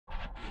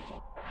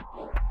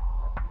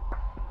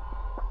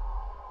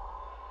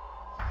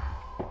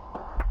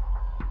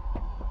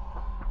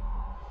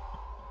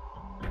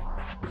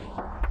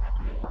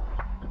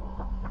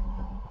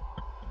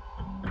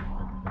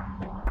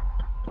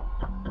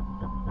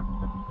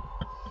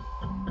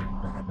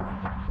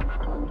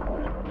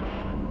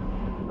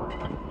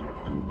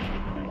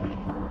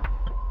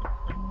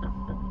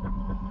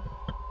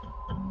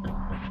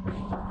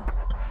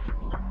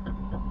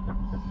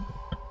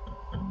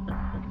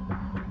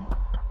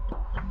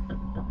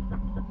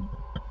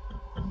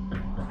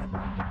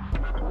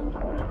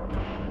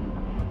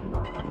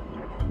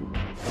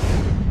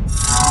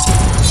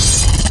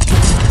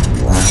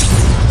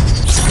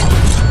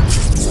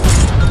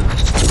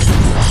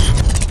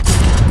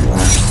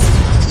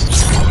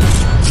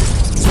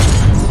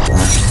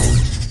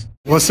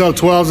What's up,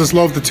 12s? It's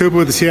Love the Tuba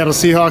with the Seattle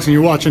Seahawks, and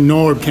you're watching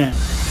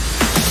NorbCam.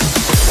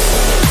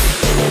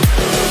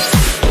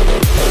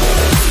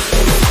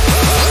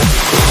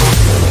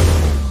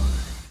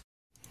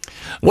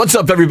 What's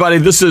up, everybody?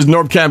 This is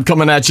NorbCam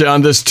coming at you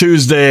on this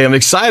Tuesday. I'm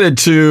excited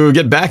to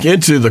get back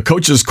into the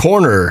Coach's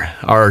Corner,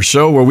 our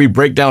show where we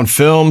break down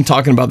film,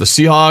 talking about the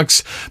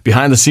Seahawks,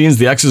 behind the scenes,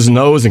 the X's and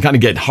O's, and kind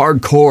of get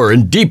hardcore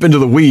and deep into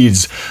the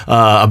weeds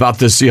about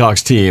this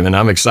Seahawks team. And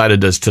I'm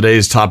excited as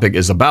today's topic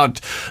is about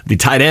the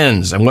tight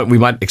ends and what we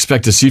might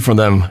expect to see from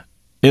them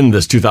in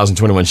this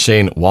 2021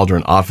 Shane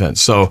Waldron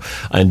offense. So,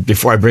 and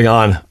before I bring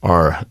on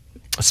our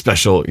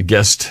special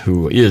guest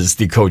who is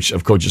the coach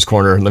of Coach's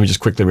Corner, let me just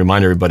quickly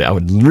remind everybody, I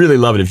would really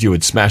love it if you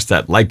would smash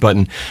that like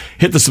button,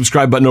 hit the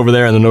subscribe button over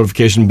there and the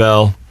notification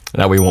bell.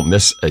 That way you won't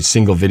miss a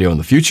single video in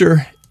the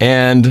future.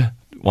 And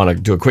want to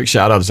do a quick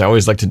shout out, as I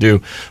always like to do,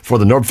 for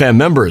the NORBFAM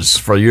members,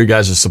 for your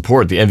guys'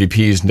 support, the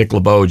MVPs, Nick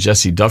LeBeau,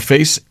 Jesse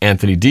Duckface,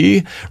 Anthony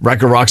D,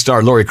 Ryker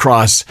Rockstar, Lori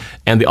Cross,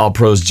 and the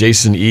All-Pros,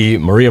 Jason E,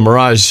 Maria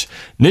Maraj,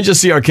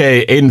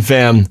 NINJA-CRK, Aidan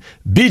Pham,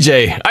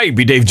 BJ,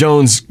 IBeDave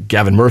Jones,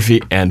 Gavin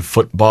Murphy, and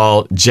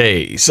Football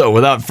J. So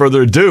without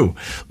further ado,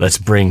 let's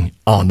bring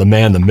on the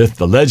man, the myth,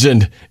 the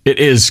legend. It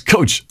is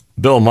Coach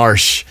Bill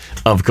Marsh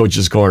of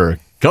Coach's Corner.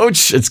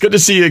 Coach, it's good to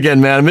see you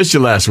again, man. I missed you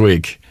last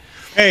week.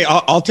 Hey,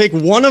 I'll take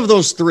one of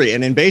those three.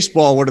 And in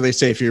baseball, what do they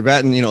say? If you're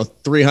batting,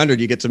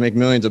 300, you get to make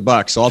millions of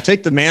bucks. So I'll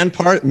take the man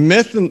part,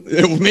 myth, and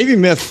maybe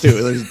myth too.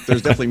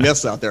 There's definitely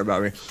myths out there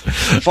about me.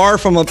 Far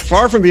from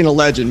being a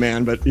legend,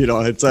 man. But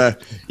it's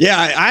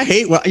I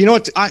hate. Well, you know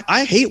what?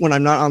 I hate when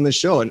I'm not on this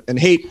show, and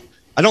hate.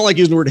 I don't like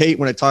using the word hate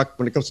when it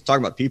comes to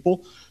talking about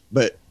people,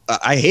 but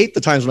I hate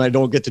the times when I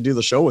don't get to do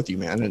the show with you,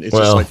 man. And it's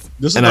just like,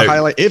 this is the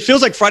highlight. It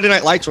feels like Friday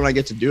Night Lights when I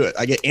get to do it.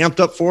 I get amped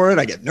up for it.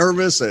 I get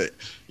nervous.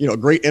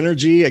 Great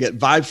energy. I get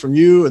vibes from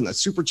you and the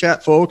super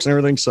chat folks and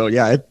everything. So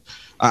yeah,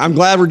 I'm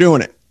glad we're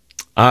doing it.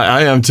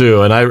 I am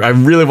too, and I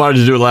really wanted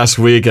to do it last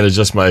week, and it's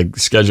just my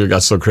schedule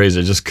got so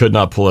crazy, I just could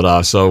not pull it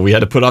off. So we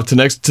had to put off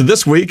to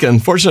this week,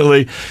 and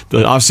fortunately,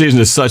 the off season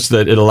is such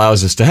that it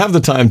allows us to have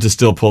the time to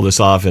still pull this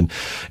off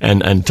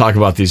and talk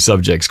about these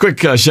subjects. Quick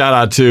shout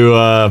out to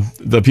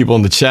the people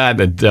in the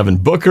chat, Devin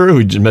Booker,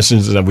 who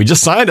mentioned that we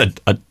just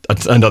signed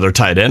another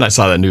tight end. I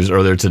saw that news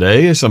earlier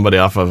today. Somebody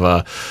off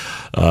of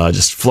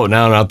just floating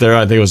out there.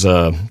 I think it was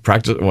a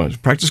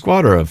practice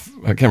squad or I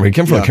can't remember. He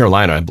came from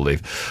Carolina, I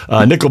believe.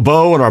 Nick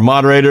LeBeau and our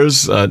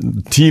moderators,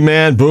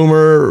 T-Man,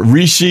 Boomer,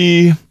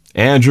 Rishi,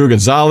 Andrew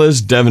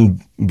Gonzalez,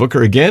 Devin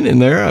Booker again in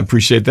there. I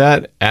appreciate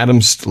that.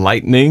 Adams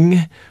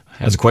Lightning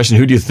has a question.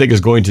 Who do you think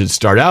is going to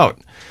start out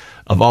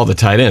of all the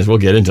tight ends? We'll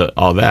get into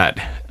all that.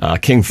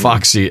 King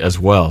Foxy as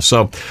well.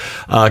 So,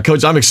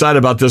 Coach, I'm excited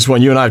about this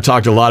one. You and I have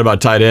talked a lot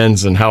about tight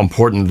ends and how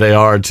important they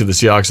are to the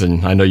Seahawks,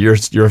 and I know your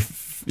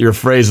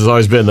phrase has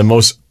always been the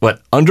most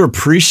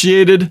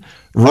underappreciated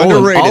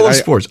role in all of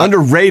sports.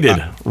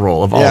 Underrated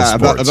role of all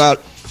sports.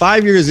 About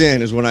 5 years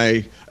in is when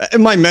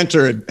and my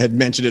mentor had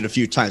mentioned it a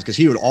few times because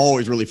he would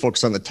always really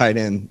focus on the tight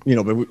end.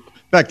 But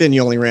back then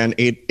you only ran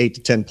eight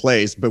to 10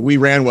 plays, but we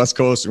ran West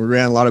Coast and we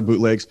ran a lot of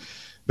bootlegs.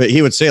 But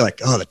he would say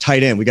the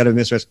tight end, we got to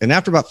miss. And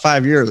after about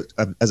 5 years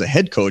as a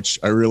head coach,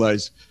 I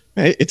realized,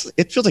 man,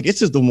 it feels like it's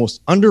just the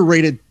most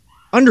underrated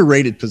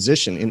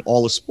position in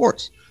all of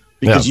sports.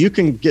 Because you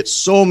can get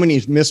so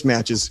many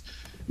mismatches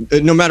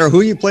no matter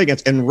who you play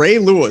against. And Ray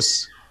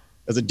Lewis,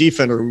 as a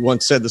defender,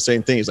 once said the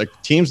same thing. He's like,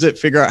 teams that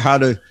figure out how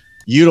to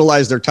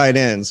utilize their tight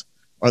ends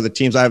are the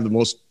teams I have the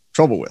most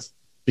trouble with.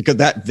 Because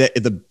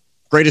the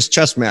greatest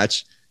chess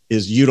match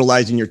is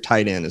utilizing your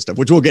tight end and stuff,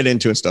 which we'll get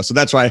into and stuff. So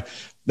that's why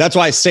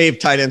I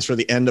saved tight ends for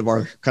the end of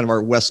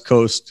our West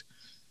Coast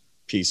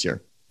piece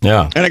here.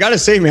 Yeah. And I got to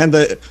say, man,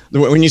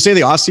 when you say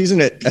the off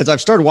season, as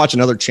I've started watching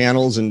other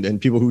channels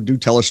and people who do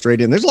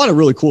telestrate, and there's a lot of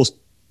really cool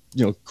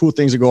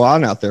things that go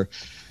on out there.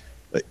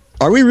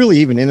 Are we really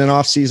even in an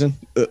off season?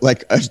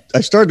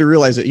 I started to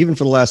realize that even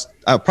for the last,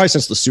 probably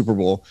since the Super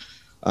Bowl,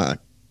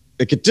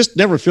 it just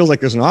never feels like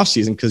there's an off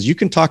season because you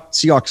can talk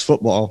Seahawks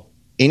football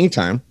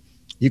anytime.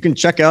 You can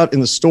check out in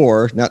the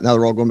store. Now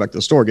they're all going back to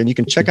the store again. You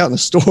can check out in the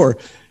store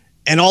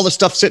and all the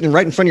stuff sitting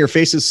right in front of your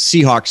faces,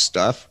 Seahawks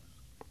stuff.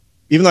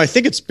 Even though I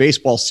think it's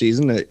baseball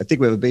season, I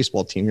think we have a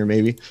baseball team here,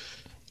 maybe.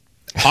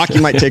 Hockey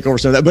might take over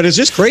some of that, but it's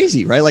just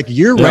crazy, right? Like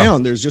year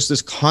round, there's just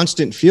this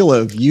constant feel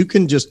of you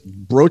can just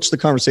broach the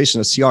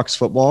conversation of Seahawks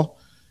football,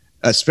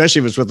 especially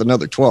if it's with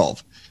another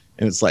 12.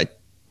 And it's like,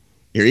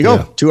 here you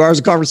go, 2 hours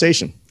of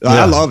conversation.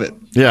 I love it.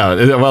 Yeah,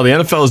 well, the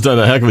NFL has done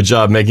a heck of a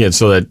job making it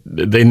so that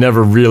you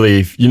never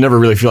really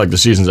feel like the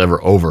season's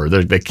ever over.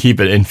 They keep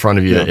it in front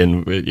of you,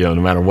 no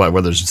matter what,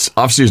 whether it's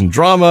off-season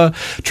drama,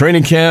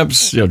 training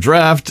camps,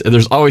 draft.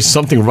 There's always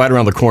something right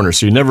around the corner,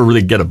 so you never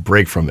really get a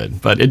break from it.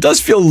 But it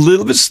does feel a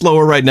little bit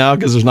slower right now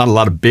because there's not a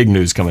lot of big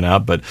news coming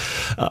out. But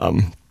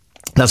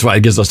that's why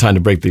it gives us time to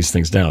break these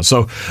things down.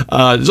 So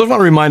just want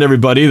to remind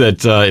everybody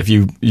that if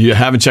you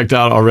haven't checked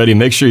out already,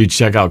 make sure you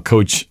check out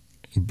Coach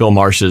Bill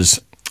Marsh's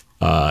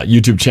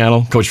YouTube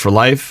channel, Coach for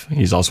Life.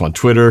 He's also on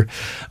Twitter.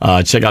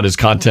 Check out his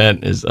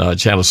content. His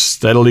channel's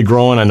steadily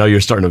growing. I know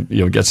you're starting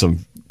to get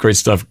some great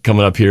stuff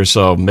coming up here.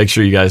 So make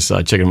sure you guys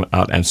check them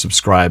out and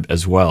subscribe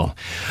as well.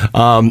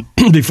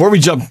 Before we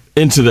jump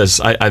into this,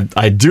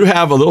 I do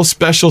have a little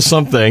special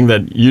something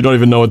that you don't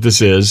even know what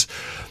this is,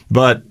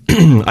 but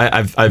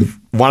I've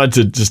wanted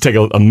to just take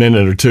a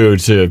minute or two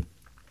to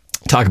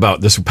talk about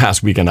this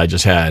past weekend I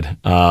just had.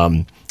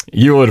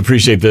 You would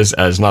appreciate this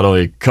as not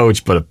only a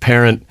coach, but a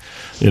parent,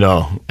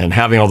 and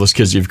having all those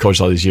kids you've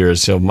coached all these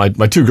years. So my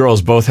two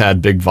girls both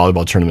had big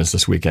volleyball tournaments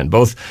this weekend,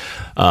 both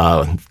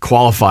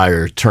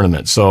qualifier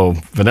tournaments. So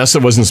Vanessa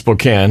was in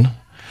Spokane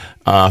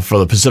for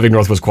the Pacific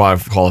Northwest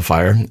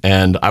qualifier,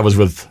 and I was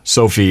with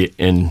Sophie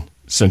in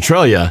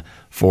Centralia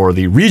for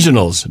the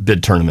regionals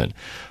bid tournament.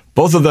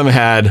 Both of them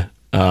had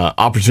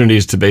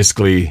opportunities to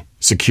basically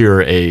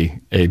secure a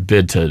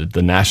bid to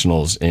the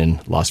Nationals in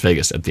Las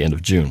Vegas at the end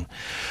of June.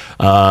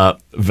 I'll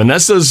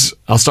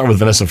start with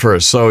Vanessa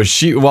first. So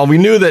while we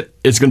knew that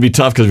it's going to be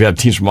tough because we have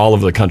teams from all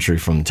over the country,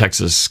 from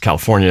Texas,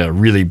 California,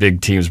 really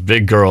big teams,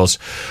 big girls,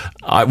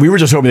 we were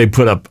just hoping they'd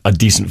put up a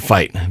decent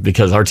fight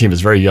because our team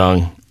is very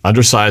young,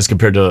 undersized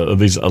compared to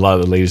a lot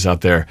of the ladies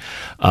out there,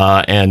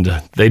 and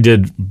they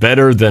did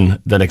better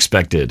than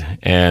expected.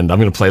 And I'm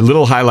going to play a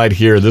little highlight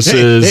here. As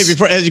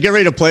you get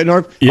ready to play,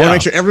 Norb, I want to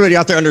make sure everybody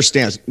out there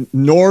understands.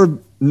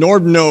 Norb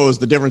knows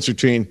the difference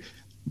between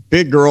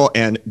big girl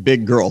and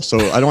big girl. So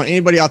I don't want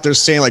anybody out there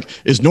saying like,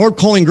 is Norb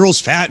calling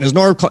girls fat? And is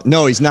Norb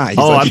no, he's not.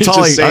 I'm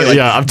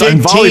talking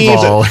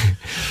volleyball.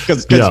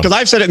 Because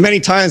I've said it many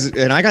times,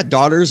 and I got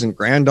daughters and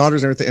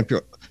granddaughters and everything. And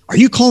people, are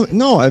you calling?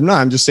 No, I'm not.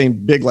 I'm just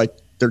saying big, like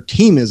their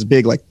team is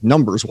big, like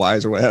numbers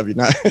wise or what have you.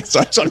 Not, so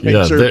I just want to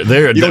make sure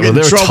they're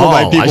tall.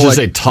 I should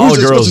say tall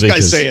girls. What's this guy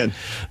saying?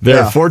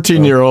 They're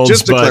 14-year-olds.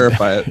 Just to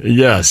clarify it.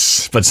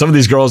 Yes, but some of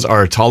these girls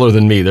are taller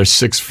than me. They're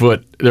 6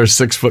 foot. They're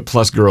 6 foot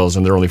plus girls,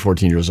 and they're only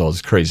 14 years old.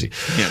 It's crazy.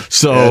 Yeah.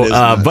 So,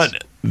 nice.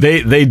 But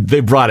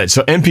they brought it.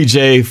 So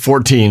MPJ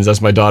 14s,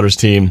 that's my daughter's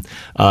team,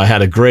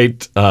 had a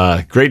great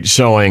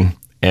showing.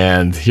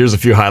 And here's a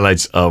few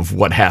highlights of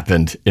what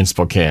happened in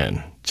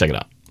Spokane. Check it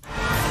out.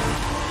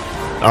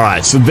 All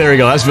right, so there you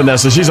go. That's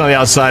Vanessa. She's on the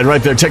outside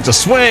right there. Takes a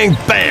swing.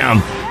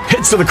 Bam!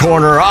 Hits to the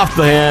corner, off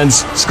the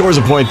hands. Scores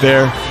a point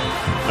there.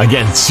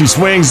 Again, she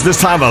swings.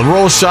 This time a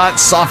roll shot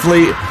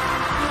softly,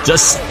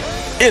 just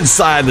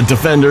inside the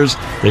defenders.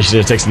 Then she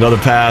just takes another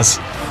pass.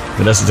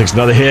 Vanessa takes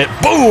another hit.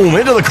 Boom!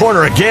 Into the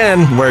corner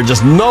again, where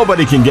just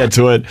nobody can get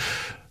to it.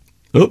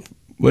 Oop!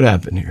 What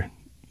happened here?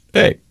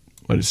 Hey,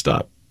 why did it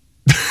stop?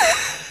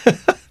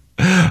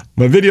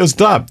 My video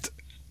stopped.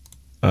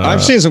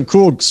 I've seen some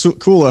cool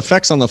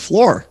effects on the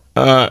floor.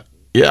 Yeah,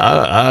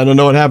 I don't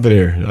know what happened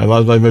here. I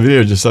lost my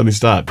video, just suddenly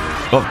stopped.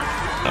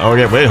 Oh,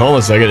 okay, wait, hold on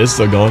a second. It's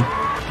still going.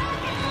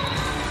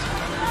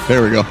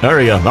 There we go. There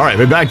we go. All right,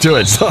 we're back to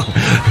it. So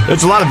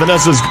it's a lot of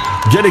Vanessa's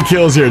getting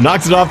kills here.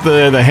 Knocked it off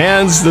the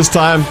hands this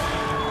time.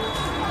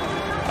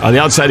 On the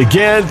outside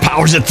again,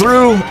 powers it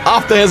through,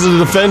 off the hands of the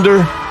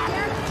defender.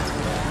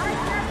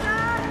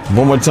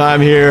 One more time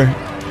here.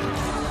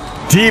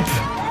 Deep.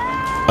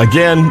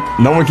 Again,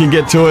 no one can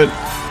get to it.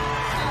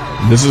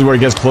 This is where it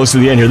gets close to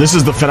the end here. This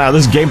is the finale.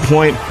 This is game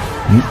point.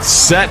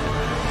 Set.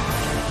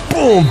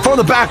 Boom! From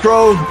the back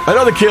row.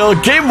 Another kill.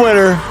 Game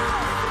winner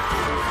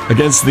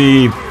against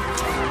the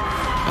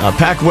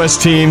Pac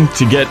West team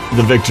to get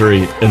the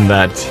victory in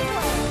that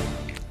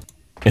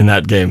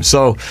game.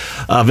 So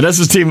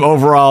Vanessa's team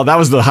overall, that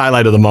was the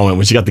highlight of the moment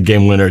when she got the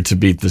game winner to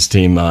beat this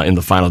team in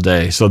the final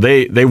day. So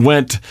they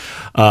went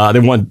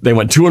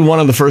 2-1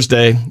 on the first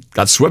day,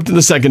 got swept in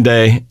the second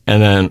day,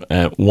 and then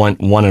went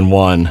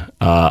 1-1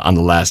 on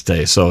the last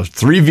day. So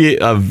 3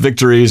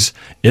 victories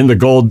in the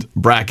gold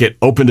bracket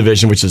open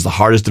division, which is the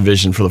hardest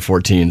division for the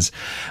 14s.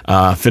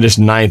 Finished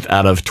 9th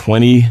out of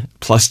 20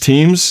 plus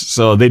teams.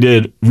 So they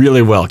did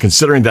really well,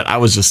 considering that I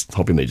was just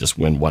hoping they just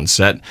win one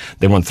set.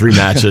 They won 3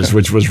 matches,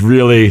 which was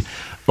really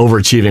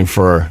overachieving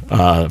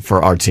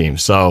for our team.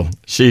 So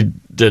she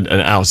did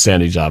an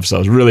outstanding job. So I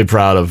was really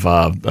proud of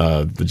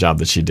the job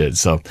that she did.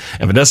 So,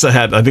 and Vanessa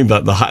had, I think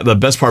the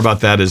best part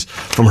about that is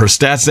from her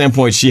stats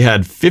standpoint, she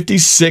had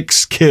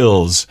 56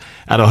 kills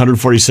out of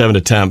 147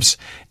 attempts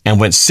and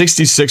went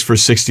 66 for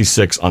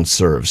 66 on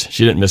serves.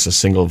 She didn't miss a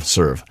single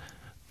serve.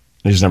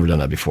 She's never done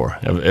that before.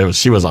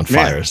 She was on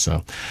fire, man.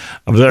 So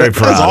I'm very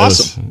proud.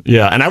 That's awesome.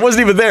 Yeah, and I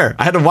wasn't even there.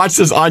 I had to watch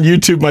this on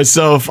YouTube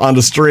myself on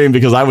the stream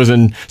because I was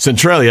in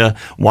Centralia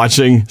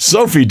watching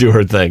Sophie do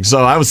her thing.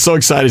 So I was so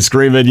excited,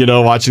 screaming,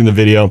 watching the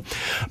video.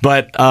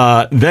 But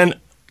then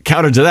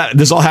counter to that,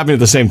 this all happened at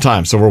the same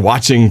time. So we're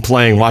watching,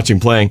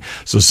 playing.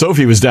 So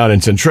Sophie was down in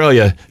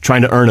Centralia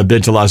trying to earn a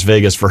bid to Las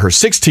Vegas for her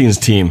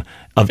 16s team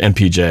of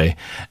MPJ.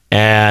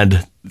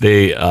 And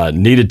they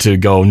needed to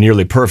go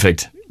nearly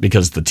perfect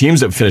because the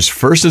teams that finished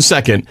first and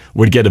second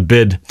would get a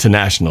bid to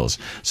nationals.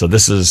 So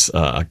this is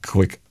a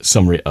quick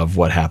summary of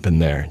what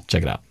happened there.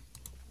 Check it out.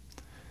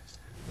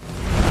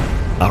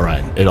 All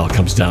right, it all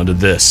comes down to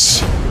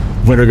this.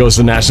 Winner goes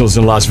to nationals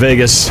in Las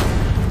Vegas.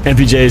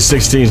 MPJ's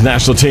 16s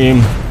national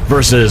team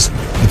versus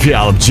the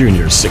Puyallup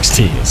Juniors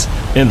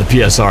 16s in the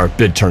PSR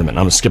bid tournament.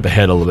 I'm going to skip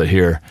ahead a little bit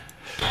here.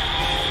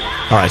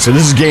 All right, so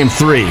this is game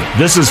 3.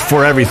 This is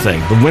for everything.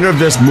 The winner of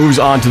this moves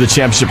on to the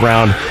championship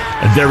round.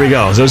 And there we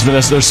go. There's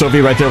Vanessa, there's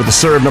Sophie right there with the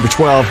serve, number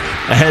 12.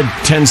 Ahead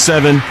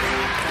 10-7.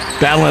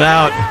 Battling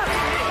out.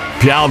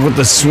 Puyallup with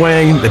the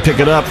swing. They pick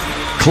it up.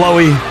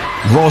 Chloe,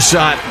 roll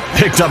shot,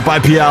 picked up by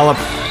Puyallup.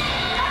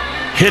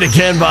 Hit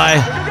again by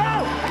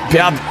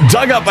Puyallup,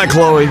 dug up by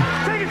Chloe.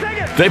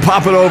 They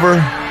pop it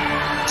over.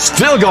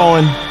 Still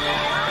going.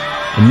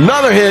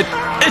 Another hit.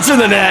 It's in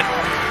the net.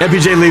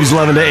 MPJ leaves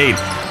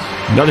 11-8.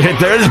 Another hit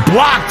there. It is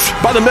blocked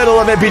by the middle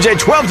of MPJ.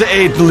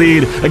 12-8 the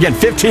lead. Again,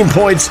 15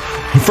 points.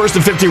 First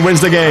and 15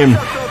 wins the game.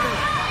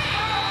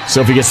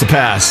 Sophie gets the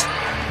pass.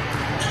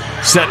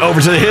 Set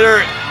over to the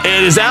hitter.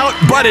 It is out,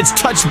 but it's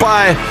touched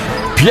by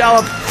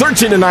Puyallup.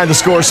 13-9 the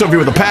score. Sophie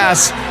with the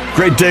pass.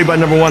 Great dig by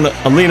number 1,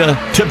 Alina.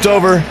 Tipped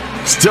over.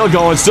 Still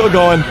going, still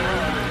going.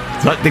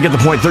 But they get the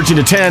point.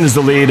 13-10 is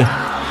the lead.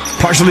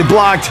 Partially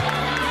blocked.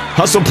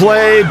 Hustle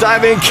play.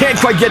 Diving. Can't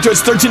quite get to it.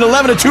 It's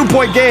 13-11. A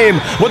 2-point game.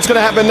 What's going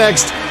to happen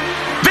next?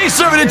 They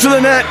serve it into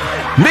the net.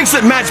 Makes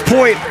it match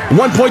point.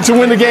 1 point to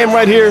win the game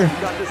right here.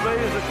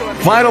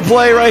 Final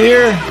play right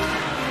here.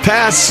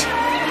 Pass.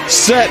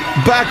 Set.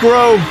 Back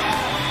row.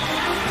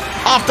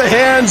 Off the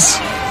hands.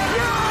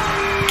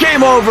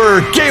 Game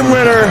over. Game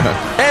winner.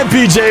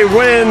 MPJ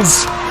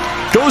wins.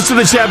 Goes to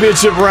the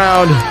championship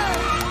round.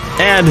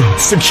 And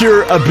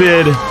secure a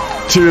bid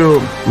to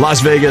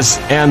Las Vegas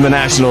and the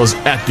Nationals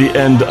at the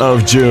end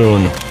of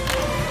June.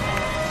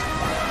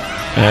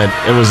 And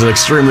it was an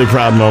extremely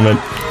proud moment.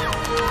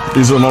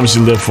 These are the moments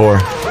you live for.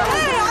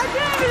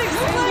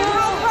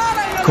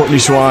 Courtney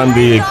Schwan,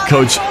 the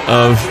coach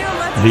of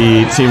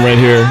the team right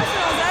here.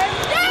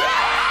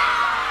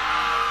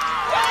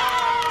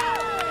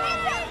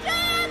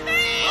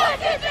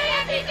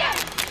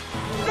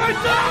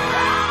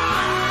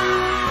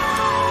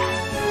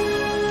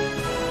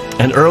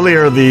 And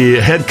earlier, the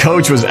head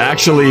coach was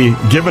actually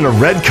given a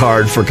red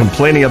card for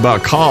complaining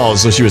about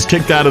calls, so she was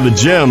kicked out of the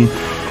gym.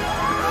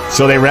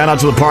 So they ran out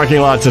to the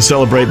parking lot to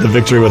celebrate the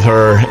victory with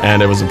her,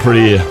 and it was a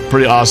pretty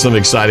awesome,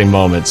 exciting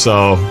moment.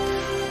 So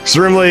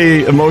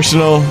extremely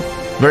emotional,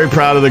 very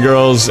proud of the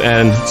girls,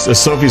 and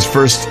Sophie's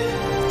first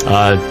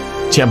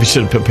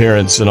championship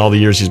appearance in all the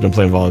years she's been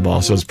playing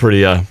volleyball. So it's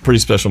pretty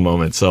special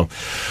moment. So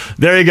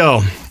there you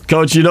go.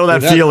 Coach, you know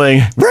that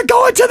feeling. We're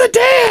going to the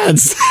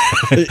dance.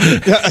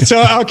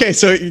 So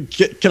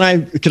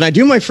can I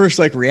do my first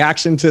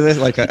reaction to this?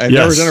 I've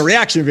never done a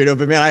reaction video,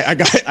 but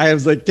man, I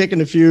was taking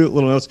a few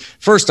little notes.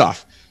 First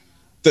off,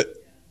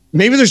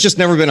 maybe there's just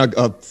never been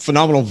a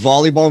phenomenal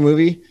volleyball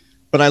movie,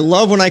 but I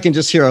love when I can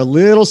just hear a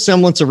little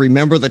semblance of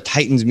Remember the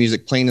Titans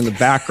music playing in the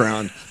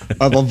background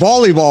of a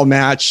volleyball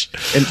match.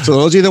 And for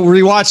those of you that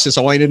rewatch this,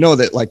 I want you to know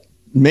that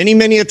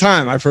many a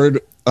time I've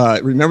heard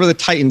Remember the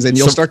Titans, and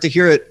you'll start to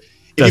hear it.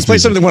 If you play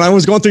something, when I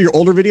was going through your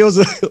older videos,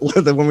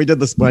 when I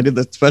did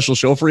the special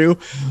show for you,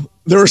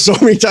 there were so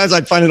many times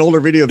I'd find an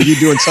older video of you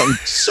doing something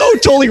so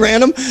totally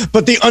random,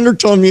 but the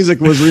undertone music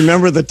was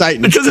Remember the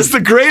Titans. Because it's the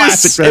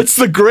greatest. Classic, it's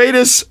the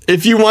greatest.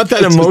 If you want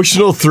that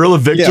emotional thrill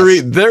of victory,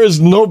 there is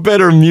no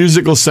better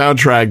musical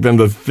soundtrack than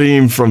the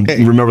theme from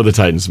Remember the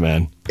Titans,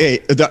 man. Hey,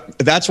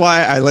 that's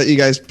why I let you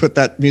guys put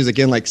that music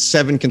in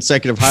 7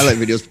 consecutive highlight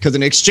videos, because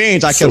in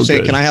exchange I kept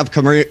saying, can I have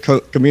Kamina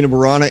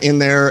Burana in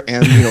there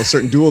and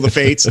certain Duel of the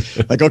Fates?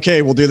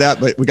 Okay, we'll do that,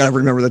 but we got to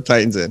Remember the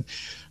Titans in.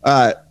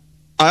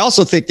 I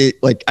also think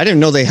I didn't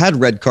know they had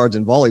red cards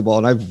in volleyball,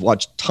 and I've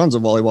watched tons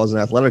of volleyball as an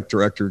athletic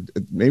director.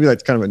 Maybe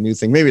that's kind of a new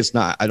thing. Maybe it's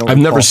not. I've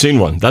never seen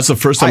one. That's the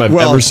first time I've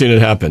ever seen it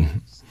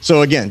happen.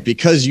 So again,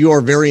 because you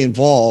are very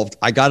involved,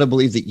 I got to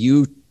believe that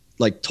you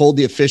told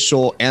the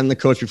official and the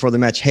coach before the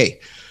match, hey,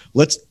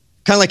 let's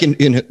kind of like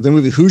in the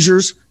movie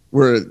Hoosiers,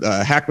 where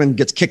Hackman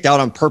gets kicked out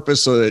on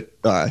purpose so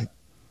that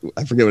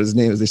I forget what his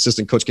name is, the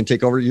assistant coach can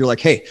take over. You're like,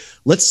 hey,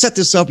 let's set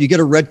this up. You get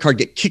a red card,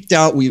 get kicked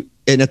out.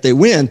 And if they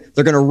win,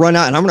 they're going to run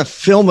out, and I'm going to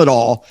film it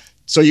all.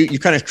 So you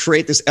kind of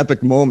create this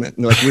epic moment.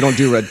 And they're like, we don't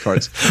do red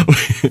cards.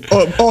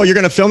 oh, you're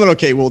going to film it?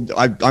 Okay, well,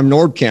 I'm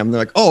NorbCam.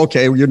 They're like, oh,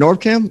 okay, you're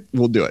NorbCam?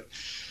 We'll do it.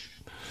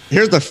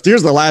 Here's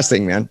the last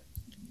thing, man.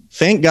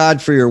 Thank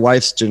God for your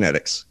wife's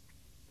genetics,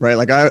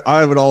 right?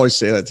 I would always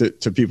say that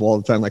to people all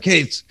the time.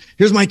 Hey,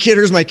 here's my kid.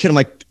 Here's my kid. I'm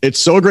like, it's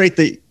so great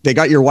that they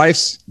got your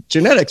wife's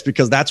genetics,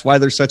 because that's why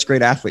they're such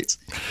great athletes.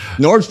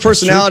 Norb's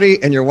personality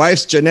and your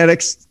wife's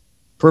genetics,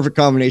 perfect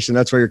combination.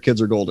 That's why your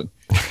kids are golden.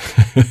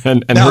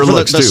 and now, her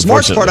looks the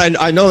smarts part,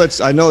 I know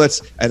that's, and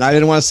I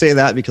didn't want to say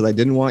that because I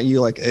didn't want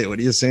you hey, what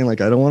are you saying? I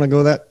don't want to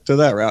go that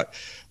route.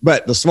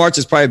 But the smarts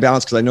is probably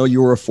balanced, because I know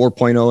you were a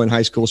 4.0 in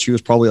high school. She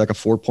was probably a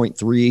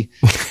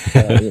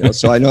 4.3.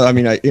 So I know,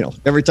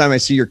 every time I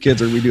see your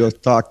kids or we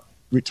talk,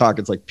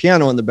 it's like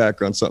piano in the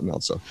background, something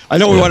else. So I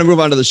know we want to move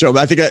on to the show,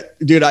 but I think,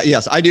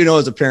 yes, I do know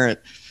as a parent,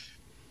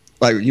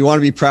 you want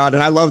to be proud.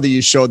 And I love that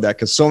you showed that,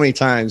 because so many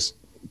times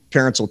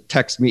parents will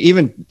text me,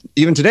 even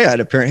today, I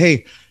had a parent,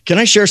 hey, can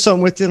I share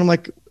something with you? And I'm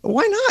like,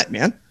 why not,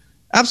 man?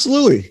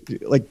 Absolutely.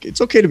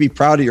 It's okay to be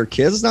proud of your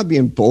kids. It's not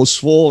being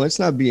boastful. It's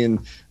not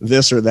being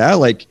this or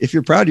that. If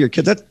you're proud of your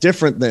kids, that's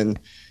different than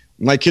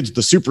my kid's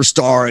the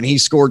superstar and he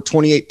scored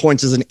 28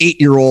 points as an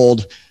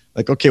 8-year-old.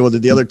 Like, okay, well,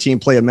 did the other team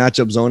play a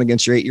matchup zone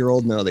against your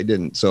 8-year-old? No, they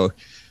didn't. So,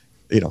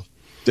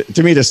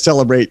 to me, to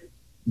celebrate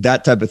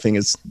that type of thing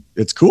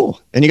it's cool,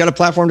 and you got a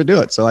platform to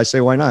do it. So I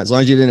say, why not? As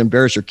long as you didn't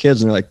embarrass your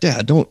kids and they're like,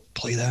 Dad, don't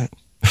play that.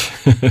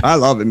 I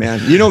love it, man.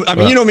 You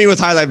know me with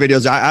highlight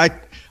videos.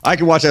 I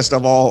can watch that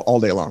stuff all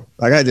day long.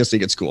 Like, I just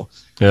think it's cool.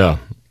 Yeah.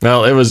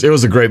 Well, it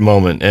was a great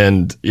moment,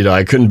 and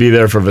I couldn't be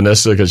there for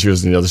Vanessa because she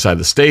was on the other side of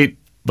the state.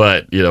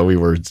 But we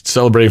were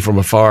celebrating from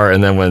afar,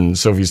 and then when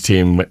Sophie's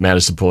team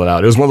managed to pull it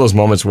out, it was one of those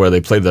moments where they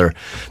played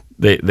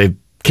they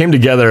came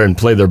together and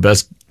played their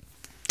best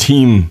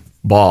team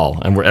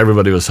ball, and where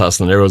everybody was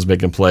hustling, everyone was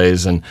making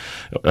plays, and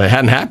it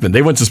hadn't happened.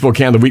 They went to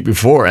Spokane the week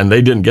before, and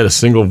they didn't get a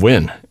single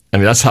win. I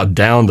mean, that's how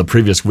down the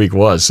previous week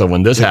was. So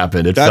when this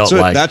happened, that's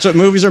what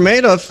movies are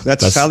made of.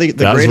 That's how the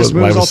greatest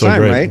movies all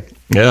time, right?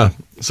 Yeah.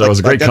 So it was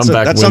a great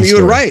comeback. That's something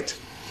you would write.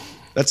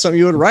 That's something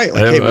you would write.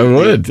 Like, I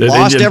would.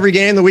 Lost every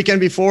game the weekend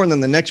before, and then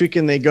the next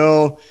weekend they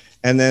go.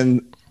 And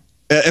then,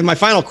 and my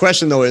final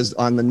question though is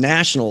on the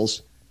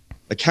nationals.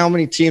 Like, how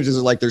many teams is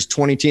it? Like, there's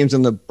 20 teams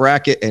in the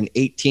bracket, and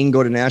 18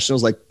 go to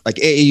nationals. Like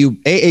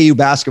AAU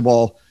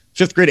basketball,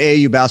 5th grade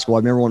AAU basketball. I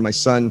remember when my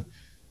son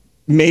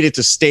made it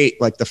to state,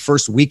 like the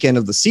first weekend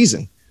of the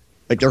season.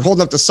 Like, they're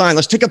holding up the sign,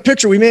 let's take a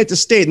picture, we made it to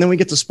state. And then we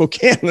get to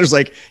Spokane, there's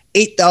like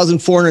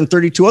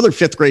 8,432 other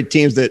 5th grade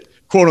teams that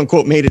quote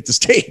unquote made it to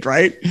state,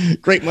 right?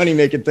 Great money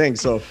making thing.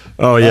 So,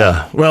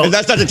 well,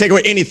 that's not to take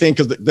away anything,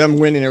 because them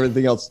winning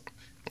everything else.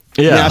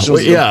 Yeah. So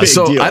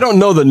deal. I don't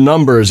know the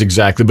numbers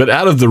exactly, but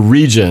out of the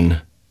region,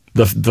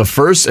 the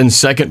first and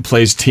second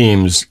place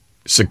teams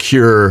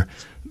secure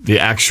the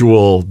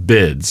actual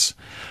bids.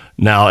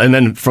 Now, and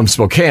then from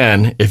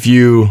Spokane, if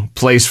you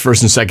place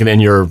first and second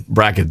in your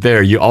bracket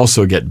there, you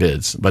also get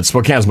bids. But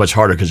Spokane's much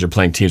harder because you're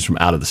playing teams from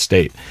out of the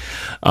state.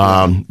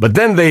 But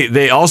then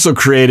they also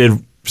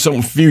created,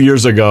 a few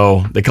years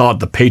ago, they call it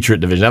the Patriot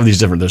Division. They have these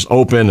different, there's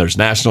Open, there's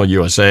National,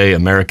 USA,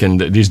 American,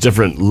 these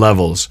different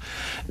levels.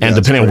 And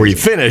depending on where you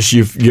finish,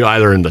 you're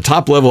either in the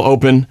top level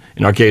Open.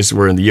 In our case,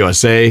 we're in the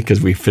USA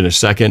because we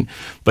finished second.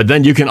 But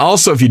then you can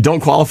also, if you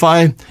don't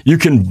qualify, you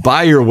can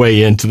buy your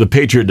way into the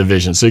Patriot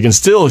Division. So you can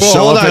still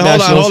show up at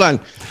nationals.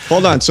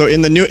 Hold on. So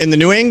in the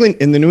New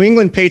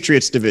England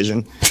Patriots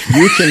division,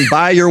 you can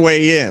buy your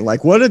way in.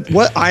 Like,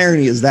 what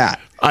irony is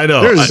that? I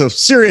know. There's some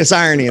serious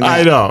irony in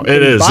that. I know.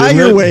 It is. Buy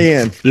your way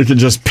in. You can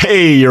just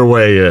pay your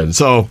way in.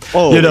 So,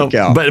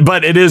 cow.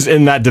 but it is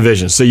in that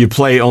division. So you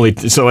play only,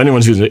 so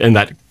anyone who's in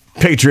that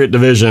Patriot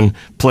division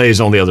plays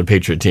only other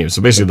Patriot teams.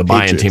 So basically the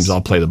buy-in teams all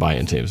play the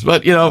buy-in teams.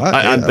 But,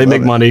 they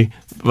make money,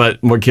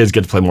 but more kids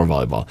get to play more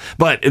volleyball.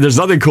 But there's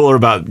nothing cooler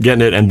about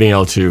getting it and being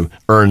able to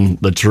earn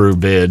the true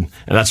bid, and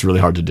that's really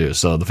hard to do.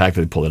 So the fact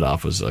that they pulled it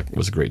off was a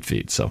great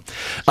feat. So,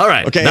 all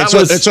right. Okay, so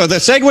the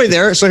segue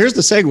there. So here's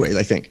the segue,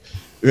 I think.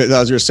 I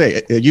was going to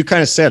say, you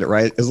kind of said it,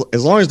 right?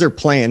 As long as they're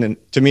playing, and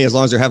to me, as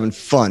long as they're having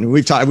fun,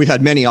 we've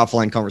had many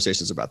offline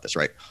conversations about this,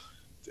 right?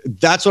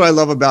 That's what I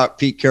love about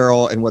Pete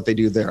Carroll and what they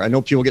do there. I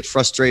know people get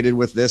frustrated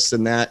with this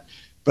and that,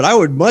 but I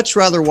would much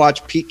rather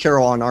watch Pete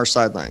Carroll on our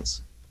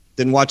sidelines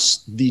than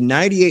watch the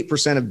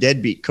 98% of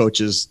deadbeat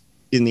coaches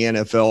in the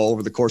NFL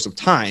over the course of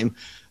time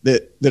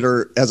that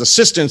are as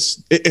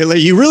assistants.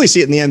 You really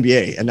see it in the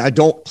NBA.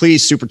 And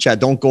please super chat,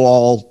 don't go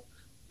all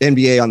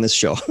NBA on this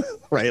show.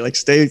 Right? Like,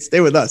 stay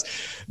with us.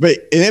 But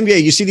in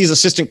NBA, you see these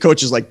assistant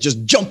coaches like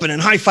just jumping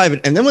and high-fiving.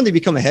 And then when they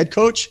become a head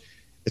coach,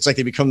 it's like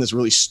they become this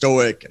really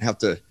stoic and have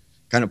to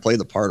kind of play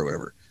the part or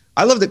whatever.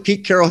 I love that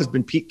Pete Carroll has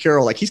been Pete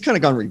Carroll. Like, he's kind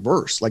of gone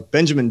reverse, like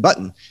Benjamin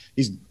Button.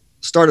 He's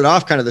started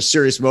off kind of the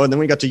serious mode. And then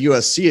when he got to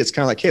USC, it's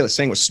kind of like, hey, let's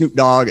sing with Snoop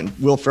Dogg and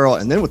Will Ferrell.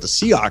 And then with the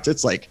Seahawks,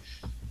 it's like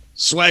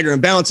swagger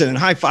and bouncing and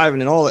high-fiving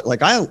and all that.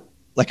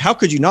 Like, how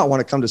could you not want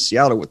to come to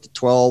Seattle with the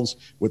 12s,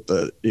 with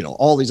the,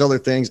 all these other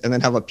things, and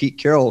then have a Pete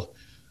Carroll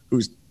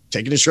who's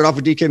taking his shirt off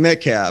with DK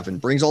Metcalf and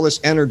brings all this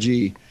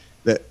energy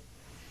that,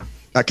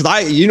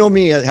 because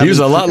me. He was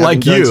a lot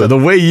like you. The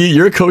way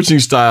your coaching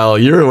style,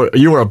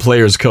 you were a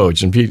player's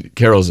coach, and Pete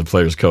Carroll's a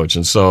player's coach,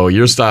 and so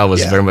your style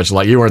was very much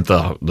like, you weren't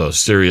the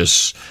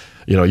serious.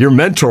 Your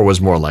mentor was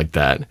more like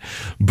that,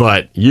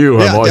 but you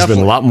have always been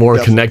a lot more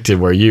connected,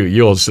 where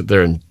you'll sit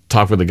there and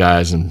talk with the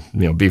guys and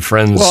be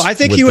friends. Well, I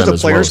think he was a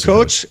player's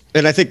coach,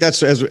 and I think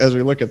that's as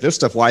we look at this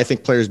stuff, why I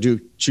think players do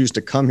choose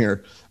to come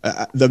here.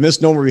 The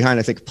misnomer behind,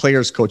 I think,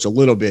 player's coach a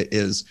little bit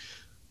is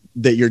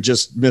that you're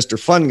just Mr.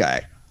 Fun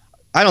Guy.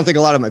 I don't think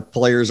a lot of my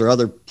players or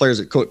other players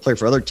that play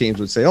for other teams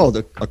would say, "Oh,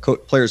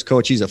 player's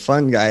coach, he's a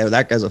fun guy," or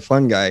 "That guy's a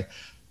fun guy."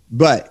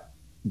 But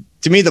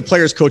to me, the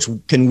player's coach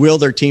can will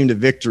their team to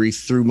victory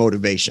through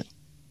motivation,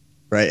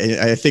 right? And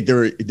I think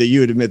you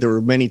would admit there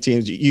were many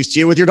teams. You see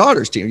it with your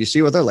daughter's team. You see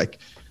it with her, like,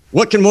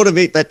 what can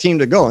motivate that team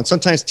to go? And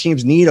sometimes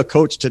teams need a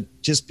coach to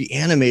just be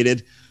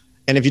animated.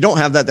 And if you don't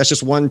have that, that's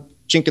just one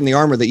chink in the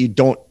armor that you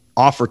don't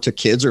offer to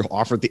kids or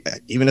offer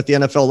even at the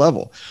NFL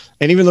level.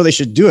 And even though they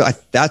should do it,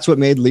 that's what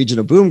made Legion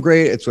of Boom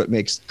great. It's what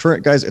makes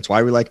current guys. It's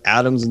why we like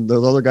Adams and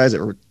those other guys.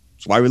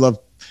 It's why we love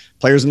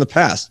players in the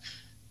past,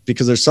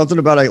 because there's something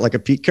about like a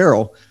Pete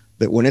Carroll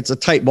that when it's a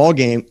tight ball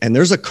game and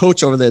there's a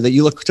coach over there that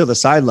you look to the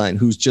sideline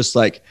who's just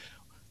like,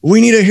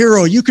 we need a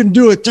hero. You can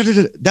do it.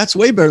 That's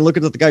way better than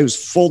looking at the guy who's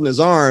folding his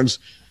arms.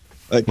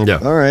 Like,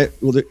 all right.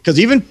 Well, because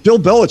even Bill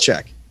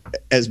Belichick,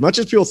 as much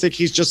as people think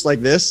he's just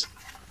like this,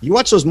 you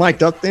watch those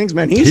mic'd up things,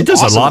 man. He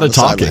does awesome a lot of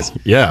talking.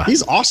 Yeah.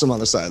 He's awesome on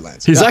the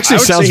sidelines. He's actually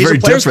sounds very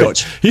different.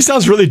 Coach. He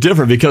sounds really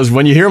different because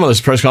when you hear him on this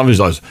press conference, he's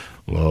always,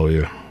 well,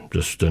 you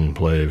just didn't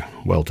play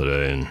well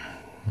today. And,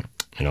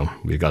 you know,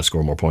 we got to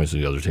score more points than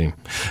the other team.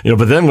 You know,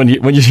 but then when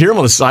you hear him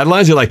on the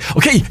sidelines, you're like,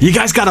 okay, you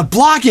guys got to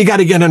block. You got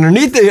to get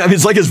underneath it. I mean,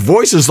 it's like his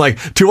voice is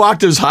like 2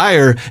 octaves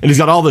higher and he's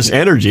got all this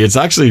energy. It's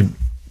actually,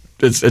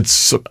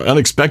 it's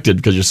unexpected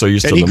because you're so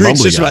used to the mumbly guy. And he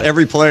greets just about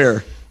every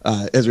player.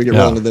 As we get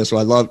rolling into this, what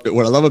I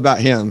love about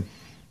him,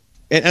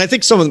 and I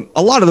think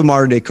a lot of the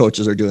modern day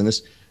coaches are doing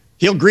this.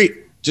 He'll greet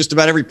just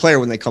about every player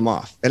when they come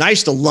off, and I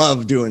used to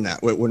love doing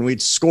that when we'd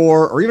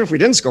score, or even if we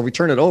didn't score, we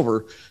turn it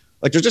over.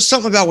 Like there's just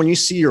something about when you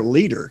see your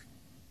leader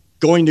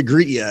going to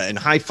greet you and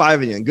high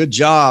fiving you and good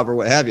job or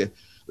what have you.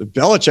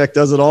 Belichick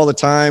does it all the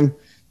time.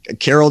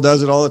 Carroll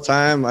does it all the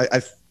time.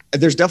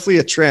 There's definitely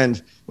a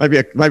trend. Might be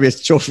a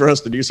show for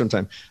us to do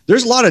sometime.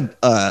 There's a lot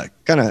of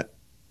kind of,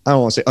 I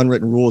don't want to say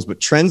unwritten rules, but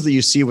trends that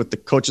you see with the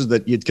coaches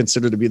that you'd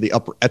consider to be the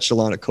upper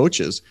echelon of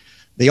coaches.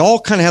 They all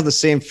kind of have the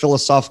same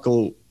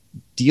philosophical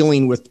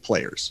dealing with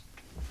players.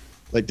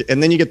 Like,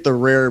 and then you get the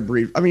rare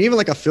breed. I mean, even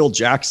like a Phil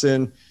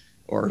Jackson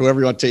or whoever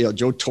you want to tell,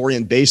 Joe Torre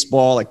in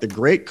baseball, like the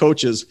great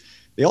coaches,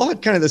 they all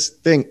had kind of this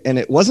thing, and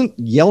it wasn't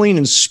yelling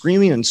and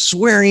screaming and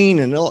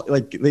swearing and all,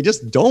 like they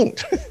just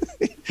don't,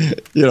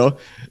 you know.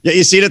 Yeah,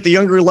 you see it at the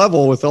younger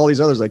level with all these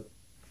others. Like,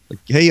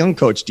 hey, young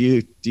coach,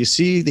 do you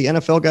see the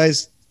NFL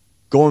guys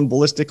going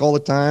ballistic all the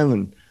time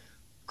and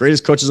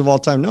greatest coaches of all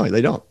time? No,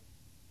 they don't.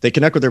 They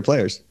connect with their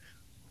players.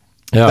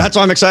 Yeah. That's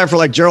why I'm excited for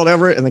like Gerald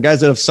Everett and the guys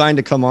that have signed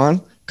to come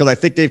on, because I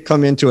think they've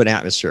come into an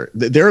atmosphere.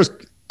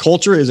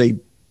 Culture is a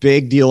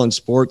big deal in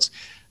sports.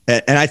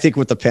 And I think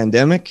with the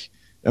pandemic,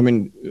 I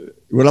mean,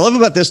 what I love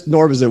about this,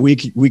 Norb, is that we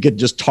could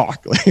just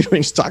talk. We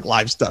can just talk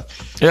live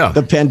stuff. Yeah.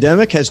 The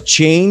pandemic has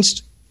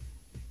changed.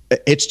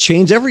 It's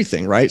changed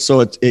everything, right?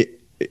 So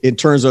it in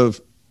terms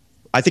of,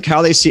 I think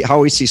how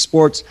we see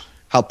sports,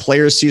 how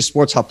players see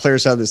sports, how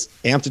players have this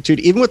amplitude,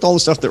 even with all the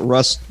stuff that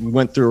Russ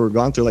went through or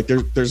gone through, like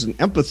there's an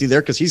empathy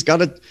there because he's got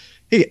to,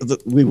 hey,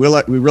 we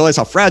realize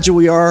how fragile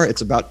we are.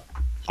 It's about,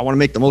 I want to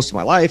make the most of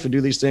my life and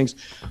do these things.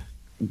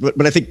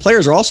 But I think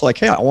players are also like,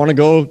 hey, I want to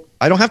go,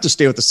 I don't have to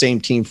stay with the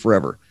same team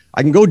forever.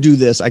 I can go do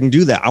this. I can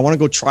do that. I want to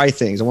go try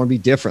things. I want to be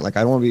different. Like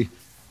I don't want to be,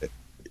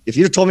 if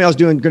you'd have told me I was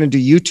going to do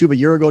YouTube a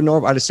year ago,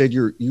 Norb, I'd have said,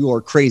 you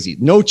are crazy.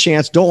 No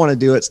chance. Don't want to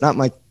do it. It's not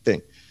my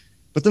thing.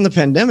 But then the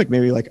pandemic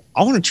made me like,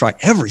 I want to try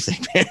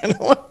everything, man. I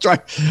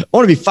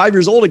want to be 5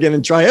 years old again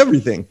and try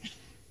everything.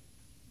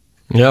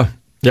 Yeah.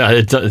 Yeah,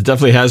 it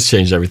definitely has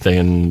changed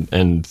everything.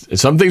 And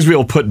some things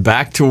we'll put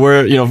back to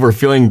where, you know, we're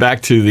feeling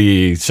back to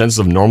the sense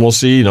of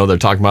normalcy. You know, they're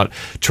talking about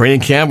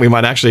training camp. We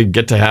might actually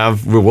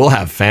we will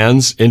have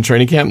fans in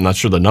training camp. I'm not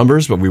sure the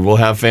numbers, but we will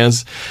have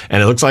fans.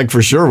 And it looks like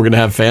for sure we're going to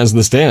have fans in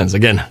the stands.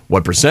 Again,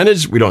 what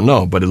percentage? We don't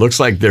know. But it looks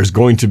like there's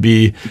going to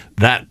be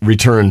that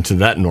return to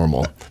that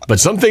normal. But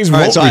some things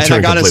won't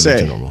return completely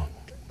to normal.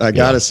 I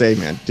got to say,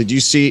 man, did you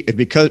see,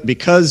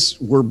 because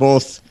we're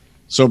both,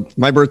 so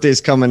my birthday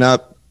is coming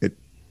up.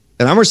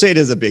 And I'm going to say it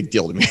is a big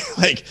deal to me.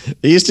 Like,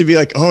 it used to be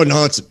like, oh,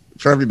 no, it's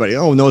for everybody.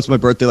 Oh, no, it's my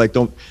birthday. Like,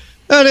 don't.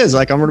 That is.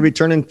 Like, I'm going to be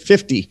turning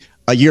 50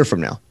 a year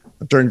from now.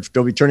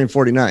 I'll be turning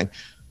 49.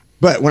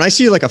 But when I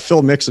see, like, a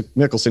Phil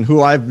Mickelson,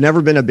 who I've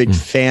never been a big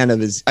fan of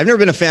his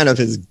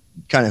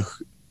kind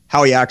of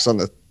how he acts on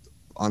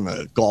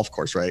the golf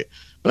course, right?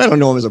 But I don't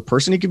know him as a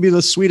person. He could be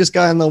the sweetest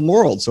guy in the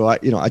world. So,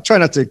 I try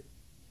not to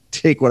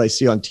take what I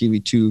see on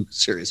TV too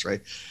serious,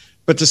 right?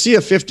 But to see a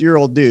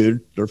 50-year-old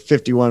dude, or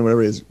 51,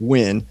 whatever it is,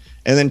 win,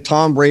 and then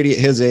Tom Brady at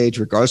his age,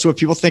 regardless of what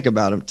people think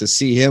about him, to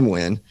see him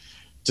win,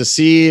 to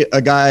see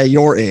a guy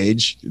your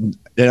age,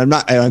 and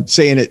I'm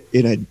saying it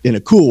in a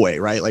cool way,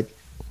 right? Like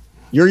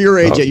you're your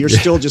age, yet you're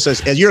still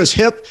just you're as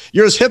hip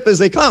as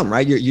they come,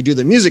 right? You do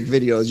the music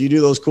videos, you do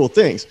those cool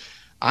things.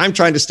 I'm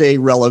trying to stay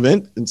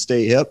relevant and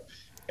stay hip,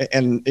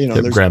 and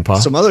there's grandpa.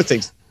 Some other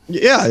things.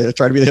 Yeah, I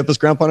try to be the hippest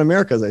grandpa in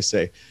America, as I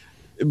say.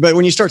 But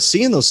when you start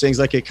seeing those things,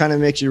 like it kind of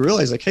makes you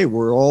realize, like, hey,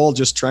 we're all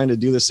just trying to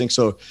do this thing.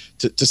 So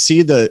to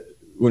see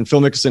when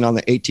Phil Mickelson on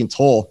the 18th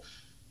hole,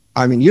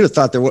 I mean, you would have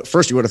thought there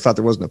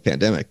wasn't a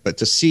pandemic, but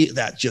to see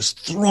that just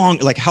throng,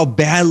 like how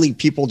badly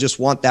people just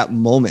want that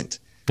moment,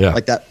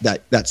 like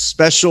that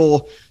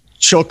special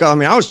choke. I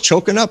mean, I was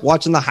choking up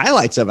watching the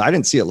highlights of it. I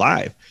didn't see it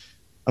live.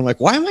 I'm like,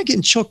 why am I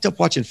getting choked up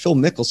watching Phil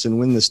Mickelson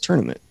win this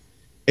tournament?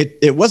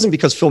 It wasn't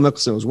because Phil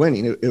Mickelson was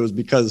winning. It was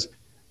because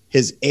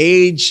his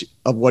age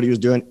of what he was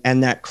doing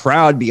and that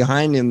crowd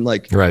behind him,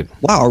 like, right.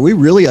 Wow, are we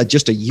really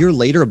just a year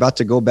later about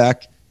to go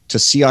back to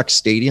Seahawks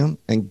Stadium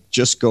and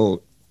just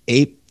go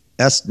ape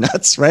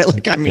nuts, right?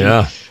 Like, I mean,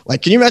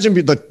 like, can you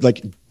imagine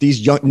like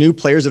these new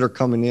players that are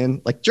coming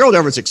in? Like Gerald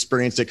Everett's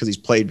experienced it because he's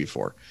played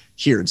before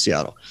here in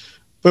Seattle.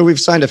 But we've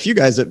signed a few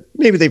guys that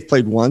maybe they've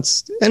played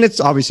once, and it's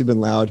obviously been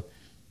loud.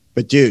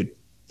 But dude,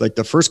 like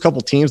the first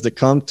couple teams that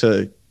come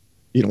to,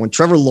 when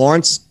Trevor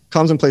Lawrence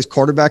comes and plays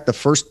quarterback the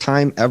first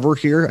time ever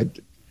here.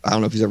 I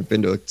don't know if he's ever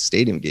been to a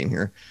stadium game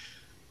here,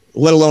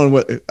 let alone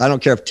what. I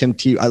don't care if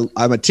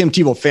I'm a Tim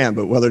Tebow fan,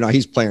 but whether or not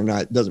he's playing or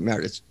not, it doesn't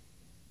matter. It's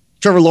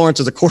Trevor Lawrence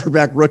is a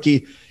quarterback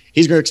rookie.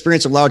 He's going to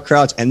experience some loud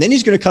crowds, and then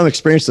he's going to come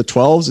experience the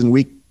 12s in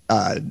week,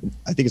 I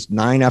think it's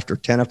 9 after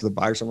 10 after the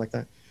bye or something like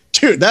that.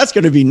 Dude, that's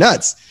going to be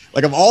nuts.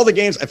 Like, of all the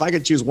games, if I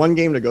could choose one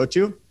game to go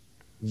to,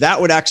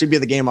 that would actually be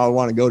the game I would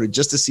want to go to,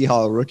 just to see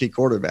how a rookie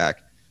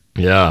quarterback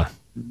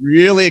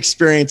really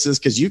experiences,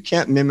 because you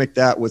can't mimic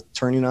that with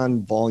turning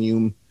on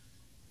volume,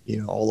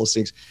 all those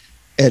things.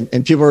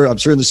 And people are, I'm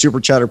sure in the super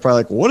chat, are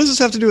probably like, what does this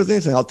have to do with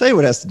anything? I'll tell you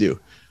what it has to do.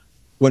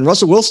 When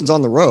Russell Wilson's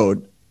on the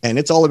road and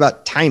it's all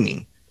about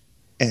timing,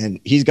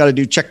 and he's got to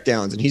do check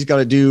downs, and he's got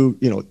to do,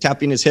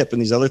 tapping his hip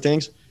and these other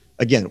things.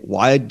 Again,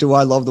 why do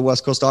I love the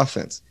West Coast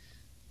offense?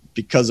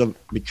 Because of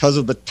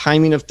the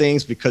timing of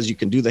things, because you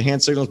can do the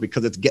hand signals,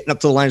 because it's getting up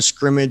to the line of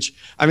scrimmage.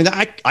 I mean,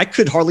 I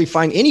could hardly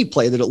find any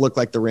play that it looked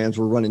like the Rams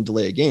were running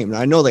delay a game. And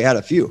I know they had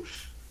a few,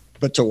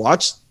 but to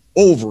watch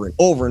over and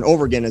over and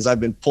over again, as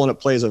I've been pulling up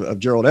plays of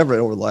Gerald Everett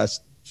over the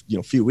last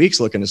few weeks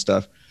looking at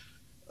stuff,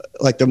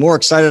 like, the more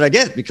excited I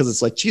get, because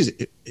it's like, geez,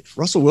 if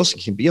Russell Wilson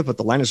can be up at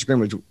the line of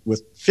scrimmage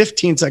with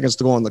 15 seconds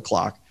to go on the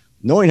clock,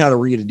 knowing how to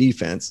read a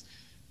defense,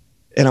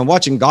 and I'm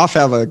watching Goff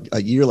have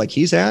a year like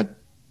he's had,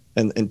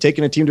 and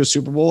taking a team to a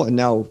Super Bowl, and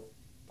now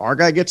our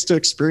guy gets to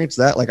experience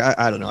that. Like,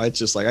 I don't know. It's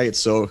just like, I get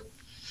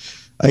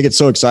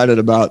so excited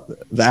about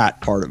that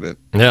part of it.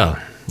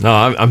 Yeah. No,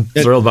 I'm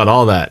thrilled about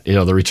all that.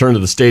 The return to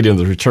the stadium,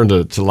 the return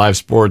to live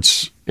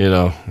sports.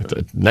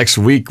 Next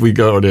week we're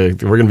going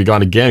to be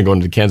going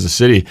to Kansas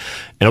City, and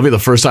it'll be the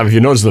first time. If you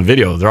notice in the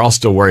video, they're all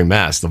still wearing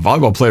masks. The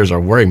volleyball players are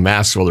wearing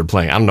masks while they're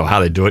playing. I don't know how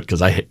they do it,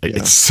 because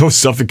it's so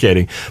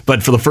suffocating.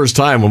 But for the first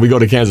time, when we go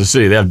to Kansas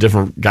City, they have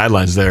different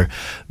guidelines there.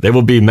 They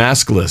will be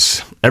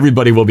maskless.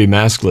 Everybody will be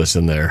maskless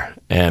in there,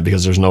 and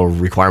because there's no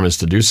requirements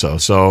to do so.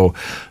 So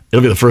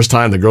it'll be the first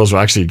time the girls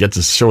will actually get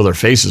to show their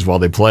faces while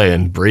they play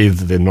and breathe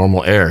the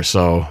normal air.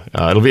 So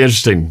it'll be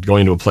interesting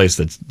going to a place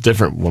that's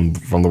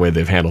different from the way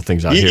they've handled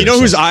things out here.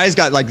 Whose eyes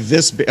got like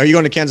this big? Are you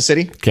going to Kansas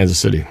City? Kansas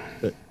City.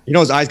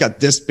 His eyes got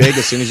this big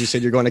as soon as you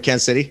said you're going to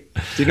Kansas City?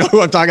 Do you know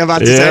who I'm talking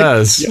about?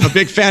 Yes. A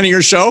big fan of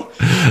your show?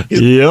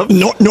 Yep.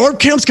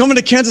 NorbCam's coming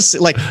to Kansas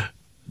City. Like,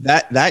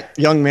 that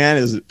young man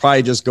is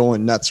probably just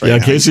going nuts right now.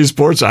 Yeah, KC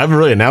Sports. I haven't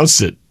really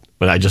announced it,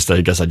 but I guess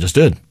I just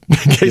did.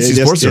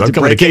 KC Sports. I'm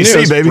coming to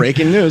KC, baby.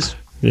 Breaking news.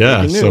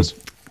 Yeah. So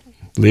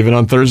leaving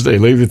on Thursday.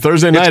 Leaving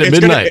Thursday night at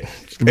midnight.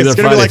 It's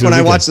going to be like when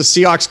I watched the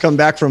Seahawks come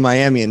back from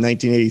Miami in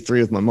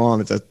 1983 with my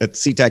mom at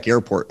SeaTac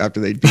Airport after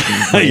they beat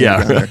them.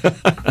 Yeah.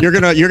 You're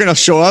gonna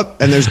show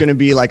up, and there's gonna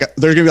be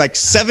like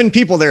 7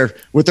 people there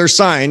with their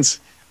signs.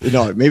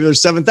 Maybe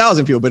there's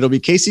 7,000 people, but it'll be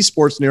KC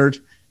Sportsnerd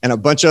and a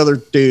bunch of other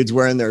dudes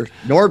wearing their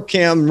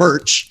NorbCam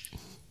merch,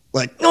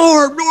 like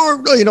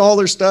Norb, all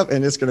their stuff,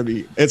 and it's gonna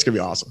be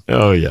awesome.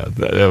 Oh yeah,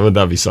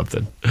 that'd be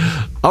something.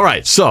 All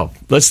right, so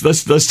let's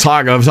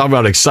talk. I'm talking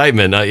about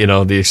excitement.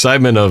 The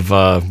excitement of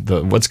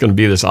what's going to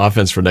be this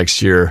offense for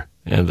next year,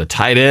 and the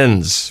tight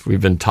ends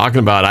we've been talking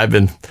about. I've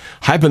been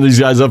hyping these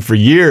guys up for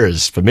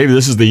years, but maybe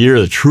this is the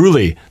year that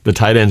truly the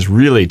tight ends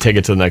really take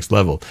it to the next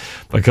level.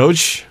 But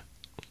Coach,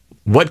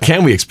 what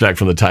can we expect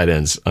from the tight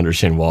ends under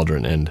Shane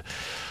Waldron and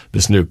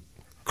this new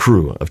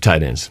crew of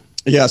tight ends?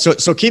 Yeah,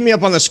 so keep me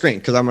up on the screen,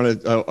 because I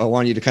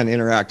want you to kind of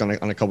interact on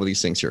a couple of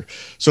these things here.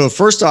 So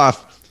first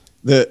off,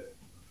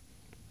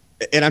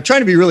 and I'm trying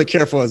to be really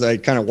careful as I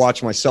kind of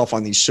watch myself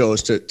on these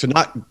shows to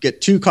not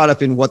get too caught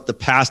up in what the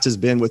past has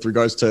been with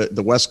regards to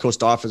the West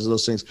Coast offense and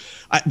those things.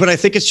 But I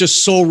think it's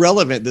just so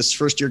relevant this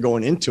first year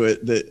going into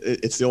it, that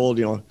it's the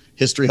old,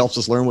 history helps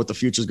us learn what the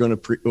future is going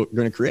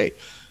to create.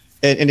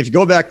 And if you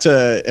go back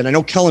to, and I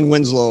know Kellen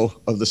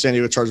Winslow of the San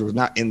Diego Chargers was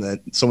not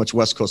in so much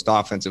West Coast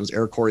offense. It was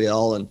Eric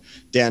Coryell and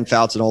Dan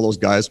Fouts and all those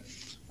guys.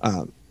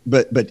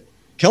 But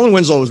Kellen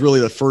Winslow was really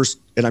the first,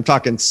 and I'm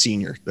talking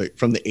senior,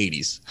 from the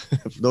 80s.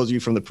 For those of you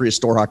from the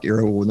prehistoric hockey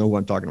era will know what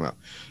I'm talking about.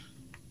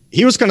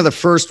 He was kind of the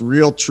first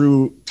real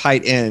true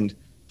tight end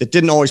that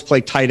didn't always play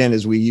tight end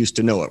as we used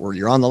to know it, where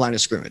you're on the line of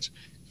scrimmage.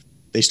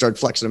 They started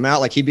flexing him out.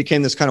 Like, he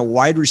became this kind of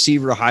wide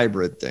receiver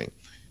hybrid thing.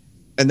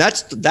 And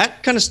that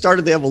kind of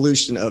started the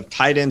evolution of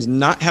tight ends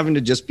not having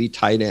to just be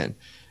tight end.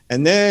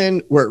 And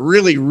then where it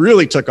really,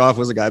 really took off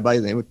was a guy by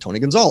the name of Tony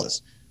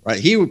Gonzalez, right?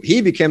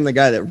 He became the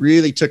guy that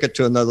really took it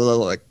to another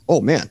level. Like,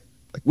 oh man,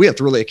 like, we have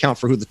to really account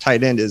for who the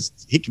tight end is.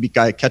 He could be a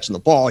guy catching the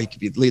ball. He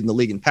could be leading the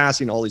league in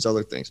passing, all these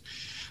other things.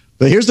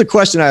 But here's the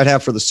question I would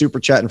have for the super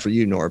chat and for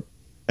you, Norb.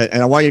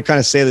 And I want you to kind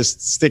of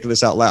stick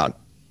this out loud.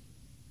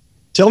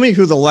 Tell me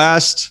who the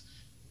last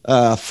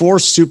 4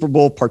 Super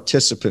Bowl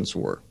participants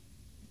were.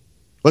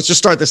 Let's just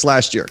start this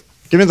last year.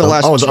 Give me the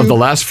last of the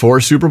last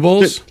 4 Super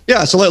Bowls?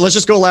 Yeah, so let's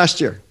just go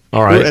last year.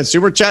 All right. And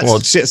super chat,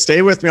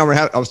 stay with me.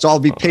 I'll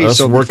be patient.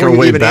 So work before our you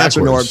way even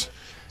backwards.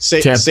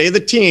 answer, Norb, say the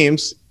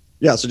teams.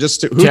 Yeah, so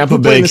just Tampa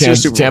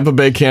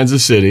Bay,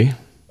 Kansas City.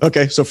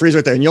 Okay, so freeze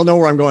right there, and you'll know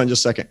where I'm going in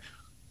just a second.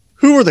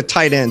 Who were the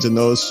tight ends in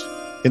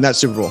that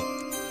Super Bowl?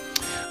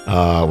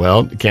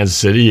 Well, Kansas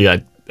City,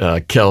 you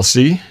got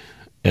Kelsey,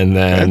 And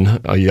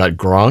then you got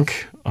Gronk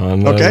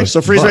on the Okay,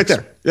 so freeze Bucs. right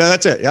there. Yeah,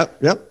 that's it.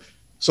 Yep.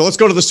 So let's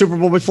go to the Super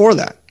Bowl before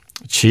that.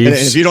 Chiefs.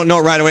 And if you don't know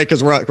it right away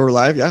because we're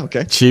live,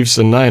 okay. Chiefs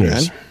and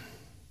Niners. And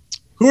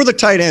who are the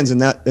tight ends in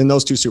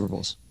those two Super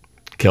Bowls?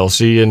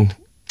 Kelsey and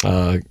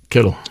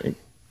Kittle.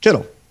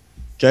 Kittle.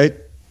 Okay.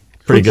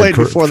 Pretty Who played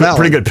before that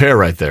Pretty one? good pair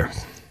right there.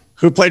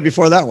 Who played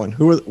before that one?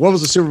 What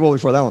was the Super Bowl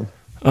before that one?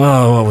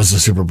 Oh, what was the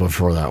Super Bowl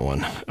before that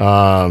one?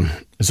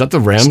 Is that the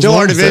Rams? Still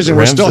one? our division.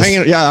 We're still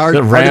hanging. Yeah, our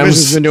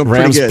division's been doing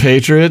pretty good.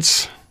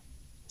 Patriots.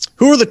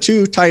 Who are the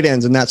two tight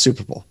ends in that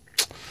Super Bowl?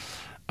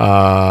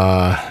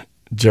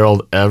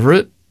 Gerald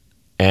Everett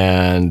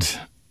and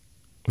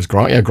was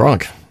Gronk? Yeah,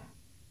 Gronk.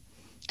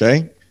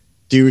 Okay.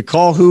 Do you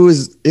recall who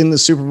was in the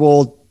Super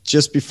Bowl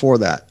just before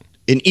that?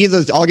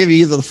 I'll give you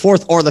either the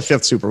fourth or the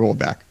fifth Super Bowl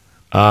back.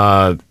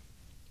 That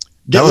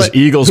was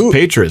Eagles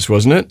Patriots,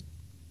 wasn't it?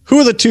 Who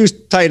are the two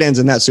tight ends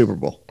in that Super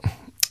Bowl?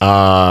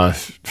 Well,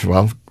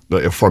 the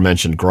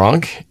aforementioned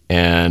Gronk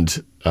and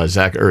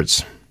Zach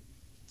Ertz.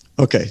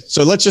 Okay,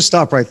 so let's just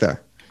stop right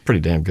there. Pretty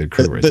damn good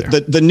crew right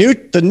there.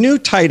 The new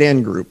tight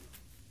end group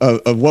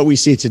of what we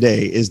see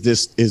today is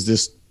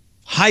this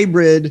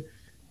hybrid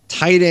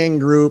tight end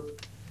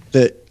group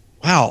that,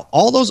 wow,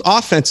 all those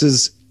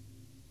offenses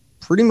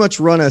pretty much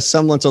run a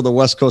semblance of the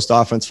West Coast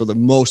offense for the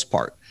most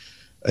part.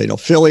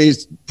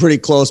 Philly's pretty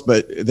close,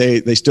 but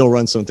they still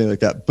run something like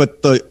that.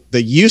 But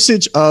the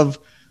usage of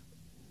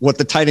what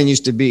the tight end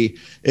used to be,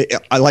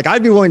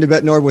 I'd be willing to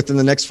bet, Norb, within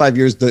the next 5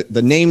 years,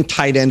 the name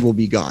tight end will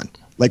be gone.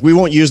 Like, we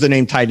won't use the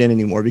name tight end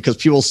anymore because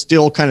people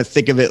still kind of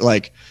think of it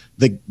like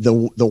the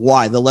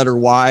Y, the letter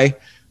Y.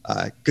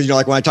 Because,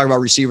 like when I talk about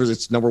receivers,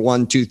 it's number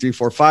 1, 2, 3,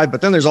 4, 5. But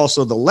then there's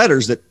also the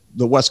letters that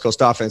the West Coast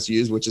offense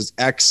use, which is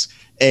X,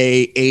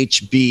 A,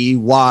 H, B,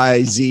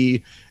 Y,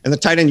 Z. And the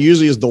tight end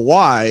usually is the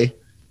Y,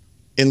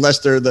 unless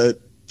they're the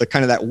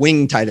kind of that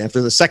wing tight end. If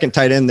they're the second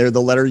tight end, they're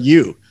the letter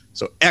U.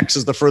 So X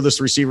is the furthest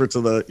receiver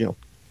to the,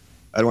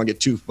 I don't want to get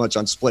too much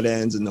on split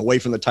ends and away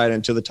from the tight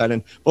end to the tight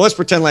end. But let's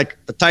pretend like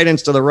the tight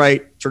end's to the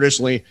right,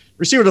 traditionally,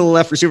 receiver to the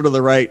left, receiver to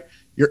the right.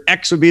 Your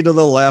X would be to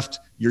the left.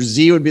 Your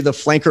Z would be the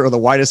flanker or the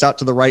widest out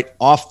to the right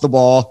off the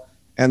ball.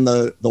 And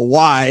the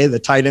Y, the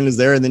tight end, is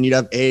there. And then you'd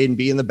have A and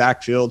B in the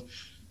backfield.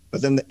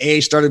 But then the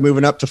A started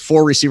moving up to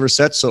 4 receiver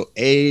sets. So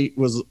A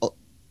was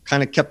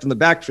kind of kept in the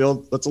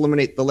backfield. Let's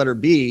eliminate the letter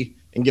B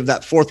and give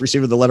that fourth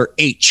receiver the letter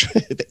H,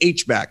 the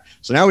H back.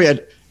 So now we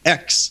had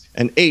X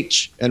and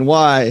H and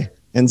Y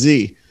and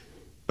Z.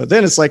 But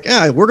then it's like,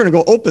 we're going to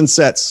go open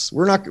sets.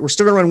 We're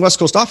still going to run West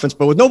Coast offense,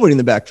 but with nobody in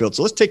the backfield.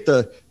 So let's take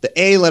the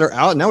A letter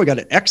out. Now we got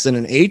an X and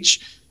an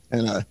H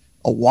and a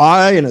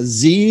Y and a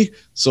Z.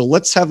 So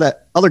let's have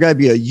that other guy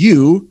be a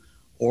U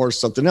or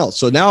something else.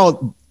 So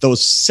now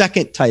those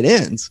second tight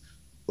ends,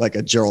 like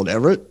a Gerald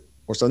Everett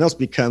or something else,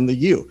 become the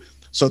U.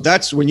 So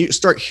that's when you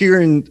start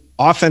hearing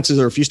offenses,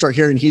 or if you start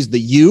hearing he's the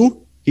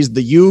U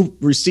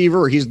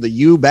receiver, or he's the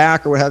U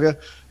back, or what have you.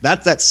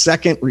 That's that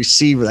second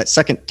receiver, that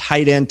second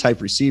tight end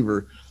type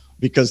receiver,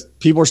 because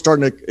people are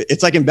starting to,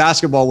 it's like in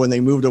basketball when they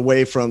moved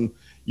away from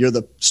you're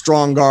the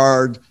strong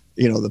guard,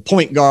 the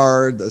point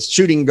guard, the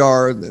shooting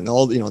guard, and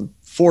all,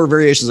 4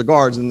 variations of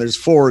guards. And there's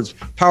forwards,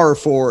 power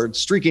forward,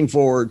 streaking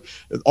forward,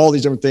 all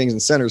these different things,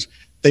 and centers.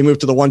 They move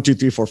to the 1, 2,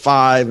 3, 4,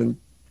 5, and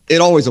it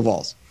always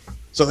evolves.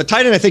 So the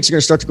tight end, I think, is going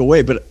to start to go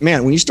away. But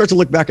man, when you start to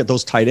look back at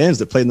those tight ends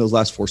that played in those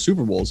last 4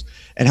 Super Bowls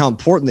and how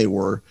important they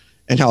were,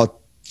 and how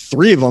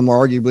 3 of them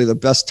are arguably the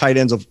best tight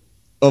ends of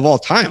all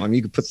time. I mean,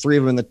 you could put 3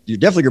 of them you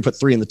definitely could put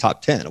 3 in the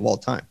top 10 of all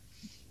time.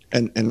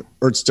 And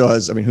Ertz still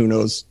has, who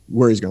knows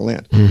where he's going to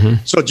land.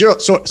 Mm-hmm.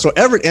 So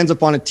Everett ends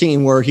up on a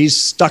team where he's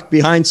stuck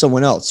behind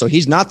someone else. So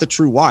he's not the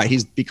true Y. He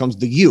becomes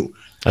the U.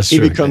 He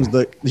becomes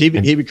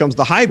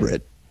the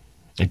hybrid.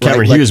 And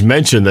Cameron Hughes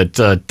mentioned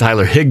that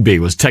Tyler Higbee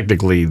was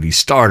technically the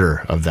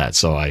starter of that,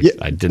 so I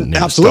didn't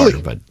name the starter,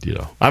 but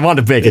I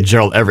wanted to make it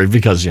Gerald Everett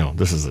because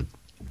this is a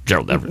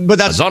Gerald Everett. But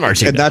that's on our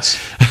team.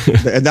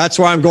 And that's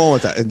where I'm going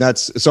with that. And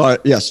that's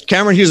yes,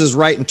 Cameron Hughes is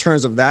right in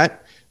terms of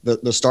that,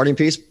 the starting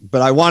piece.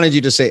 But I wanted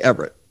you to say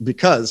Everett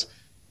because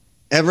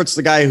Everett's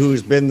the guy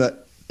who's been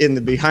in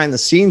the behind the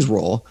scenes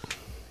role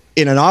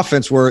in an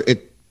offense where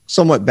it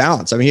somewhat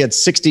balanced. I mean, he had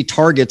 60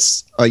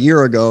 targets a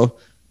year ago.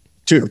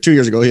 2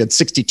 years ago, he had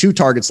 62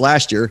 targets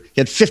last year.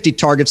 He had 50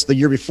 targets the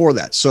year before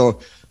that. So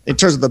in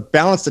terms of the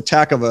balanced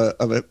attack of a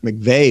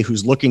McVay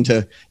who's looking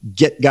to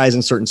get guys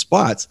in certain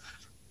spots,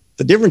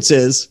 the difference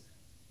is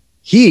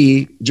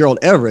Gerald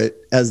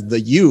Everett, as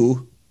the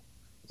U,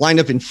 lined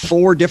up in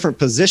 4 different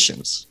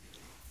positions.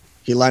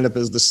 He lined up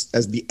as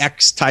the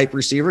X type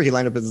receiver. He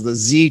lined up as the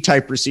Z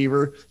type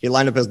receiver. He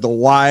lined up as the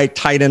Y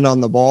tight end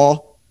on the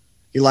ball.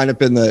 He lined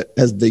up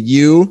as the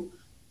U.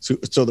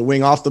 So the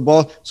wing off the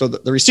ball. So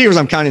the receivers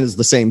I'm counting is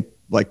the same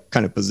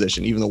kind of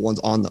position, even the ones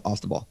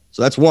off the ball.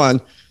 So that's 1.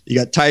 You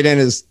got tight end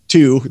is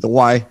 2, the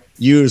Y,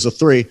 U is a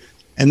 3.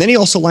 And then he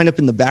also lined up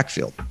in the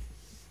backfield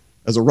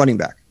as a running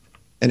back.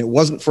 And it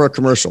wasn't for a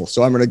commercial.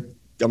 So I'm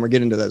gonna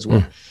get into that as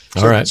well.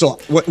 All right. So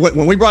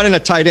when we brought in a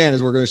tight end,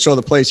 as we're going to show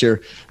the plays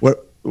here,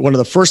 one of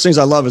the first things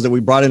I love is that we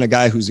brought in a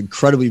guy who's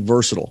incredibly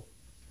versatile.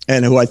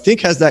 and who I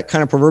think has that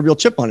kind of proverbial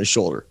chip on his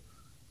shoulder.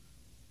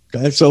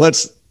 Okay, so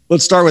let's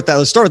start with that.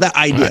 Let's start with that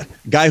idea.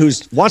 Right. Guy who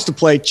wants to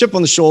play, chip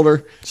on the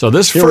shoulder. So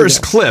this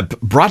first clip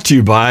brought to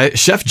you by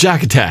Chef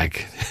Jack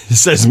Attack. It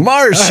says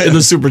Marsh in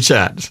the super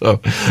chat. So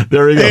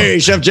there we go. Hey,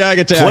 Chef Jack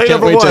Attack. Play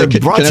number one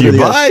brought to you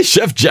by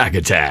Chef Jack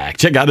Attack.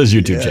 Check out his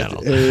YouTube channel.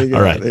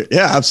 All right.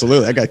 Yeah,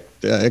 absolutely.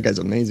 That guy's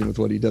amazing with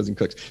what he does and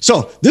cooks.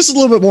 So this is a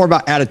little bit more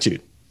about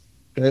attitude.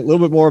 Okay, a little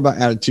bit more about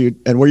attitude.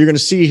 And what you're going to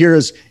see here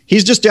is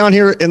he's just down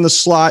here in the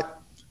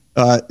slot.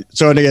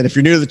 So and again, if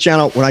you're new to the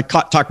channel, when I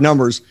talk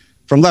numbers,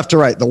 from left to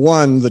right, the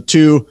 1, the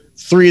 2,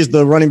 3 is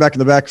the running back in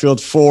the backfield,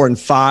 4 and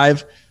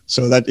 5.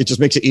 So that it just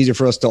makes it easier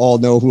for us to all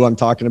know who I'm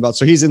talking about.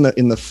 So he's in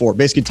the 4,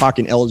 basically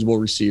talking eligible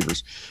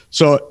receivers.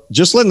 So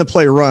just letting the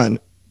play run.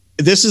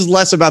 This is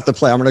less about the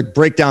play. I'm going to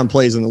break down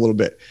plays in a little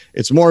bit.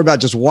 It's more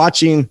about just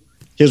watching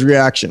his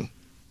reaction.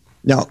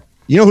 Now,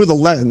 you know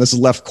who and this is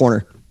left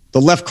corner. The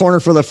left corner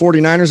for the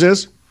 49ers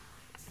is?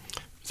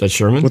 Is that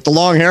Sherman? With the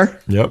long hair?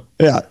 Yep.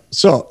 Yeah.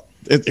 So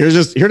here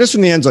it is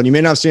from the end zone. You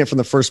may not have seen it from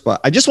the first spot.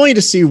 I just want you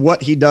to see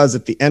what he does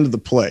at the end of the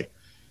play.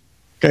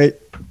 Okay.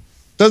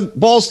 The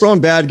ball's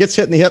thrown bad, gets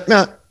hit in the hip,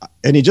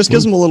 and he just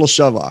gives him a little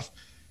shove off.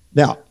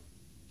 Now,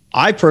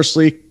 I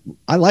personally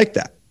like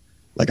that.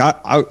 Like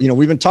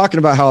we've been talking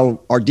about how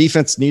our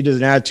defense needed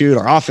an attitude,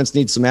 our offense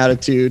needs some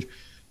attitude.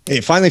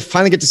 Hey,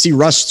 finally get to see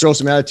Russ throw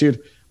some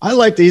attitude. I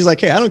like that he's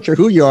like, hey, I don't care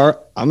who you are,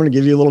 I'm going to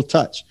give you a little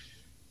touch.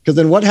 Because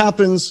then what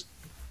happens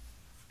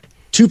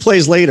 2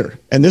 plays later?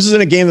 And this is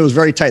in a game that was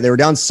very tight. They were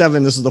down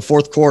 7. This is the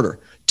 4th quarter.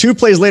 2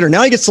 plays later,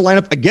 now he gets to line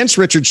up against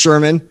Richard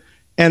Sherman.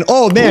 And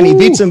oh man, he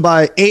beats him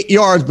by 8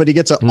 yards, but he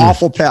gets an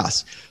awful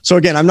pass. So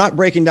again, I'm not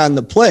breaking down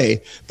the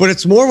play, but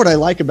it's more what I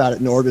like about it,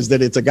 Norb, is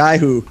that it's a guy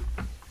who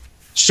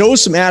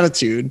shows some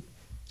attitude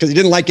because he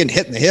didn't like getting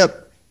hit in the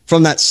hip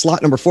from that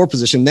slot number 4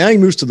 position. Now he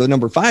moves to the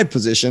number 5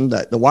 position,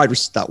 that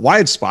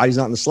wide spot. He's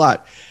not in the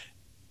slot.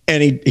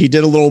 And he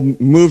did a little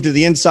move to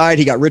the inside.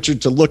 He got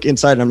Richard to look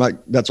inside, and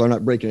that's why I'm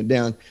not breaking it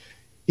down.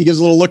 He gives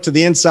a little look to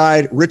the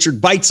inside.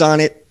 Richard bites on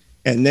it,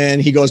 and then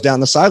he goes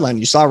down the sideline.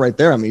 You saw right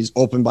there. I mean, he's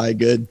open by a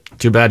good.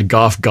 Too bad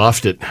Goff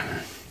goffed it.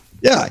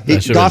 Yeah,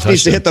 Goff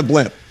needs to hit the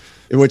blimp,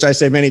 which I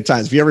say many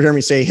times. If you ever hear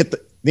me say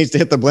needs to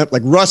hit the blimp,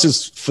 like Russ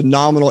is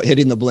phenomenal at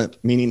hitting the blimp,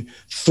 meaning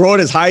throw it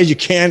as high as you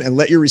can and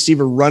let your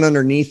receiver run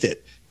underneath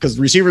it, because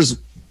receivers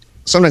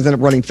sometimes end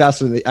up running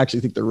faster than they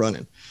actually think they're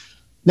running.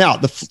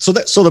 Now, so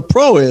the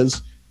pro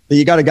is that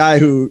you got a guy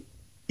who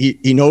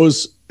he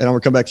knows, and I'm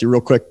gonna come back to you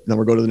real quick, and then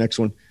we'll go to the next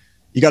one.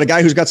 You got a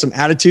guy who's got some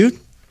attitude.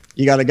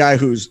 You got a guy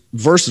who's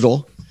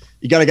versatile.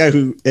 You got a guy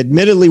who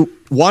admittedly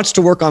wants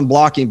to work on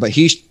blocking, but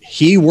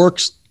he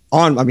works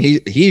on. I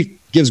mean, he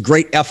gives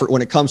great effort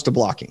when it comes to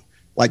blocking.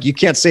 Like, you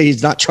can't say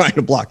he's not trying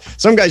to block.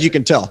 Some guys you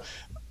can tell.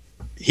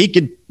 You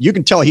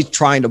can tell he's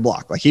trying to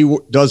block. Like, he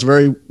does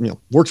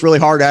works really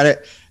hard at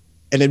it,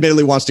 and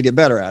admittedly wants to get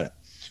better at it.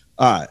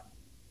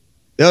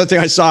 The other thing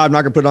I saw, I'm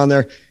not going to put it on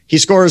there, he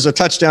scores a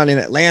touchdown in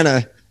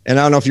Atlanta, and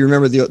I don't know if you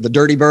remember the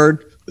Dirty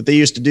Bird that they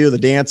used to do, the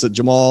dance that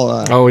Jamal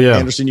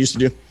Anderson used to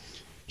do.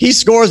 He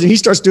scores, and he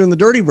starts doing the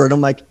Dirty Bird.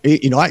 I'm like, I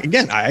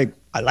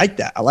like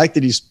that. I like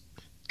that he's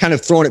kind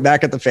of throwing it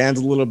back at the fans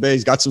a little bit.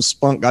 He's got some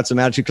spunk, got some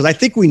attitude, because I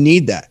think we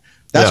need that.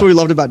 That's what we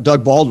loved about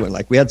Doug Baldwin.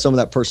 Like, we had some of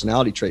that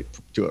personality trait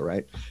to it,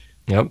 right?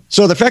 Yep.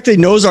 So the fact that he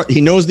knows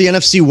the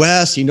NFC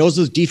West, he knows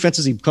those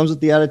defenses, he comes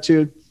with the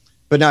attitude.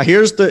 But now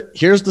here's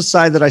the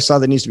side that I saw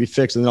that needs to be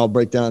fixed, and then I'll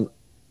break down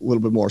a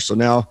little bit more. So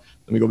now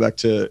let me go back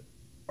to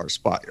our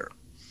spot here.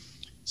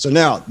 So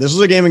now this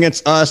was a game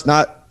against us,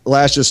 not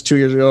just 2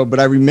 years ago, but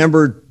I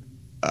remembered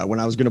when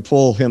I was going to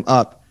pull him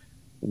up,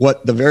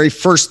 what the very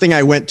first thing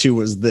I went to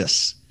was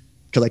this,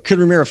 because I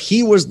couldn't remember if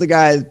he was the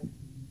guy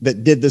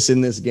that did this in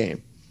this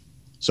game.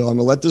 So I'm going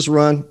to let this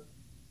run.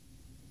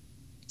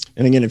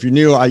 And again, if you're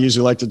new, I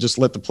usually like to just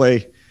let the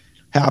play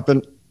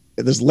happen.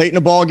 This late in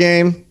the ball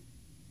game.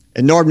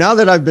 And Norb, now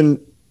that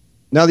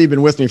you've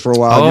been with me for a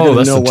while, you're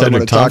going to know what I'm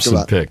going to talk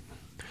about. Pick.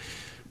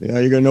 Yeah,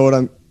 you're going to know what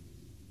I'm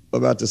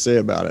about to say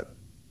about it.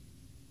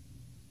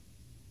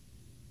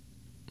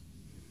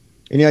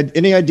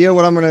 Any idea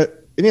what I'm going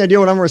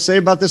to say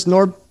about this,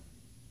 Norb?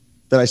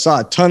 That I saw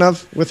a ton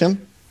of with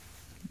him.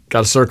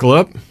 Got to circle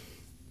up.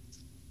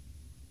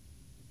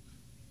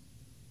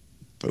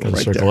 Boom, Got to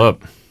right circle there.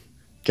 up.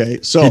 Okay,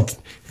 so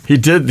he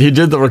did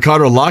the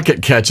Ricardo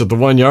Lockett catch at the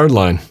 1 yard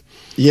line.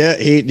 Yeah,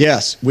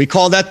 yes. We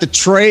call that the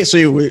tray.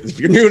 So if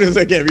you're new to this,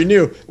 again, if you're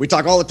new, we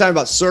talk all the time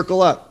about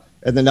circle up.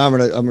 And then now I'm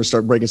gonna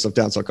start breaking stuff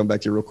down, so I'll come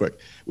back to you real quick.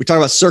 We talk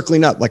about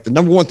circling up. Like, the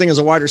number one thing as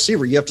a wide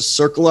receiver, you have to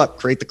circle up,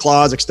 create the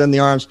claws, extend the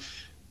arms,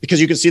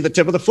 because you can see the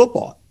tip of the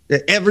football.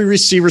 Every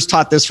receiver's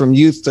taught this from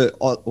youth to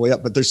all the way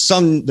up, but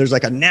there's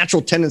like a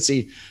natural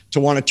tendency to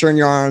want to turn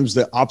your arms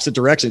the opposite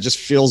direction. It just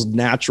feels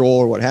natural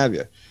or what have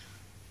you.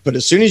 But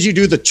as soon as you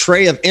do the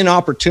tray of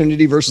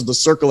inopportunity versus the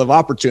circle of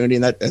opportunity,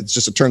 and that's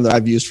just a term that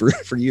I've used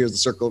for years, the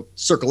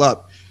circle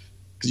up,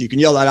 because you can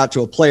yell that out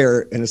to a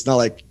player, and it's not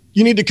like,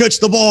 you need to catch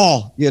the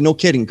ball. Yeah, no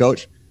kidding,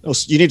 coach. No,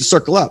 you need to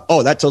circle up.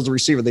 Oh, that tells the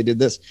receiver they did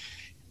this.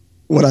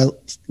 What I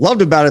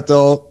loved about it,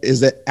 though, is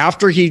that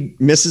after he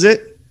misses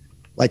it,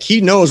 Like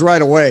he knows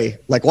right away,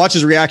 like watch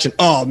his reaction.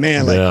 Oh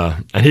man. Like, yeah.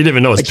 And he didn't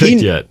even know it was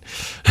picked yet.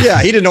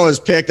 Yeah. He didn't know it was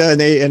picked, and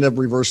they ended up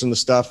reversing the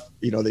stuff.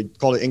 You know, they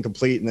called it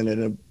incomplete, and then it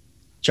ended up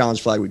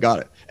challenge flag. We got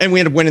it. And we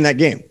ended up winning that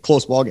game.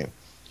 Close ball game.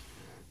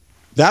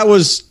 That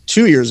was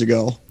 2 years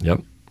ago.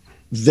 Yep.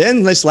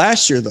 Then this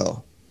last year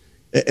though,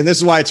 and this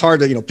is why it's hard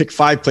to, you know, pick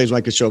 5 plays when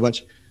I could show a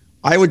bunch.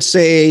 I would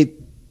say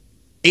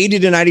 80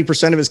 to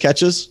 90% of his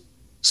catches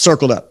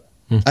circled up.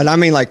 And I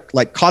mean,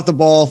 like caught the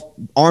ball,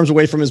 arms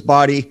away from his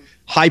body,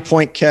 high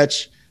point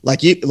catch.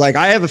 Like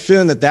I have a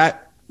feeling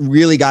that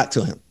really got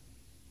to him,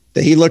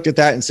 that he looked at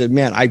that and said,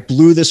 man, I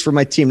blew this for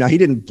my team. Now he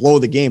didn't blow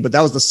the game, but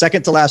that was the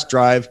second to last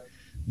drive.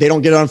 They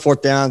don't get it on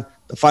 4th down.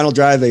 The final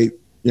drive, they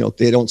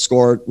don't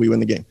score. We win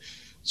the game.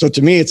 So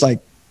to me, it's like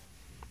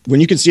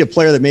when you can see a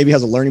player that maybe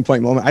has a learning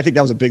point moment, I think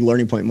that was a big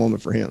learning point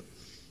moment for him.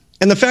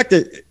 And the fact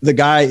that the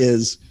guy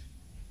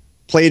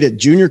played at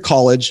junior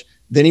college,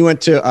 then he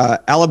went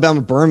to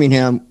Alabama,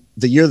 Birmingham,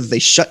 the year that they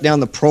shut down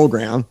the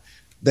program.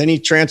 Then he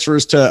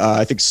transfers to,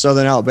 I think,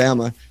 Southern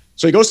Alabama.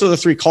 So he goes to the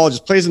 3 colleges,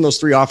 plays in those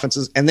 3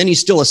 offenses, and then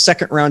he's still a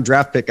 2nd-round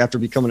draft pick after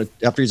he's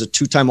a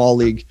 2-time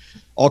all-league,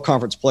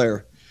 all-conference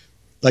player.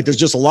 Like, there's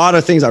just a lot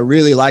of things I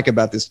really like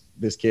about this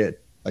kid.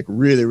 Like,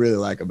 really, really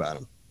like about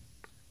him.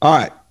 All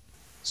right,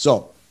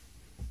 so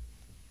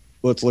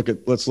let's look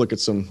at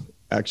some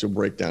actual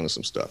breakdown of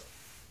some stuff.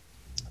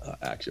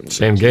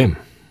 Same game.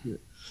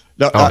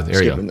 No,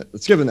 there you go.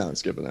 Let's skip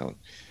that one.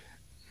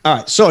 All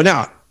right, so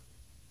now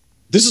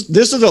this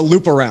is a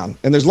loop around,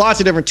 and there's lots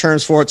of different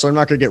terms for it, so I'm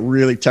not going to get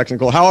really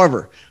technical.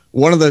 However,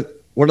 one of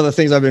the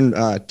things I've been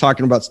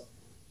talking about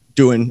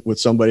doing with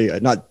somebody,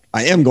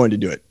 I am going to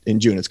do it in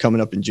June. It's coming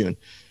up in June.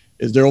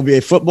 Is there will be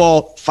a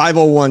football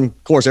 501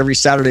 course every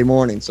Saturday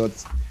morning. So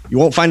you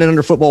won't find it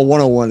under football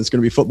 101. It's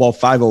going to be football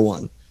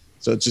 501.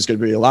 So it's just going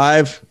to be a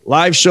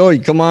live show. You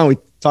come on, we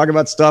talk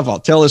about stuff. I'll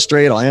tell it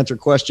straight. I'll answer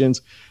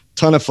questions.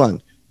 Ton of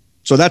fun.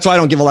 So that's why I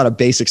don't give a lot of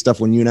basic stuff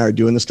when you and I are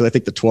doing this, because I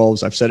think the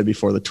 12s, I've said it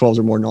before, the 12s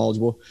are more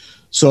knowledgeable.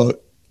 So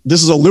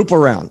this is a loop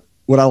around.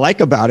 What I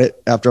like about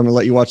it, after I'm going to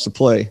let you watch the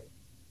play,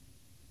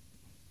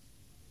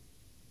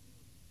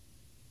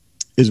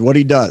 is what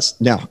he does.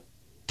 Now,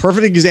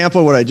 perfect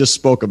example of what I just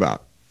spoke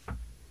about.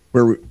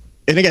 And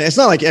again, it's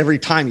not like every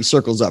time he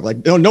circles up.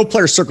 Like no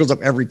player circles up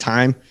every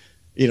time.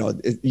 You know,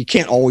 you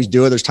can't always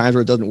do it. There's times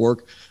where it doesn't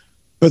work.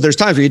 But there's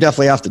times where you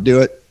definitely have to do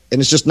it. And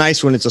it's just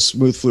nice when it's a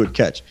smooth, fluid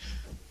catch.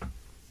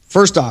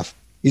 First off,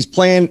 he's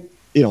playing,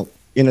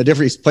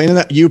 he's playing in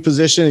that U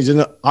position. He's in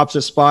the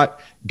opposite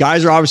spot.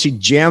 Guys are obviously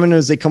jamming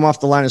as they come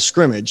off the line of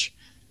scrimmage.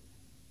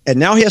 And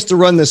now he has to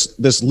run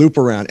this loop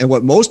around. And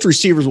what most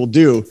receivers will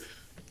do,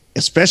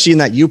 especially in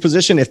that U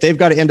position, if they've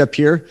got to end up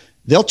here,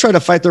 they'll try to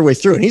fight their way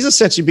through. And he's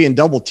essentially being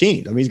double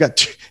teamed. I mean, he's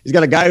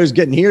got a guy who's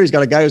getting here. He's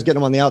got a guy who's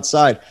getting him on the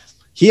outside.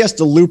 He has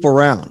to loop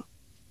around.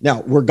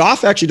 Now, where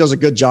Goff actually does a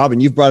good job,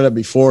 and you've brought it up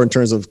before in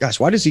terms of, gosh,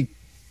 why does he,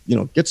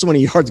 get so many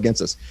yards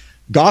against us?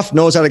 Goff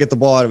knows how to get the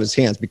ball out of his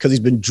hands because he's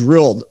been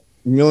drilled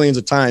millions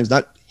of times,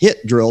 not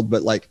drilled,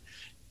 but like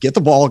get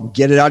the ball,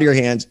 get it out of your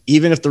hands,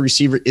 even if the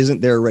receiver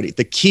isn't there already.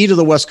 The key to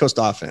the West Coast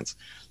offense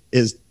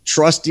is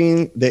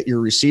trusting that your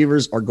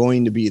receivers are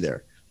going to be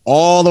there.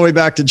 All the way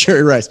back to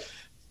Jerry Rice.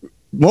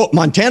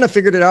 Montana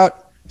figured it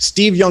out.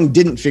 Steve Young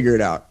didn't figure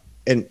it out.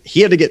 And he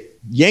had to get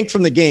yanked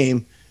from the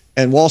game.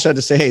 And Walsh had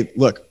to say, hey,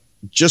 look,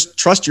 just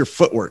trust your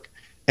footwork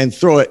and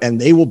throw it,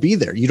 and they will be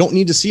there. You don't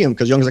need to see him,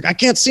 because Young's like, I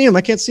can't see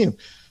him.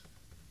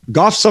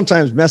 Goff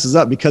sometimes messes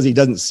up because he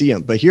doesn't see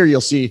him. But here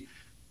you'll see,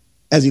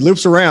 as he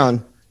loops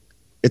around,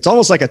 it's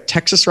almost like a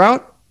Texas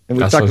route. And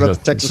we've talked about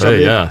the Texas route.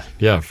 Yeah.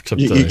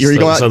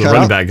 The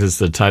running back is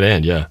the tight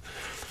end, yeah.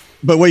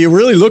 But what you're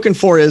really looking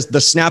for is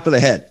the snap of the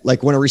head.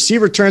 Like when a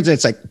receiver turns and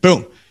it's like,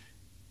 boom.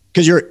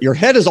 Because your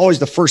head is always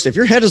the first. If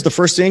your head is the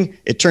first thing,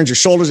 it turns your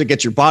shoulders, it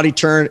gets your body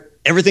turned,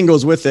 everything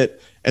goes with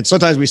it. And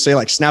sometimes we say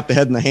like snap the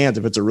head in the hands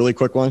if it's a really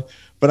quick one.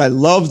 But I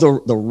love the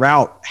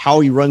route, how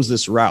he runs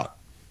this route.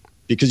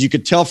 Because you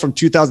could tell from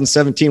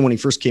 2017 when he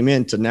first came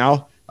in to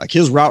now, like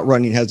his route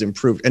running has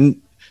improved.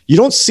 And you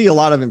don't see a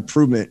lot of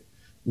improvement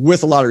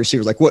with a lot of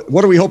receivers. Like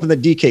what are we hoping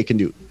that DK can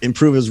do?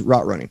 Improve his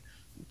route running.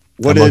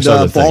 What did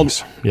Baldwin?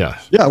 Yeah.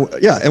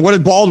 And what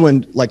did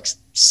Baldwin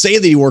say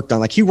that he worked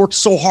on? Like he worked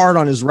so hard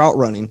on his route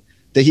running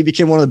that he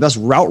became one of the best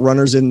route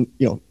runners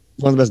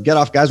one of the best get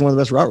off guys, one of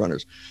the best route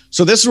runners.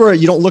 So this is where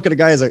you don't look at a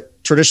guy as a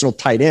traditional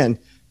tight end,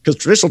 because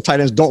traditional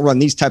tight ends don't run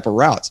these type of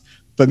routes.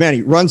 But man,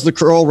 he runs the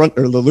curl or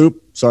the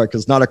loop. Sorry,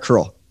 because it's not a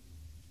curl.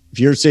 If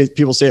you hear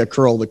people say a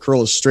curl, the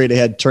curl is straight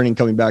ahead, turning,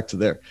 coming back to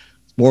there.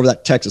 It's more of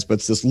that Texas, but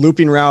it's this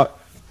looping route.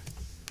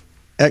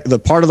 The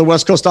part of the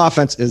West Coast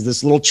offense is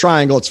this little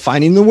triangle. It's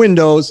finding the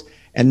windows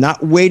and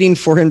not waiting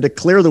for him to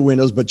clear the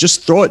windows, but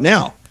just throw it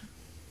now.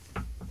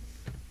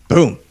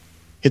 Boom.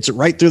 Hits it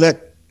right through the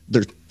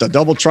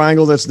double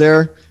triangle that's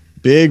there.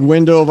 Big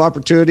window of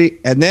opportunity.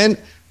 And then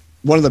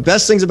one of the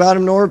best things about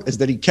him, Norb, is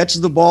that he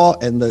catches the ball,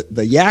 and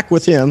the yak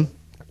with him,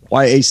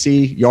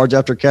 YAC, yards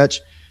after catch,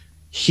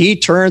 he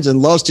turns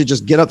and loves to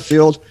just get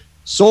upfield.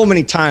 So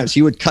many times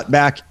he would cut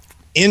back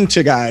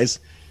into guys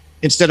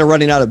instead of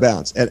running out of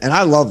bounds. And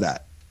I love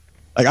that.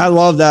 Like, I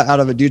love that out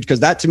of a dude, because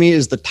that to me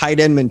is the tight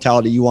end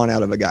mentality you want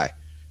out of a guy,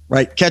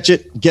 right? Catch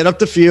it, get up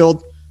the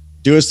field,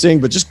 do his thing,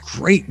 but just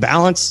great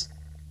balance,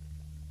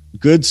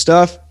 good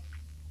stuff.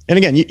 And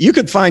again, you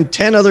could find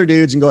 10 other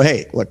dudes and go,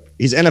 hey, look,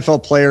 he's an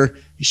NFL player.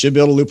 He should be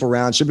able to loop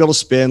around, should be able to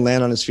spin,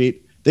 land on his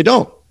feet. They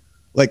don't.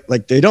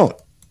 Like they don't.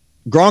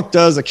 Gronk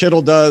does, a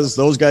Kittle does.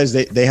 Those guys,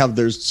 they have,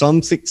 there's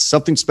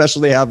something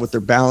special they have with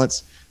their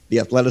balance, the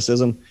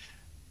athleticism.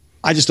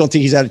 I just don't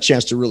think he's had a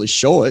chance to really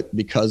show it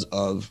because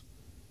of,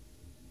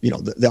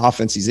 the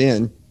offense he's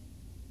in,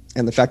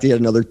 and the fact that he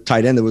had another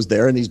tight end that was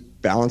there and he's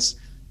balanced.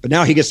 But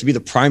now he gets to be the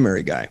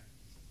primary guy.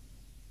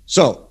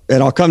 So,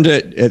 and I'll come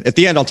to at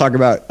the end, I'll talk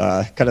about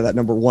kind of that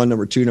number 1,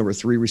 number 2, number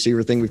 3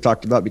 receiver thing we've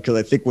talked about, because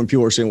I think when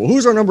people are saying, well,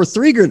 who's our number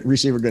 3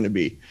 receiver going to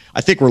be?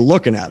 I think we're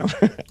looking at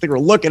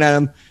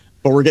him.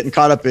 But we're getting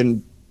caught up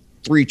in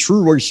 3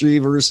 true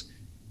receivers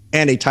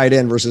and a tight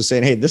end versus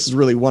saying, hey, this is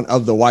really one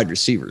of the wide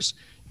receivers.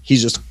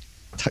 He's just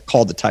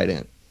called the tight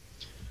end.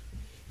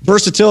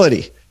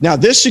 Versatility. Now,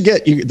 this should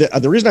get you.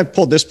 The reason I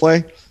pulled this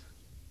play,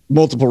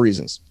 multiple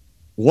reasons.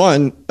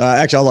 One,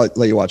 actually, I'll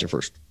let you watch it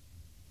first.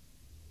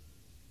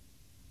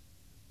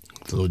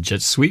 A little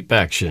jet sweep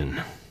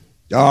action.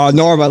 Oh,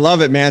 Norb, I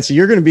love it, man. So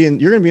you're gonna be in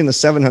the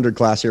 700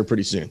 class here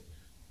pretty soon.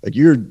 Like,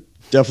 you're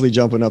definitely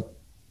jumping up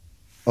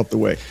the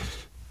way.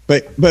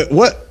 But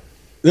what?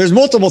 There's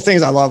multiple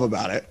things I love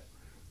about it.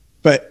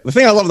 But the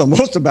thing I love the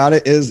most about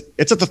it is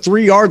it's at the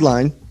 3-yard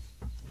line.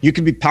 You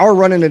could be power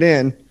running it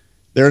in.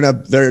 They're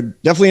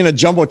definitely in a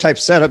jumbo type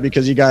setup,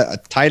 because you got a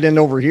tight end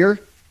over here,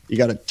 you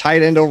got a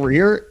tight end over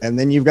here, and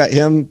then you've got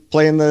him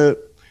playing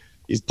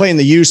he's playing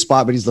the U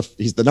spot, but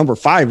he's the number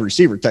 5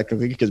 receiver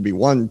technically, because it'd be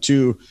 1,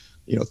 2,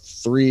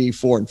 3,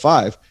 4, and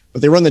 5.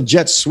 But they run the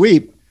jet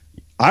sweep.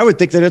 I would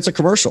think that it's a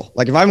commercial.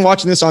 Like, if I'm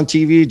watching this on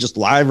TV, just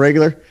live,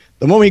 regular,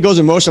 the moment he goes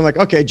in motion, I'm like,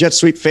 okay, jet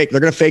sweep fake.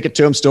 They're going to fake it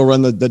to him, still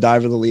run the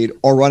dive or the lead,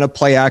 or run a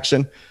play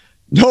action.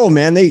 No,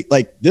 man,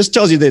 this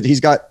tells you that he's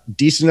got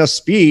decent enough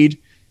speed.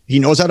 He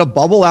knows how to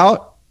bubble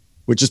out,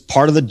 which is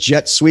part of the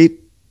jet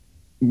sweep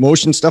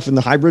motion stuff in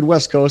the hybrid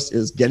West Coast,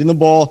 is getting the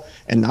ball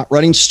and not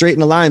running straight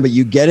in a line, but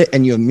you get it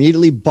and you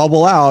immediately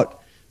bubble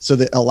out, so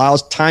that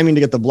allows timing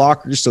to get the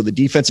blockers, so the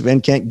defensive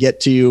end can't get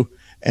to you,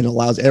 and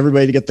allows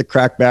everybody to get the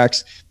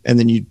crackbacks, and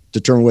then you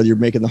determine whether you're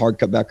making the hard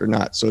cutback or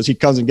not. So as he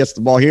comes and gets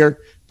the ball here,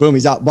 boom,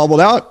 he's out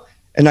bubbled out,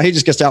 and now he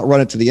just gets to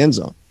outrun it to the end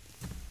zone.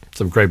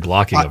 Some great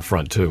blocking up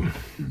front too.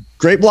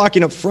 Great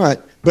blocking up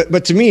front,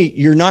 but to me,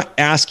 you're not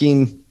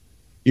asking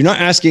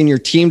your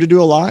team to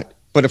do a lot.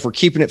 But if we're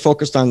keeping it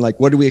focused on, like,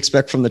 what do we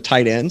expect from the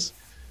tight ends?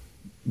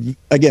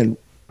 Again,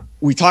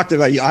 we talked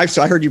about you. I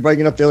heard you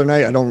breaking up the other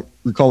night. I don't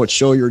recall what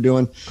show you were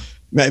doing,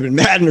 maybe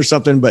Madden or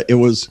something, but it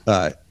was,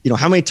 how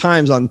many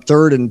times on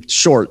 3rd and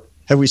short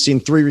have we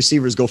seen 3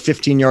 receivers go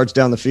 15 yards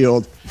down the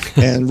field,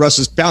 and Russ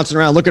is bouncing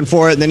around looking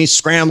for it, and then he's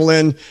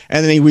scrambling,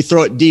 and then we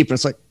throw it deep, and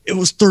it's like, it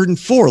was 3rd and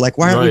 4. Like,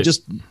 why aren't we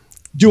just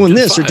doing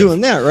this 5 or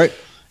doing that, right?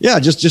 Yeah,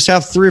 just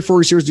have 3 or 4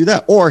 receivers do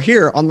that. Or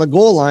here on the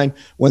goal line,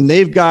 when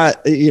they've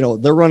got,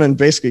 they're running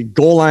basically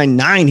goal line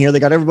 9 here.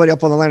 They got everybody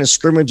up on the line of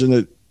scrimmage,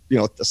 and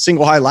a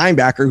single high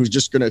linebacker who's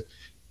just going to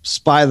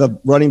spy the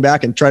running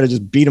back and try to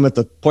just beat him at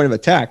the point of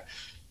attack.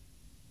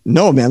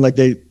 No, man,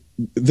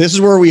 this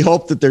is where we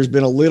hope that there's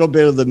been a little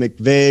bit of the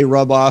McVay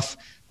rub off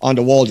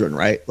onto Waldron,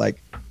 right?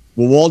 Like,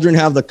 will Waldron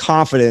have the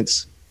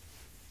confidence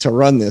to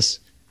run this?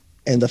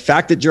 And the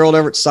fact that Gerald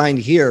Everett signed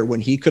here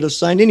when he could have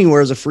signed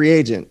anywhere as a free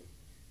agent,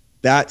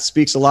 that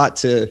speaks a lot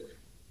to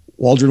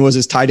Waldron was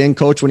his tight end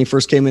coach when he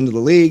first came into the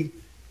league,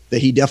 that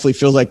he definitely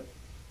feels like,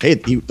 hey,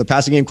 the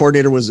passing game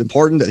coordinator was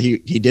important, that he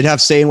did have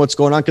say in what's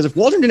going on. Because if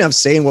Waldron didn't have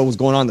say in what was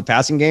going on in the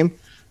passing game,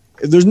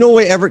 there's no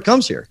way Everett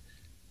comes here.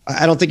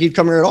 I don't think he'd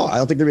come here at all. I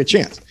don't think there'd be a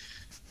chance.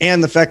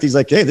 And the fact he's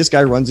like, hey, this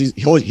guy runs these,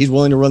 he's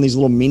willing to run these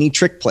little mini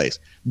trick plays.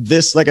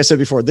 This, like I said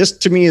before, this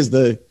to me is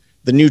the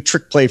new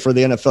trick play for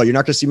the NFL. You're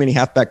not going to see many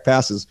halfback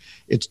passes.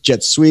 It's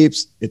jet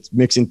sweeps. It's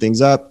mixing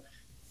things up.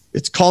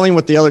 It's calling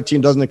what the other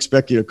team doesn't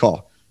expect you to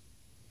call,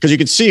 because you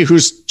can see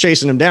who's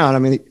chasing him down. I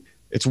mean,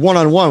 it's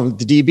one-on-one with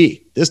the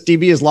DB. This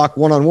DB is locked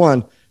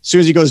one-on-one. As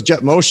soon as he goes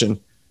jet motion,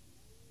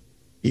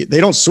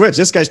 they don't switch.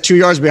 This guy's 2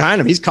 yards behind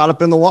him. He's caught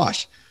up in the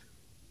wash.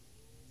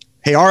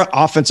 Hey, our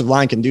offensive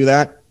line can do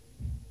that.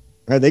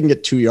 Right? They can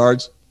get 2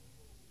 yards.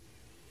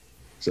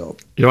 So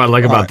what I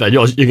like about that, you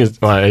can.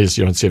 Well, you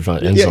don't see it from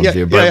the end zone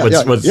view, but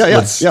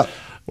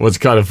what's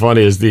kind of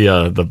funny is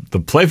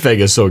the play fake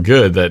is so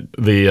good that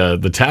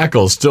the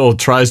tackle still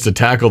tries to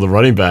tackle the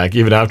running back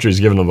even after he's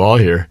given the ball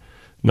here.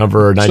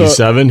 Number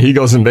 97, he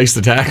goes and makes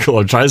the tackle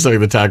or tries to make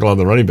the tackle on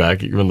the running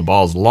back even the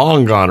ball's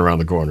long gone around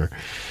the corner.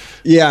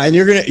 Yeah, and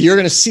you're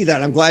gonna see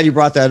that. I'm glad you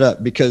brought that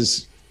up,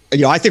 because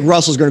I think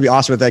Russell's going to be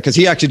awesome at that, because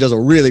he actually does a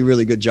really,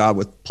 really good job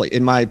with play.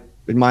 In my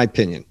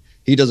opinion,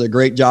 he does a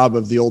great job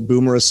of the old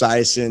Boomer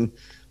Esiason.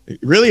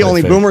 Really,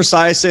 only Boomer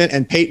Esiason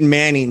and Peyton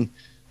Manning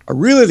are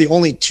really the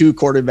only 2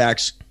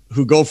 quarterbacks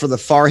who go for the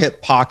far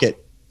hip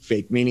pocket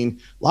fake, meaning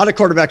a lot of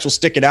quarterbacks will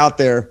stick it out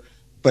there,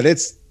 but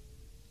it's,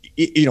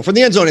 from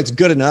the end zone, it's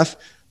good enough.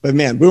 But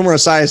man, Boomer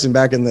Esiason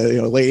back in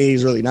the late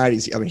 80s, early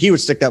 90s, I mean, he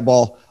would stick that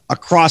ball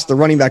across the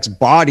running back's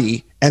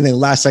body and then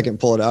last second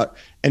pull it out.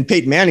 And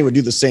Peyton Manning would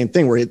do the same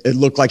thing where it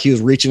looked like he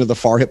was reaching to the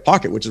far hip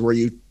pocket, which is where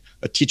you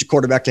teach a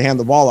quarterback to hand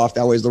the ball off.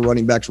 That way, as the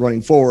running back's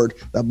running forward,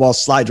 that ball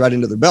slides right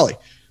into their belly.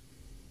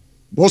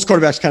 Most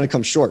quarterbacks kind of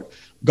come short.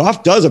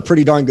 Goff does a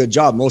pretty darn good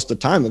job most of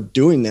the time of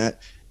doing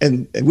that.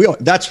 And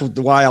that's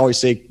why I always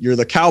say you're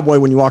the cowboy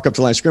when you walk up to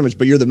the line of scrimmage,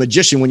 but you're the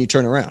magician when you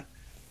turn around.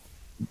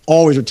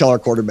 Always would tell our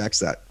quarterbacks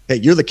that. Hey,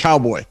 you're the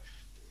cowboy.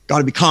 Got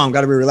to be calm,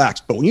 got to be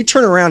relaxed. But when you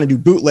turn around and do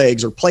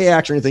bootlegs or play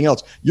action or anything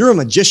else, you're a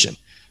magician.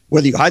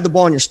 Whether you hide the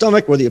ball in your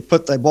stomach, whether you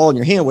put that ball in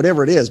your hand,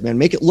 whatever it is, man,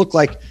 make it look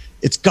like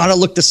it's got to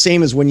look the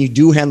same as when you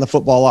do hand the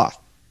football off.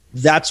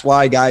 That's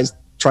why guys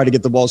try to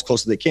get the ball as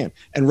close as they can.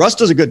 And Russ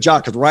does a good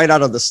job because right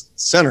out of the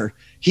center,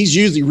 he's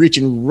usually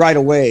reaching right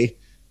away,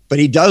 but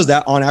he does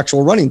that on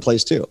actual running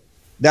plays too.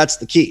 That's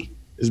the key,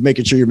 is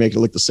making sure you're making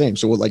it look the same.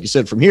 So like you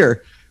said, from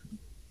here,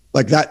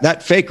 like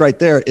that fake right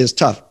there is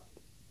tough.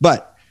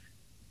 But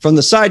from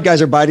the side,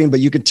 guys are biting, but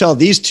you can tell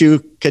these two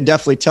can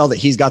definitely tell that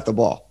he's got the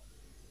ball.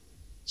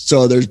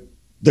 So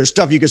there's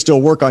stuff you can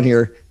still work on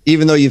here,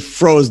 even though you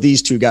froze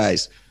these two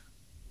guys.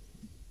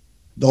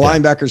 The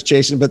linebacker's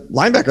chasing, but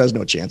linebacker has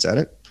no chance at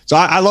it. So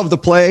I love the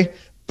play,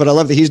 but I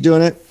love that he's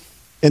doing it.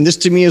 And this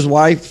to me is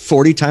why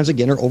 40 times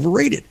again are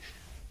overrated.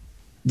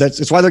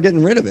 It's why they're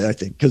getting rid of it, I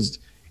think, because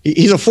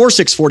he's a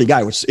 4.6 40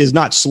 guy, which is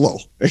not slow.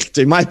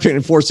 In my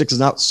opinion, 4.6 is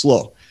not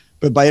slow.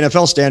 But by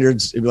NFL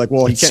standards, it'd be like,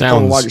 well, he can't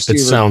come wide receiver. It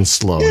sounds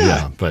slow,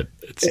 but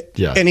it's,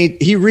 And he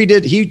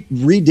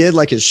redid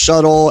like his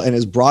shuttle and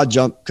his broad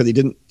jump because he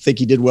didn't think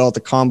he did well at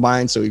the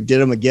combine. So he did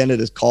them again at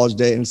his college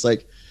day. And it's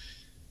like,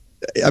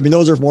 I mean,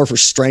 those are more for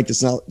strength.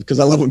 It's not, because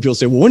I love when people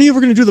say, well, when are you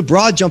ever going to do the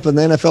broad jump in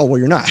the NFL? Well,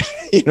 you're not.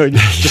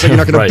 Just like you're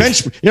not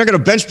going to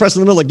bench press in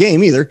the middle of the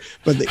game either.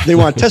 But they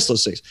want to test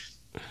those things.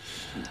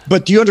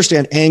 But do you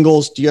understand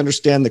angles? Do you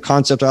understand the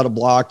concept of how to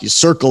block? Do you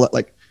circle it?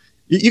 Like,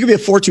 you could be a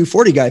 4.2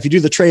 40 guy. If you do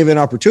the trade of an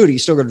opportunity, you're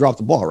still going to drop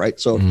the ball, right?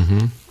 So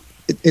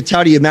it's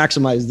how do you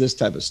maximize this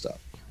type of stuff?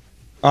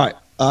 All right.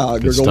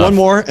 We'll go one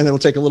more, and then we'll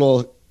take a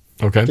little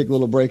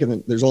break, and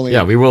then there's only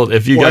we will.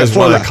 If you guys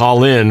want to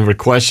call in with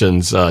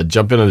questions,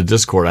 jump into the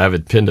Discord. I have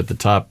it pinned at the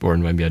top, or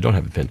maybe I don't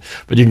have it pinned,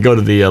 but you can go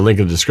to the link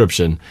in the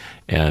description,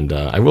 and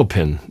I will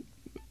pin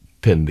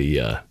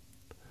it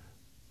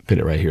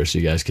right here so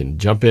you guys can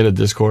jump into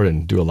Discord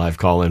and do a live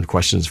call in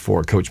questions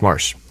for Coach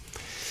Marsh.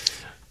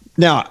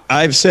 Now,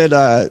 I've said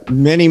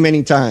many,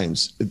 many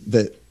times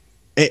that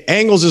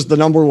angles is the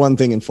number one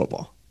thing in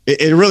football.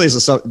 It really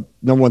is the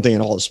number one thing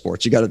in all the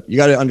sports. You got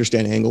to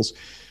understand angles.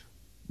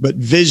 But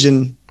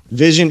vision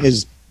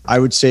is, I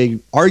would say,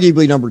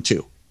 arguably number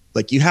two.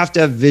 Like, you have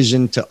to have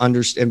vision to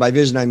understand. And by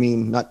vision, I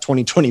mean not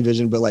 20/20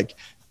 vision, but like,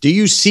 do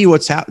you see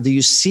what's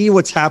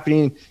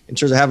happening in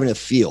terms of having a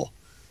feel?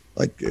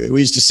 Like we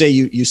used to say,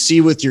 you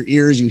see with your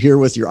ears, you hear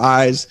with your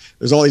eyes.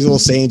 There's all these little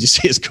sayings you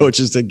say as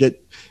coaches to get,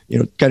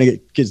 kind of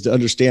get kids to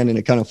understand in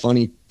a kind of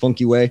funny,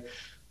 funky way.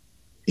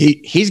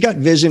 He's got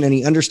vision and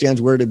he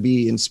understands where to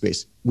be in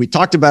space. We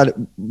talked about it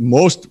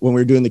most when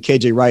we were doing the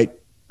KJ Wright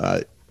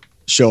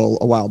show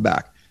a while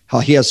back, how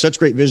he has such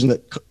great vision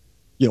that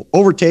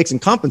overtakes and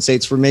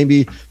compensates for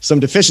maybe some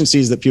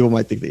deficiencies that people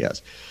might think that he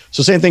has.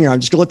 So same thing here. I'm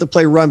just gonna let the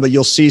play run, but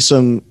you'll see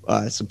some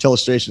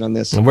illustration on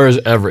this. And where's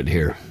Everett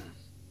here?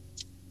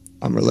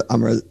 I'm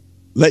gonna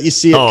let you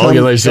see it. Oh, okay,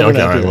 let you see. Okay,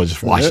 all right, we'll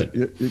just watch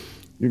it.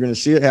 You're gonna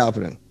see it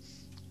happening.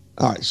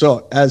 All right.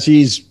 So as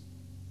he's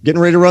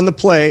getting ready to run the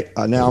play,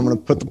 now I'm gonna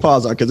put the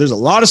pause on because there's a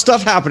lot of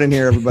stuff happening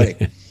here,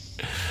 everybody.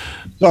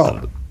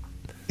 So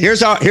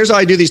here's how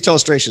I do these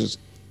illustrations.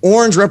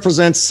 Orange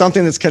represents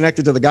something that's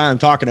connected to the guy I'm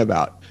talking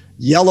about.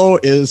 Yellow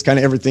is kind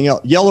of everything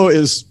else. Yellow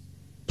is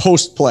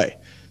post-play.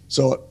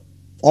 So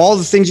all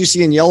the things you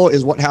see in yellow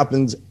is what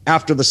happens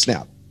after the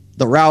snap.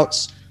 The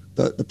routes,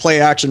 the play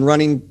action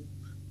running.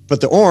 But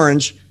the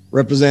orange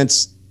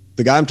represents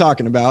the guy I'm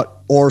talking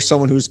about or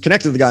someone who's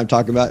connected to the guy I'm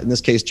talking about, in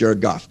this case,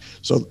 Jared Goff.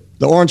 So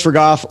the orange for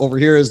Goff over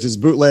here is his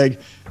bootleg.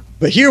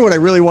 But here what I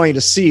really want you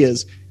to see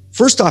is,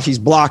 first off, he's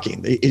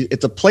blocking.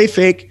 It's a play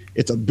fake.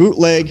 It's a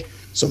bootleg.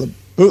 So the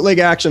bootleg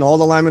action, all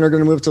the linemen are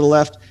going to move to the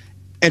left.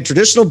 And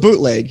traditional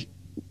bootleg,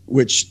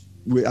 which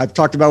I've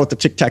talked about with the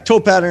tic-tac-toe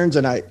patterns,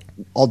 and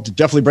I'll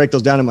definitely break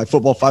those down in my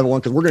football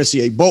 501 because we're going to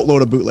see a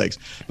boatload of bootlegs.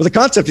 But the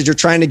concept is you're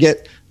trying to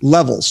get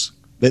levels.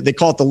 They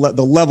call it the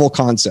level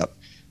concept,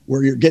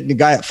 where you're getting a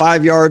guy at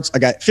 5 yards, a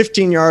guy at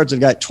 15 yards,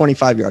 and a guy at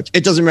 25 yards.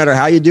 It doesn't matter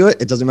how you do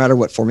it. It doesn't matter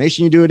what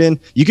formation you do it in.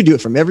 You can do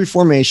it from every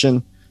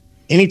formation,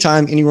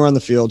 anytime, anywhere on the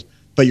field,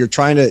 but you're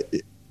trying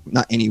to –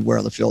 not anywhere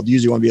on the field. You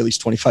usually want to be at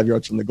least 25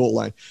 yards from the goal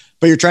line.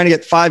 But you're trying to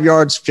get 5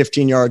 yards,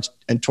 15 yards,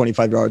 and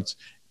 25 yards,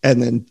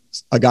 and then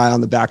a guy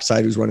on the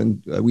backside who's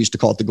running, we used to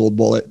call it the gold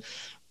bullet.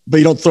 But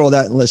you don't throw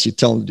that unless you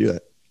tell him to do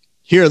that.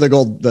 Here,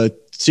 the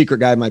secret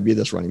guy might be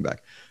this running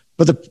back.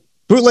 But the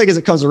bootleg, as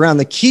it comes around,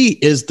 the key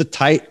is the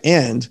tight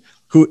end,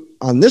 who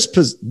on this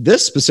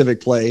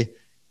specific play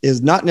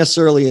is not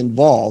necessarily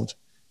involved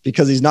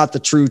because he's not the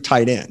true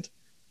tight end.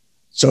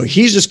 So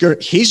he's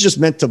just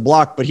meant to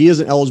block, but he is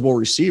an eligible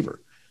receiver.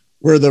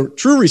 Where the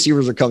true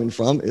receivers are coming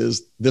from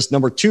is this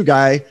number 2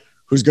 guy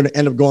who's going to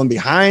end up going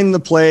behind the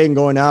play and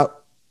going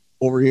out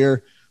over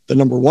here. The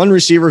number 1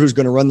 receiver who's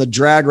going to run the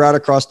drag route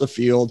across the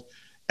field.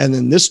 And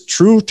then this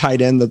true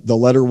tight end, the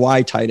letter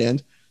Y tight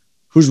end,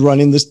 who's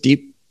running this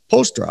deep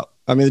post route.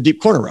 I mean, the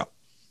deep corner route.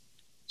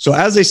 So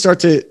as they start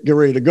to get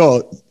ready to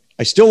go,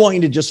 I still want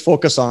you to just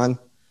focus on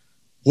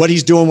what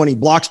he's doing when he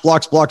blocks.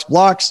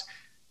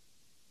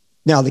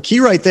 Now, the key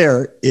right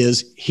there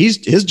is his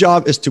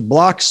job is to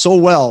block so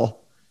well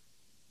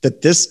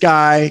that this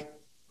guy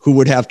who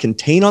would have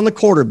contain on the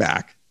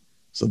quarterback.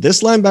 So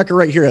this linebacker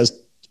right here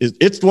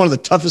it's one of the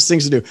toughest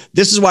things to do.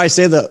 This is why I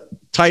say the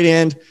tight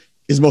end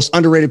is the most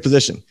underrated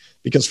position,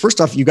 because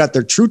first off, you got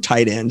their true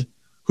tight end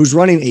who's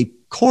running a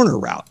corner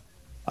route.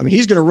 I mean,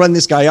 he's going to run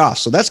this guy off.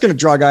 So that's going to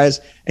draw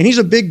guys, and he's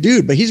a big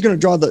dude, but he's going to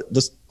draw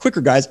the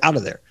quicker guys out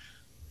of there.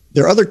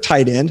 Their other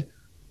tight end,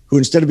 who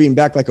instead of being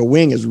back like a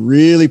wing is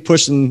really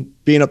pushing,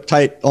 being up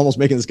tight, almost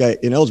making this guy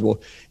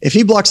ineligible. If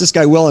he blocks this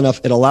guy well enough,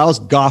 it allows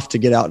Goff to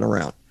get out and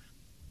around.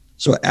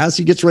 So as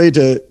he gets ready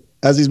to,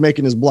 as he's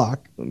making his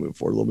block, let me move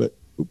forward a little bit.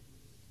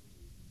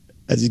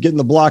 As he's getting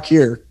the block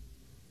here,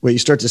 what you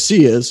start to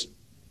see is,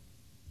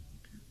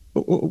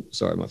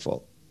 sorry, my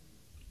fault.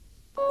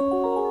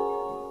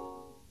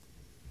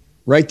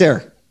 Right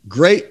there.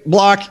 Great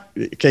block.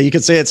 Okay, you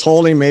could say it's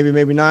holding,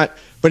 maybe not.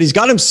 But he's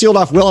got him sealed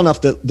off well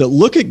enough that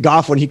look at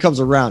Goff when he comes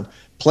around.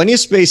 Plenty of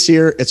space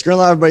here. It's going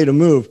to allow everybody to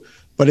move.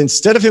 But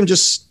instead of him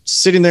just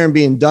sitting there and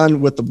being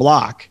done with the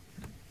block,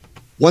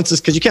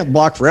 because you can't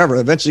block forever.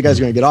 Eventually, the guy's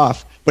going to get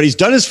off. But he's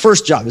done his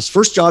first job. His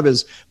first job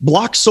is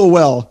block so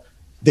well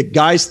that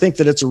guys think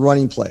that it's a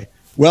running play.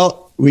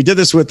 Well, we did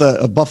this with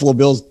a Buffalo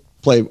Bills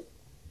play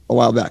a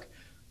while back.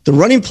 The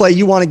running play,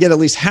 you want to get at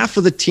least half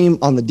of the team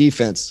on the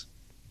defense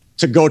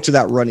to go to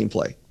that running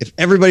play if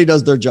everybody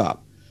does their job.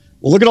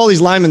 Well, look at all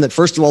these linemen that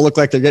first of all look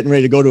like they're getting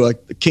ready to go to a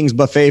King's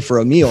buffet for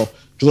a meal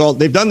because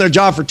they've done their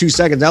job for 2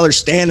 seconds. Now they're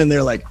standing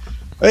there like,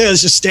 hey,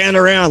 let's just stand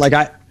around. Like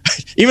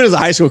even as a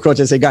high school coach,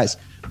 I say, guys,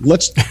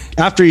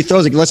 after he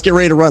throws it, let's get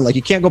ready to run. Like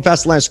you can't go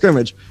past the line of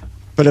scrimmage,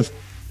 but if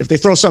they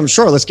throw something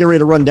short, let's get ready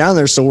to run down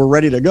there so we're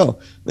ready to go.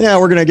 Yeah,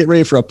 we're going to get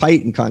ready for a pie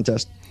eating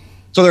contest.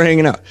 So they're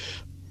hanging out,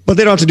 but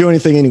they don't have to do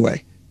anything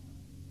anyway.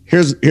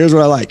 Here's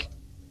what I like.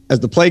 As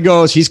the play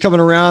goes, he's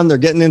coming around. They're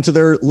getting into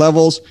their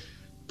levels.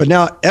 But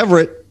now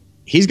Everett,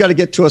 he's got to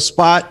get to a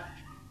spot.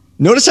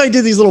 Notice how he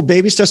did these little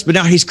baby steps, but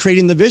now he's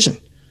creating the vision.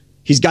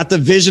 He's got the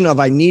vision of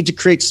I need to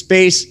create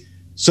space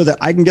so that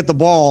I can get the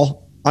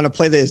ball on a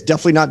play that is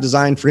definitely not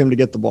designed for him to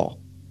get the ball.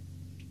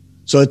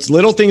 So it's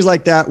little things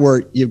like that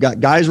where you've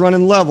got guys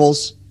running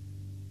levels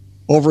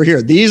over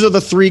here. These are the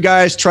 3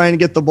 guys trying to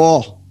get the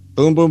ball.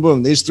 Boom, boom,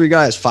 boom. These 3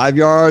 guys, 5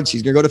 yards.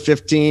 He's going to go to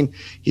 15.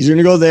 He's going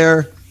to go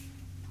there.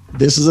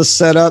 This is a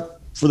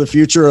setup for the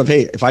future of,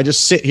 hey, if I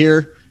just sit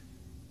here,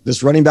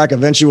 this running back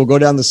eventually will go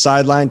down the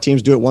sideline.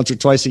 Teams do it once or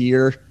twice a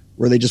year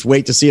where they just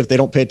wait to see if they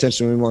don't pay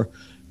attention anymore.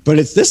 But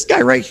it's this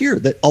guy right here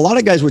that a lot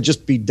of guys would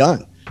just be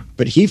done.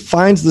 But he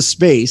finds the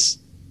space,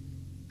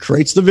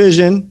 creates the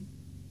vision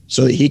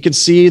so that he can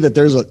see that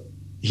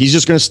he's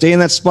just going to stay in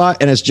that spot,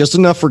 and it's just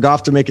enough for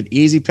Goff to make an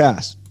easy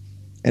pass.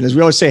 And as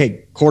we always say,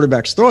 hey,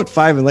 quarterbacks, throw it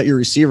 5 and let your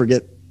receiver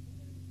get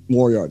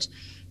more yards.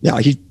 Now,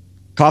 he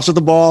coughs at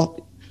the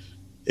ball.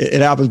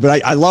 It happens,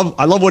 but I love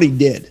what he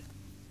did.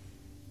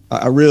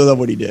 I really love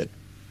what he did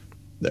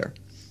there.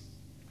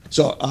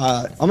 So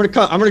I'm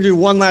gonna do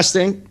one last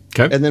thing,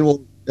 okay, and then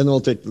we'll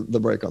take the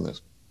break on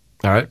this.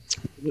 All right,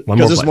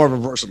 because this is more of a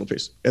versatile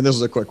piece, and this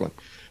is a quick one.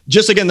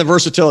 Just again, the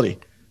versatility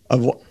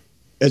of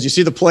as you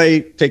see the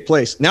play take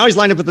place. Now he's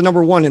lined up at the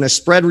number 1 in a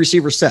spread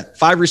receiver set,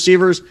 5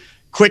 receivers,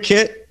 quick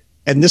hit,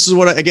 and this is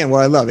what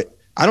I love it.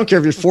 I don't care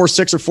if you're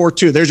 4-6 or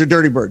 4-2. There's your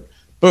dirty bird.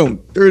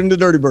 Boom, they're in the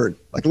dirty bird,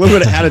 like a little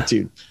bit of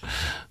attitude.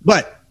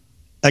 But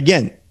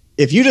again,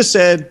 if you just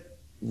said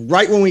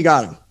right when we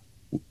got him,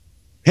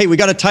 hey, we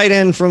got a tight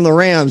end from the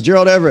Rams,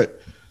 Gerald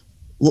Everett,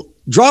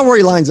 draw where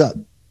he lines up.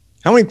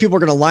 How many people are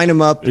going to line him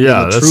up in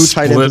the true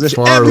tight end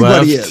position?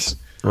 Everybody is.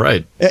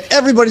 Right.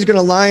 Everybody's going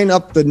to line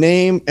up the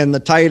name and the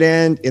tight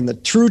end in the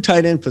true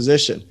tight end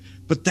position.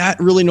 But that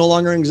really no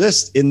longer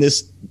exists in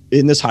this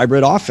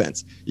hybrid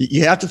offense.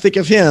 You have to think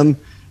of him.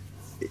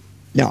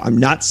 Now, I'm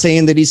not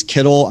saying that he's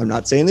Kittle. I'm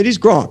not saying that he's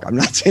Gronk. I'm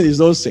not saying he's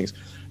those things.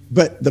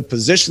 But the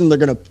position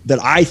that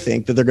I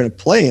think that they're going to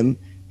play him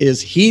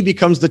is he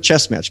becomes the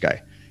chess match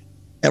guy.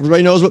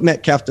 Everybody knows what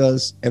Metcalf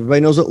does.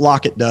 Everybody knows what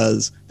Lockett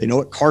does. They know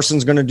what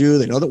Carson's going to do.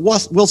 They know that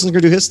Wilson's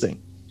going to do his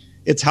thing.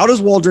 It's how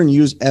does Waldron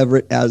use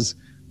Everett as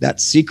that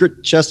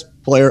secret chess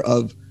player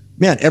of,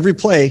 man, every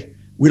play,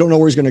 we don't know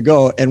where he's going to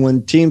go. And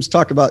when teams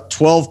talk about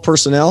 12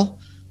 personnel,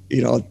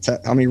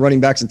 how many running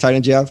backs and tight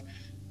ends you have?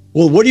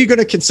 Well, what are you going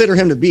to consider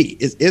him to be?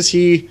 Is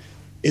he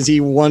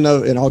one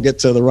of, and I'll get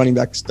to the running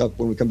back stuff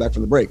when we come back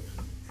from the break,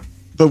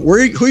 but who are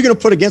you going to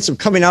put against him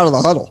coming out of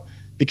the huddle?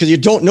 Because you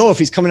don't know if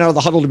he's coming out of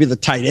the huddle to be the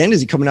tight end.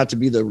 Is he coming out to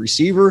be the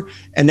receiver?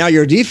 And now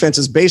your defense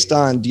is based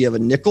on, do you have a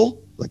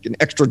nickel, like an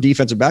extra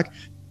defensive back?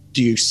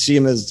 Do you see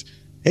him as,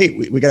 hey,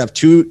 we got to have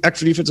 2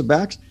 extra defensive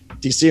backs?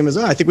 Do you see him as,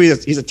 I think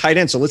he's a tight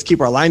end, so let's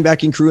keep our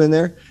linebacking crew in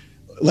there.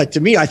 Like,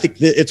 to me, I think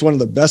that it's one of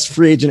the best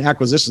free agent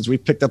acquisitions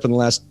we've picked up in the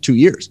last 2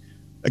 years.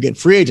 Again,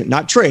 free agent,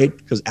 not trade,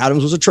 because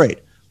Adams was a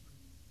trade.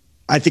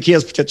 I think he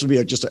has potential to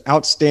be just an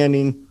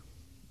outstanding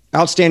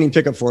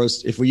pickup for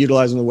us if we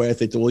utilize him the way I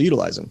think that we'll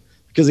utilize him.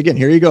 Because again,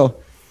 here you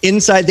go.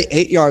 Inside the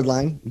 8-yard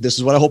line, this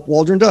is what I hope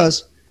Waldron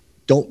does.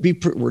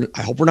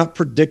 I hope we're not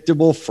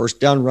predictable. First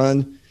down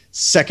run,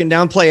 second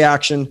down play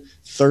action,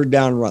 third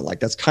down run. Like,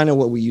 that's kind of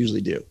what we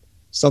usually do.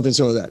 Something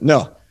similar to that.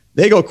 No,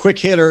 they go quick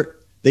hitter.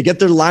 They get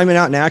their lineman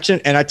out in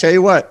action. And I tell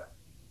you what,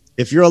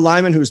 if you're a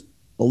lineman who's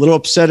a little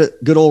upset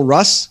at good old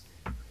Russ,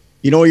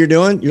 you know what you're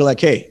doing? You're like,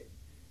 hey,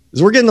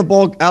 as we're getting the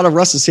ball out of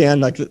Russ's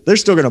hand, like, they're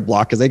still going to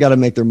block because they got to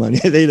make their money.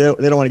 They don't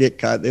want to get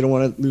cut. They don't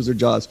want to lose their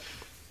jobs.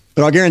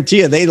 But I'll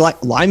guarantee you,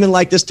 linemen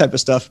like this type of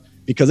stuff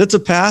because it's a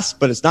pass,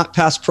 but it's not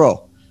pass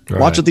pro. Right.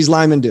 Watch what these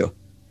linemen do.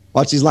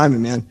 Watch these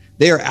linemen, man.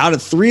 They are out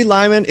of 3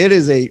 linemen. It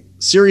is a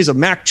series of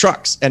Mack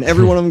trucks, and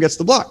every one of them gets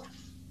the block.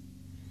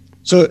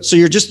 So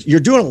you're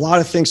doing a lot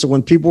of things. So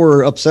when people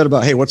were upset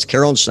about, hey, what's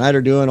Carroll and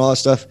Schneider doing, all that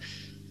stuff,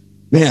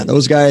 man,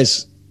 those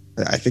guys,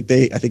 I think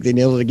they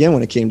nailed it again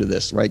when it came to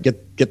this, right?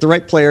 Get the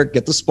right player,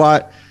 get the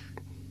spot.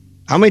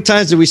 How many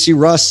times did we see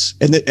Russ?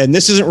 And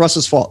this isn't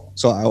Russ's fault.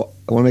 So I want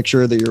to make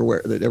sure that you're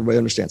aware, that everybody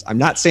understands. I'm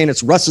not saying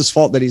it's Russ's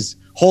fault that he's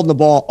holding the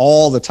ball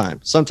all the time.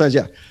 Sometimes,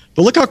 yeah.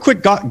 But look how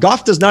quick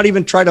Goff does not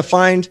even try to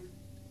find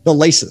the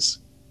laces.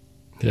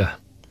 Yeah.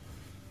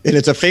 And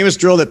it's a famous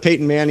drill that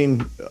Peyton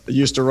Manning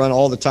used to run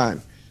all the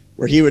time,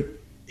 where he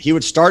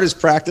would start his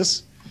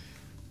practice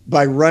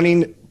by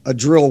running a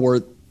drill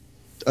where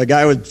a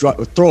guy would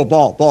throw a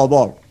ball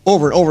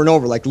over and over and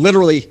over, like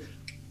literally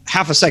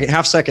half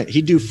second.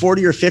 He'd do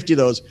 40 or 50 of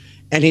those,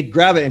 and he'd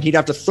grab it and he'd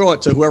have to throw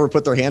it to whoever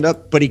put their hand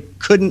up, but he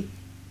couldn't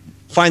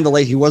find the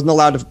lace. He wasn't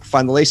allowed to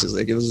find the laces.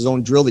 Like, it was his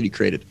own drill that he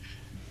created.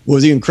 What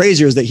was even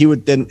crazier is that he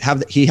would then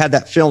he had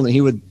that film and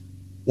he would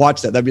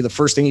watch that. That'd be the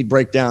first thing he'd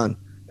break down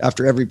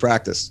after every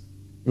practice.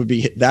 It would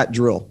be that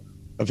drill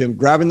of him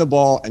grabbing the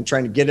ball and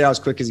trying to get it out as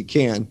quick as he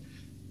can.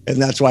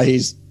 And that's why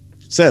he's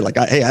said, like,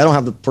 hey, I don't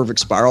have the perfect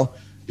spiral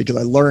because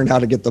I learned how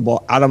to get the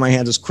ball out of my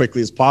hands as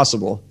quickly as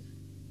possible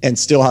and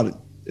still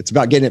it's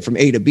about getting it from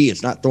A to B.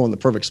 It's not throwing the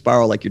perfect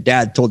spiral like your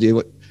dad told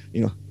you,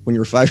 when you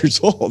were 5 years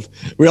old.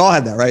 We all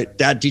had that, right?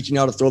 Dad teaching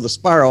you how to throw the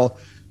spiral.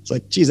 It's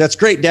like, geez, that's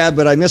great, Dad,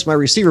 but I missed my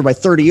receiver by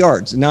 30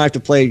 yards. And now I have to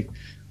play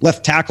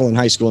left tackle in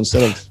high school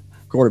instead of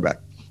quarterback.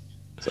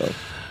 So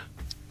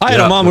I had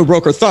a mom who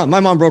broke her thumb. My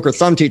mom broke her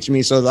thumb teaching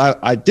me, so that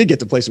I did get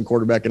to play some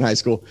quarterback in high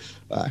school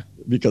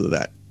because of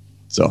that.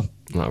 So,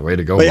 way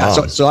to go, but yeah.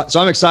 So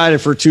I'm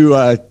excited for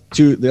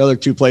the other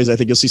 2 plays. I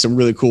think you'll see some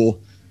really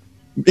cool,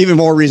 even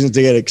more reasons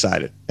to get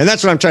excited. And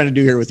that's what I'm trying to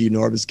do here with you,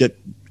 Norb, is get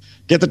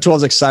the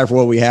 12s excited for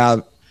what we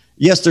have.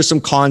 Yes, there's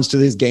some cons to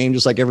this game,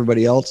 just like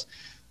everybody else.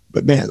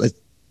 But man,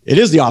 it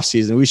is the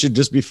offseason. We should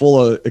just be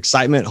full of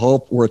excitement,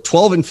 hope. We're a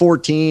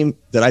 12-4 team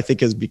that I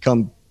think has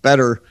become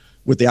better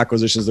with the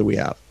acquisitions that we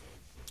have.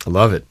 I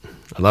love it.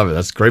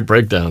 That's great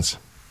breakdowns.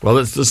 Well,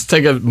 let's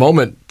take a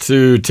moment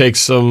to take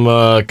some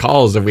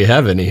calls if we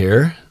have any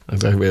here. I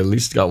think we at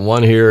least got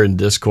one here in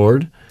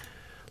Discord.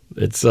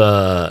 It's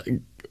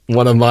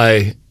one of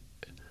my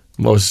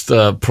most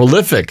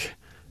prolific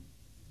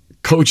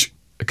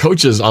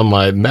coaches on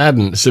my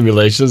Madden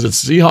simulations.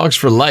 It's Seahawks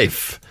for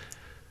Life.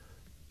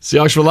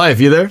 Seahawks for Life,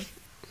 you there?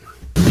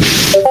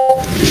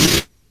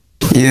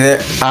 You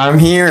there? I'm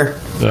here.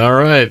 All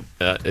right.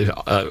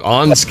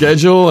 On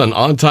schedule and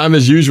on time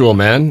as usual,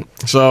 man.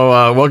 So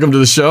welcome to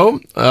the show.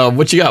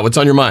 What you got? What's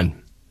on your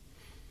mind?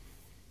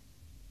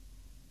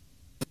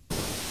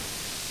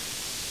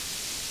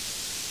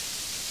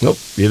 Nope.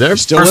 You there?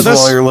 Still First with of us?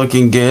 all, you're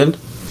looking good.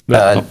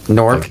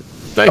 Norb.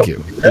 Thank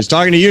you. He's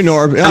talking to you,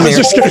 Norb. I was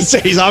just going to say,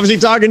 he's obviously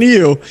talking to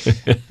you.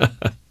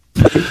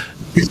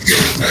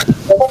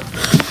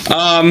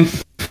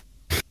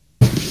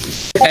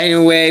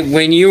 Anyway,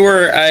 when you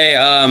were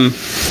a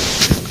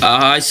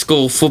high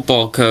school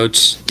football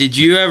coach, did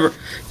you ever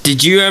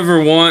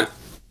want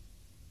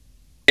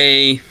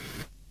a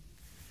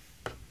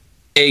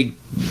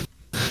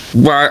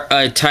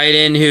tight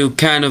end who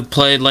kind of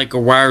played like a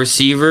wide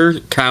receiver,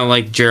 kind of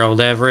like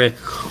Gerald Everett,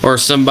 or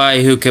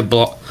somebody who can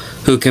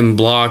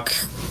block,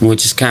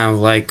 which is kind of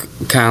like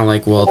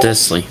Will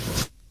Dissly?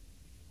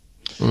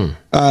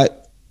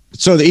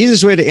 So the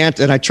easiest way to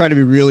answer, and I try to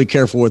be really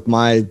careful with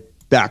my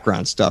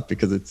background stuff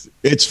because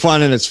it's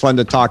fun and it's fun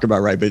to talk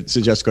about, right? But it's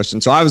a just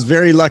question. So I was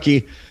very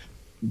lucky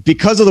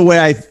because of the way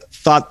I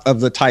thought of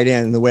the tight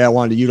end and the way I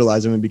wanted to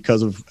utilize him, and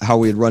because of how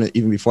we had run it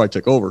even before I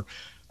took over.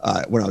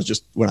 When I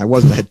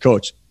wasn't the head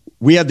coach,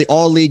 we had the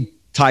all-league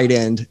tight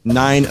end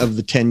 9 of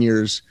the 10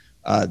 years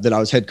that I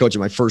was head coach at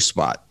my first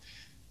spot.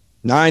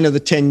 9 of the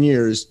 10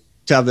 years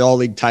to have the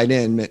all-league tight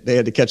end meant they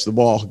had to catch the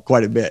ball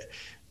quite a bit.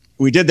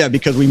 We did that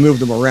because we moved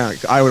them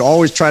around. I would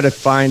always try to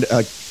find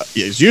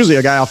it's usually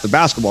a guy off the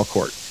basketball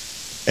court,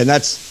 and I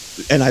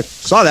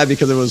saw that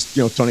because it was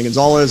Tony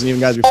Gonzalez and even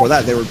guys before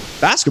that, they were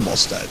basketball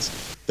studs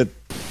that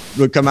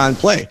would come out and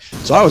play.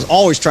 So I was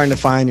always trying to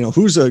find,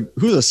 who's a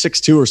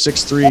 6'2" or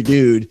 6'3"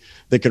 dude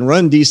that can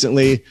run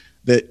decently,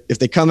 that if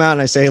they come out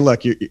and I say, hey,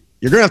 look, you're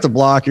going to have to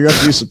block, you're going to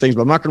have to do some things,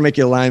 but I'm not going to make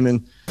you a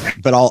lineman,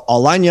 but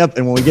I'll line you up.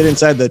 And when we get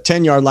inside the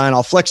 10-yard line,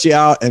 I'll flex you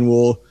out,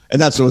 and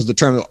that's what was the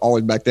term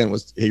always back then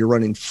was, hey, you're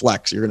running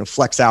flex. You're going to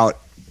flex out,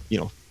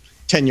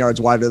 10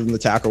 yards wider than the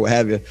tackle, what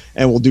have you.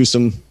 And we'll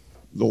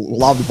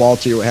lob the ball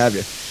to you, what have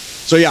you.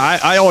 So yeah,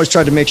 I always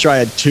tried to make sure I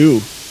had two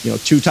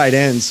tight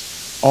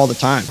ends all the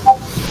time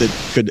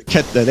that could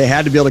catch, that they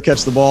had to be able to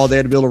catch the ball. They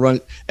had to be able to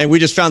run. And we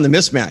just found the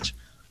mismatch.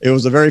 It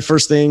was the very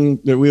first thing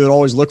that we would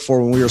always look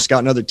for when we were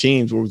scouting other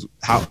teams was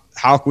how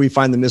can we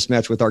find the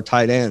mismatch with our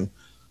tight end?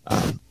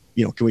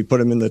 Can we put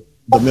him in the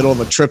middle of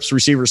a trips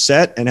receiver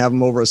set and have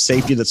him over a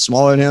safety that's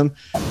smaller than him?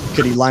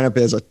 Could he line up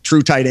as a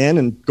true tight end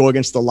and go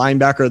against the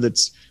linebacker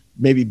that's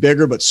maybe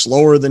bigger but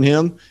slower than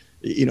him?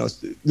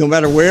 No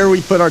matter where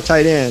we put our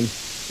tight end,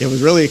 it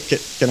was really,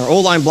 can our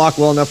O-line block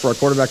well enough for our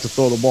quarterback to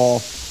throw the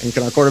ball, and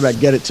can our quarterback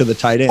get it to the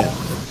tight end?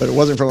 But it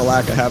wasn't from a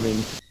lack of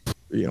having,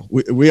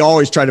 we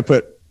always try to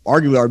put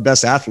arguably our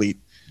best athlete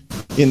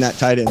in that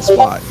tight end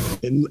spot,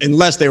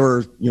 unless they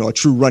were, a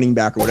true running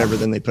back or whatever,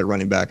 then they put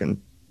running back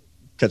and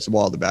catch the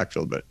ball in the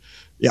backfield. But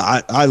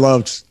yeah, I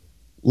loved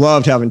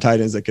having tight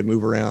ends that could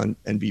move around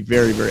and be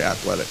very, very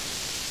athletic,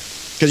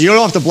 because you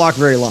don't have to block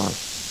very long.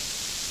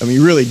 I mean,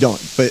 you really don't.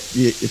 But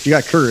if you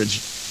got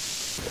courage,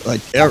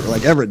 like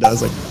Everett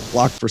does, like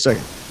block for a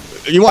second.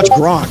 You watch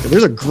Gronk.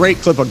 There's a great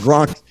clip of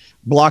Gronk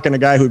blocking a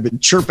guy who'd been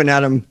chirping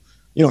at him.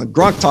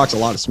 Gronk talks a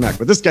lot of smack,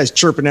 but this guy's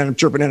chirping at him.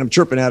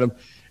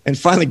 And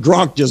finally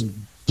Gronk just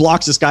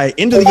blocks this guy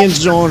into the end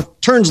zone,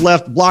 turns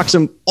left, blocks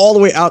him all the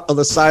way out of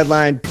the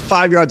sideline,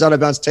 5 yards out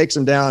of bounds, takes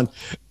him down.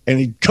 And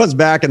he comes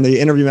back and they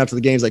interview him after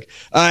the game. He's like,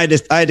 I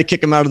had to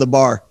kick him out of the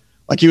bar.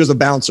 Like he was a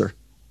bouncer.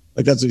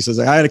 Like that's what he says.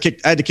 Like, I had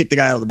to kick the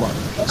guy out of the bar.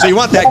 So you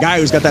want that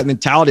guy who's got that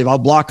mentality of I'll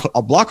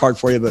block hard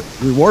for you, but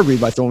reward me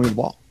by throwing me the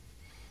ball.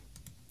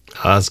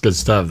 That's good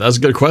stuff. That's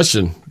a good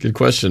question. Good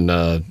question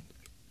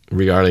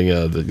regarding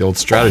the old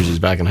strategies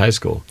back in high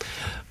school.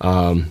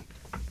 You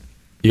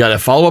got a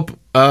follow-up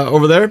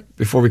over there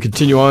before we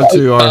continue on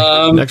to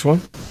our next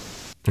one?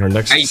 Our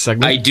next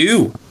segment? I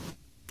do.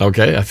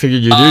 Okay, I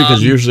figured you do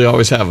because you usually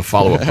always have a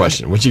follow-up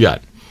question. What you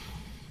got?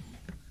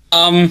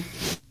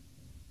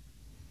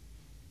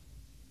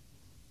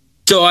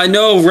 So I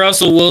know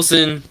Russell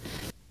Wilson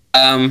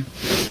has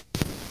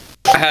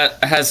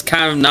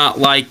kind of not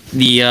liked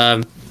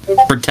the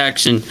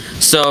protection.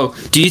 So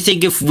do you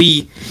think if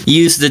we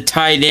use the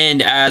tight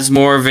end as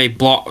more of a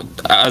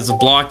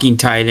blocking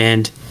tight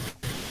end,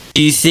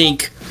 do you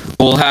think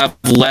we'll have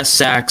less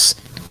sacks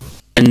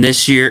in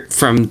this year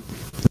than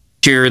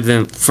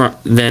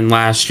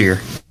last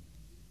year?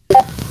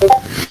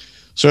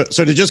 So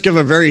to just give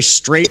a very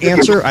straight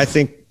answer, I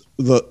think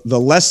the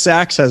less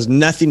sacks has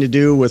nothing to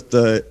do with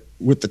the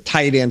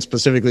tight end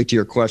specifically to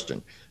your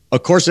question.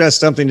 Of course, it has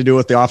something to do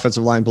with the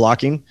offensive line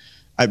blocking,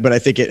 but I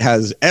think it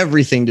has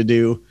everything to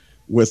do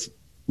with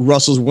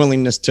Russell's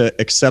willingness to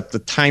accept the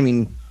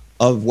timing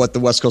of what the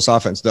West Coast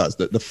offense does,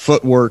 the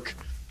footwork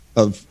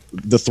of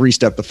the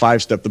 3-step, the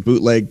 5-step, the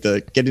bootleg,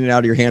 the getting it out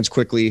of your hands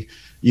quickly,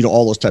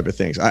 all those type of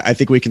things. I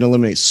think we can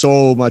eliminate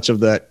so much of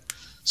that,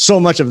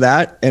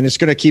 and it's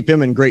going to keep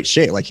him in great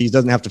shape. Like he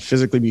doesn't have to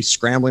physically be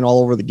scrambling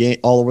all over the game,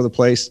 all over the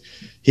place.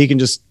 He can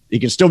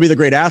still be the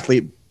great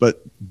athlete,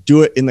 but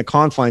do it in the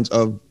confines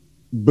of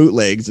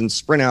bootlegs and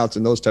sprint outs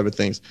and those type of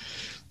things.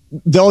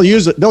 They'll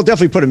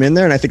definitely put him in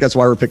there, and I think that's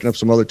why we're picking up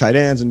some other tight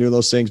ends and doing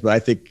those things. But I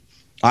think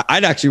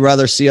I'd actually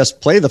rather see us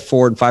play the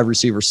 4 and 5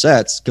 receiver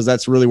sets, because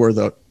that's really where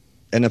the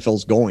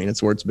NFL's going.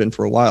 It's where it's been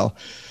for a while,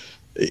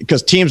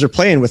 because teams are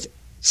playing with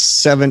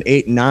 7,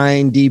 8,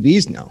 9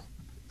 DBs now.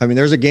 I mean,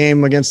 there's a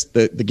game against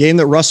the game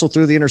that Russell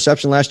threw the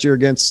interception last year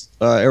against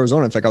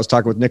Arizona. In fact, I was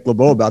talking with Nick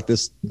LeBeau about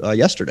this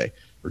yesterday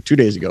or 2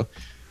 days ago.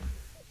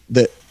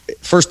 The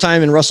first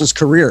time in Russell's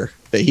career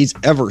that he's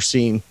ever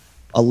seen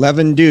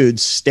 11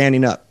 dudes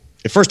standing up.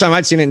 The first time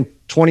I'd seen it in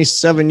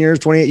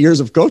 28 years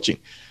of coaching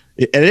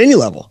at any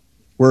level,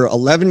 where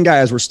 11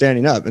 guys were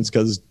standing up. It's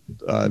because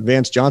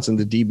Vance Johnson,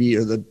 the DB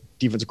or the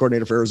defensive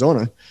coordinator for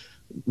Arizona,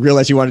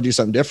 realized he wanted to do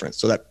something different.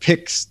 So that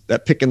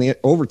pick in the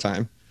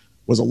overtime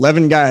was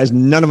 11 guys,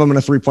 none of them in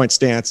a 3-point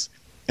stance,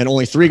 and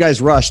only 3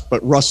 guys rushed,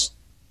 but Russ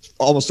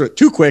almost threw it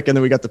too quick, and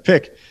then we got the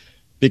pick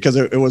because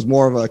it was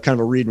more of a kind of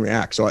a read and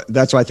react. So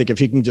that's why I think if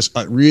he can just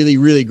really,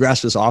 really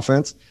grasp this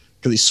offense,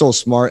 because he's so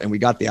smart and we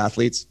got the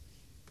athletes,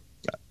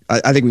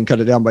 I think we can cut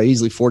it down by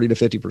easily 40 to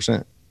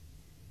 50%.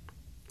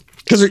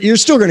 Because you're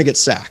still going to get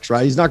sacks,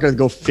 right? He's not going to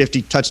go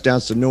 50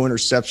 touchdowns to no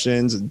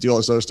interceptions and do all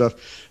this other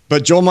stuff.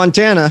 But Joe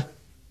Montana,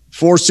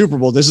 4 Super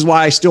Bowl, this is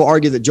why I still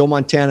argue that Joe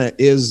Montana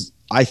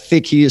I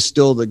think he is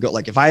still the GOAT.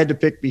 Like if I had to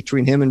pick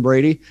between him and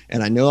Brady,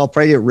 and I know I'll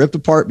probably get ripped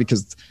apart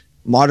because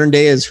modern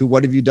day is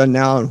what have you done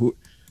now? And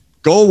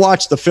go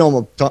watch the film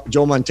of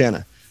Joe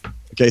Montana.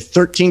 Okay,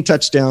 13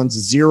 touchdowns,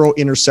 0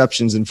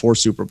 interceptions in 4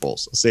 Super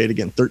Bowls. I'll say it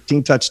again,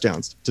 13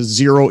 touchdowns to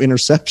 0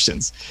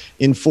 interceptions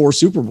in 4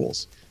 Super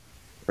Bowls,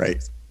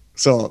 right?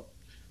 So,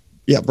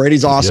 yeah,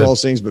 Brady's awesome, all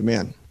those things, but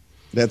man,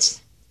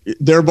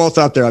 they're both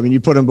up there. I mean,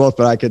 you put them both,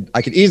 but I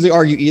could easily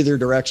argue either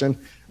direction.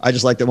 I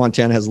just like that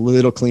Montana has a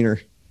little cleaner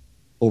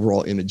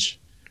overall image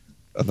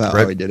of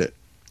how he did it.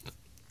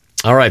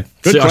 All right.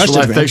 Good question,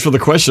 man. Thanks for the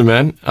question,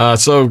 man.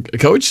 So,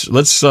 Coach,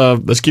 let's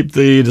keep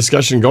the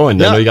discussion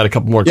going. I know you got a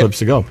couple more clips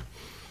to go.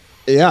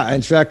 Yeah.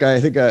 In fact, I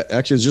think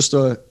actually it's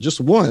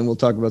just one. We'll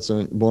talk about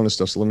some bonus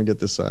stuff. So let me get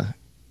this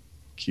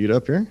queued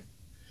up here.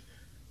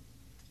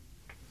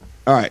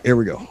 All right, here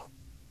we go.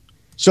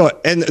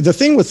 So, and the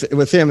thing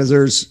with him is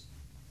there's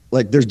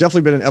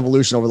definitely been an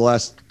evolution over the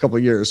last couple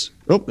of years.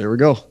 Oh, there we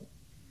go.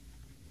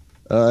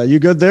 You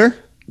good there,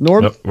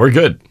 Norb? Yep, we're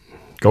good.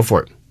 Go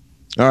for it.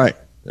 All right.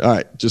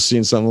 Just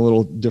seeing something a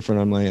little different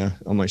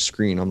on my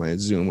screen on my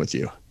Zoom with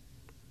you.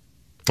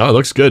 Oh, it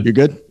looks good. You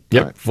good?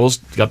 Yep. Right. Full.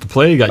 Got the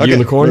play. Got you in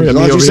the corner. As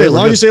long as you say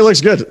it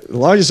looks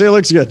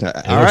good.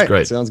 All right.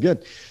 Great. Sounds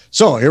good.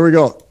 So here we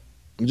go.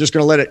 I'm just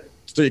going to let it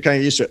so you kind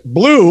of used to it.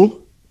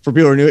 Blue, for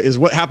people who are new, is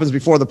what happens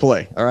before the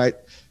play. All right.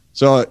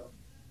 So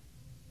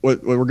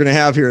what we're going to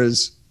have here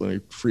is, let me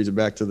freeze it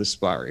back to this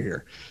spot right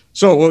here.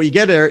 So what you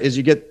get there is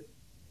we'll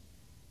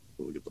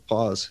get the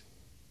pause.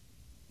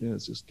 Yeah,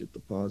 let's just get the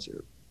pause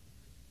here.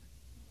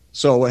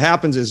 So what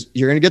happens is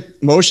you're going to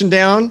get motion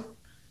down.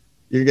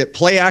 You get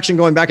play action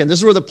going back. And this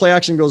is where the play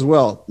action goes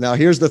well. Now,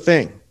 here's the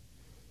thing.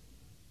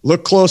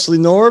 Look closely,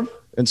 Norb,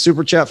 and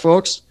Super Chat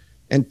folks,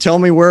 and tell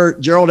me where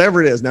Gerald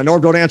Everett is. Now,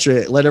 Norb, don't answer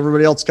it. Let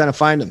everybody else kind of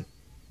find him.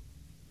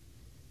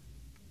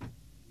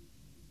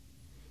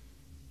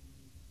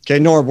 Okay,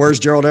 Norb, where's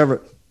Gerald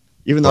Everett?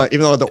 Even though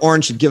the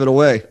orange should give it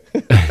away.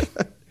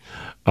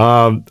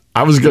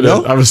 I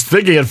was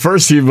thinking at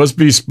first he must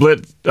be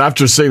split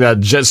after seeing that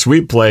jet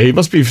sweep play. He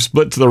must be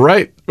split to the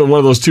right. One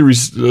of those two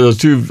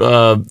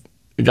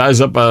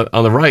guys up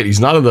on the right. He's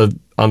not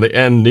on the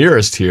end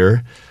nearest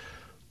here.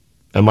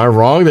 Am I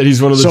wrong that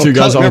he's one of the two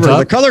guys on top?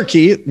 The color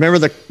key. Remember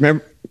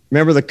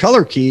the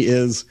color key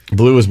is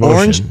blue is motion.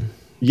 Orange,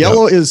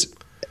 yellow is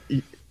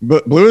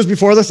blue is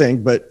before the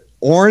thing, but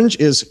orange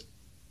is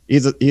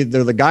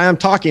either the guy I'm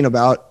talking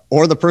about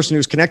or the person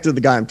who's connected to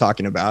the guy I'm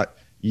talking about.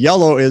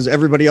 Yellow is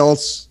everybody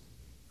else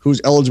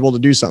who's eligible to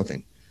do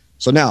something.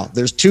 So now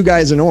there's two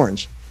guys in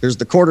orange. There's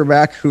the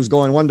quarterback who's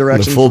going one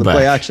direction for the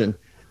play action.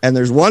 And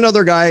there's one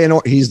other guy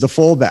he's the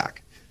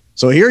fullback.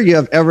 So here you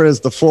have Everett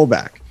as the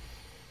fullback.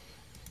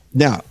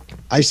 Now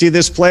I see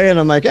this play and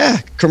I'm like,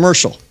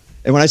 commercial.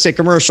 And when I say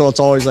commercial, it's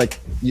always like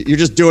you're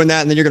just doing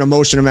that and then you're going to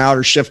motion him out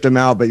or shift him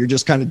out, but you're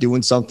just kind of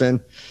doing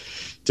something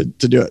to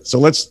do it. So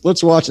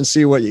let's watch and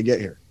see what you get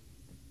here.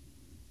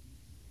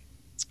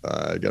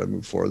 I got to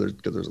move forward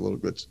because there's a little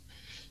glitch.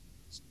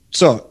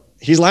 So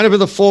he's lined up as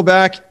the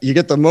fullback. You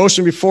get the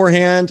motion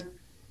beforehand.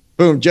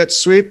 Boom, jet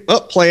sweep.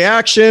 Play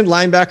action.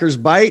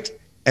 Linebackers bite.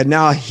 And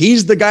now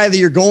he's the guy that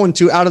you're going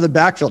to out of the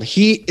backfield.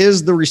 He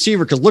is the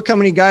receiver because look how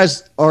many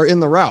guys are in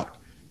the route.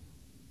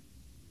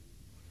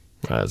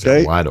 That's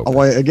wide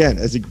open. Again,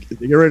 as you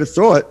get ready to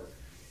throw it.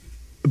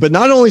 But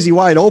not only is he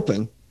wide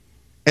open,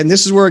 and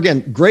this is where,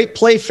 again, great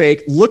play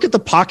fake. Look at the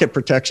pocket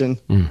protection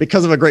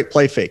because of a great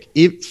play fake.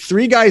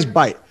 Three guys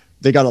bite.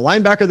 They got a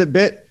linebacker that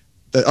bit.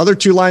 The other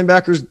two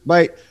linebackers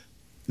bite.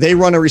 They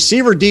run a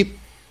receiver deep.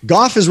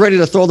 Goff is ready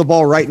to throw the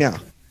ball right now.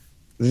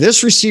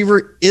 This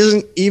receiver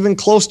isn't even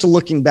close to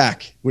looking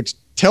back, which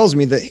tells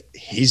me that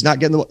he's not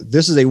getting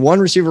this is a one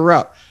receiver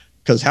route.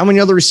 Because how many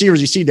other receivers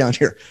you see down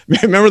here?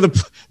 Remember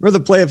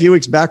the play a few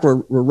weeks back where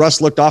Russ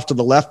looked off to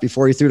the left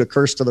before he threw the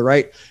curse to the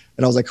right?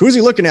 And I was like, who's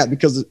he looking at?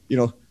 Because,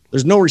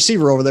 there's no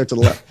receiver over there to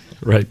the left.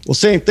 Right. Well,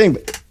 same thing.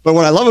 But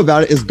what I love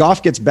about it is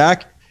Goff gets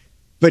back,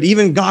 but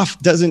even Goff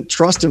doesn't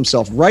trust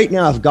himself. Right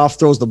now, if Goff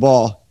throws the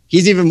ball,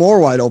 he's even more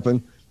wide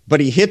open, but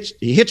he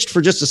hitched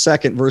for just a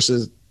second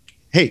versus,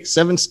 hey,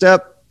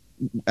 7-step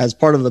as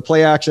part of the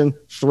play action,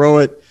 throw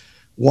it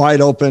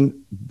wide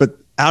open, but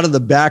out of the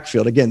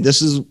backfield. Again,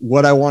 this is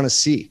what I want to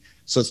see.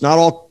 So it's not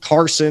all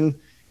Carson.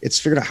 It's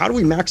figuring out how do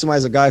we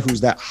maximize a guy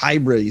who's that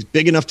hybrid? He's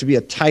big enough to be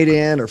a tight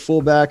end or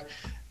fullback.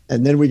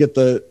 And then we get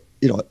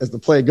as the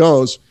play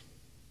goes,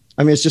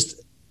 I mean, it's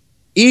just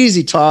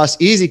easy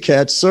toss, easy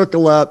catch,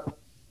 circle up,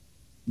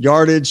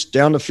 yardage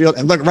down the field.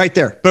 And look right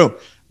there. Boom.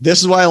 This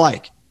is what I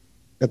like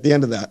at the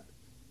end of that.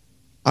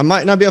 I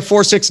might not be a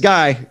 4-6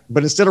 guy,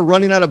 but instead of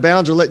running out of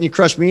bounds or letting you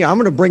crush me, I'm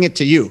going to bring it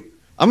to you.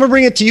 I'm going to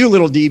bring it to you,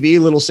 little DB,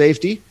 little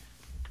safety.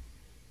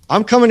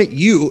 I'm coming at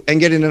you and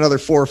getting another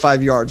 4 or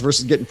 5 yards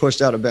versus getting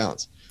pushed out of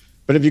bounds.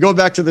 But if you go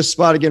back to this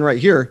spot again right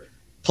here,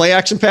 play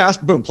action pass,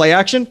 boom, play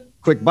action,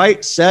 quick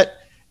bite, set.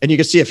 And you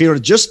can see if he would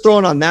have just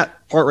thrown on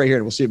that part right here,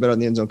 and we'll see it better on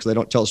the end zone because they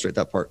don't illustrate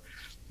that part.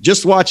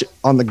 Just watch it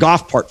on the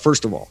Goff part,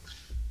 first of all.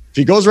 If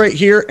he goes right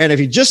here, and if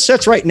he just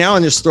sets right now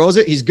and just throws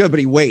it, he's good, but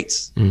he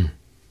waits.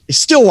 He's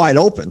still wide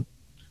open.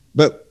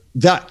 But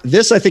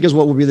this, I think, is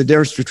what will be the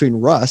difference between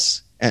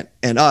Russ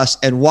and us,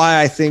 and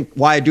why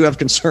I do have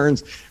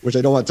concerns, which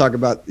I don't want to talk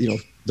about,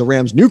 the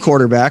Rams' new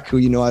quarterback, who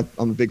I'm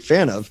a big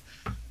fan of.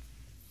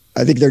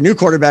 I think their new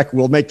quarterback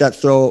will make that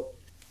throw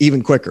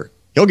even quicker.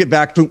 He'll get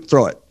back, boom,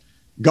 throw it.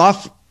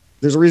 Goff,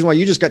 there's a reason why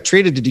you just got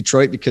traded to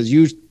Detroit because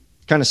you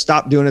kind of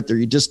stopped doing it there.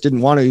 You just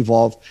didn't want to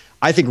evolve.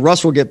 I think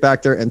Russ will get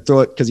back there and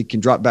throw it because he can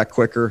drop back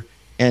quicker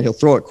and he'll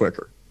throw it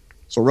quicker.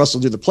 So Russ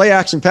will do the play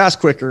action pass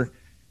quicker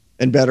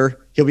and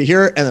better. He'll be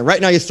here. And then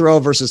right now you throw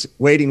versus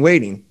waiting,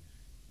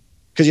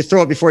 because you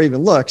throw it before he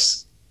even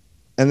looks.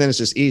 And then it's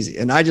just easy.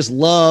 And I just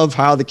love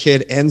how the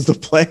kid ends the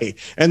play.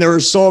 And there were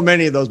so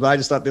many of those, but I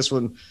just thought this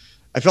one,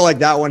 I felt like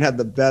that one had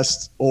the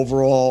best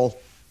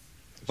overall.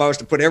 If I was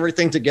to put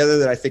everything together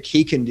that I think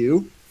he can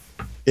do,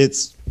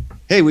 it's,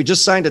 hey, we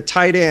just signed a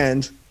tight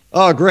end.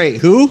 Oh, great.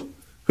 Who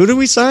did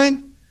we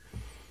sign?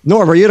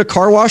 Norb, are you at a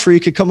car wash where you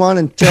could come on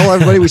and tell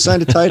everybody we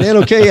signed a tight end?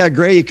 Okay, yeah,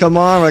 great. You come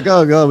on. Like,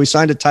 oh, God, we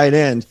signed a tight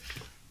end.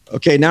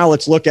 Okay, now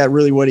let's look at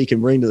really what he can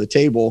bring to the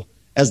table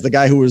as the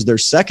guy who was their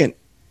second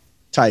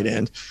tight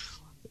end.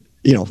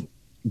 You know,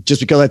 just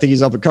because I think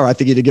he's up in car, I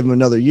think you had to give him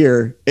another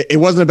year. It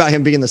wasn't about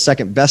him being the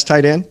second best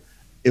tight end.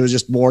 It was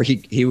just more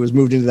he was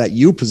moved into that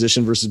U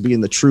position versus being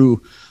the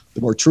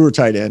more truer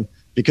tight end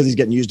because he's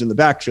getting used in the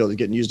backfield. He's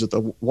getting used at the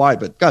Y,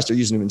 but gosh, they're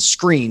using him in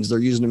screens. They're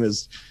using him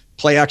as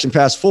play action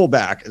pass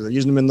fullback. They're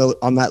using him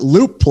on that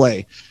loop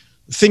play.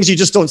 Things you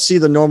just don't see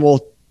the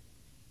normal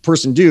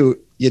person do.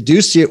 You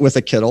do see it with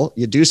a Kittle.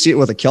 You do see it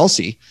with a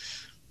Kelsey.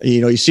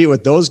 You know, you see it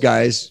with those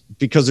guys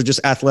because they're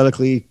just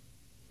athletically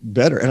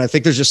better. And I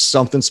think there's just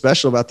something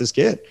special about this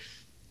kid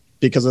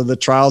because of the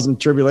trials and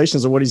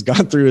tribulations of what he's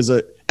gone through as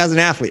an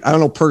athlete. I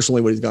don't know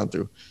personally what he's gone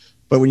through,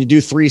 but when you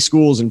do 3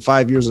 schools in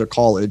 5 years of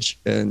college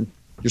and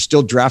you're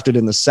still drafted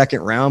in the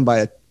second round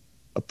by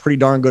a pretty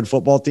darn good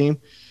football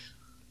team,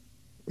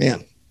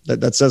 man,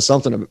 that says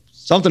something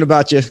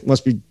about you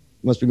must be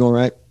going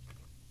right.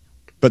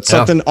 But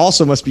something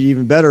also must be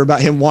even better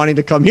about him wanting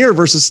to come here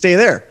versus stay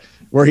there,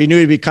 where he knew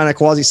he'd be kind of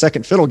quasi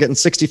second fiddle, getting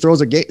 60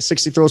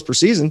 throws per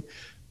season.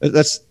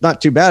 That's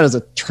not too bad as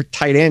a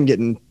tight end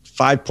getting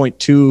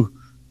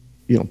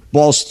 5.2,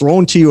 balls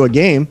thrown to you a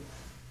game.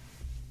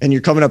 And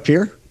you're coming up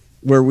here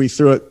where we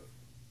threw it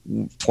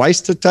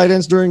twice to tight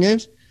ends during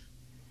games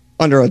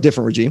under a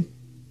different regime.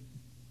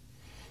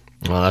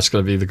 Well, that's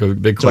going to be the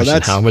big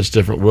question. How much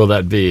different will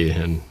that be?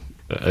 And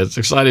it's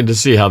exciting to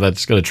see how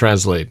that's going to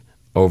translate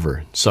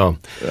over. So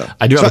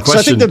I do have a question. So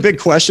I think the big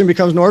question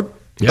becomes, Norb.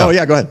 Yeah. Oh,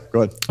 yeah, go ahead.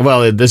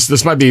 Well,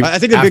 this might be. I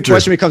think the big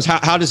question becomes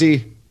how does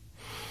he.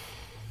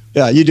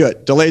 Yeah, you do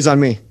it. Delays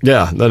on me.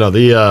 Yeah, no.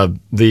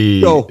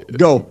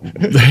 Go.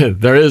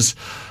 There is.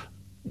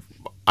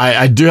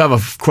 I do have a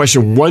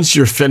question. Once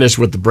you're finished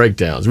with the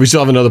breakdowns, we still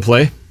have another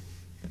play.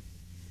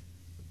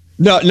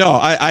 No.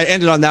 I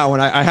ended on that one.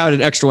 I had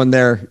an extra one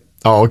there.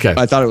 Oh, okay.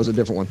 I thought it was a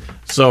different one.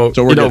 So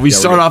we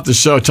start off the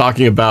show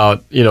talking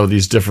about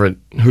these different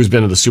who's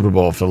been in the Super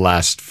Bowl for the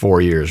last 4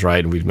 years,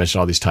 right? And we've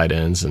mentioned all these tight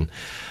ends and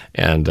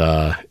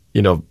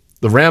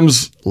the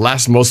Rams'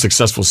 last most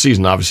successful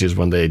season, obviously, is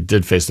when they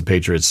did face the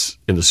Patriots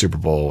in the Super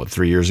Bowl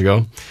 3 years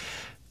ago.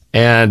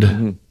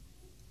 And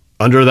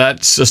under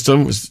that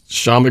system was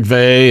Sean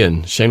McVay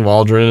and Shane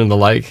Waldron and the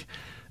like.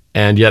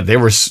 And yet they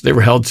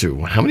were held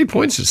to how many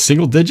points?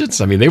 Single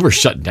digits? I mean, they were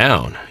shut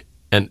down.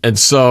 And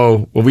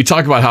so when we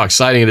talk about how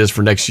exciting it is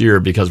for next year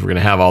because we're going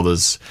to have all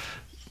those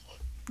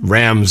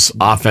Rams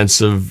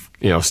offensive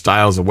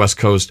styles of West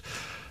Coast,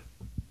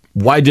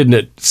 why didn't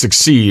it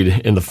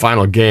succeed in the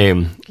final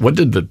game? What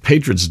did the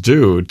Patriots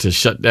do to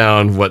shut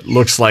down what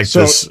looks like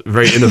this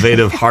very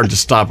innovative,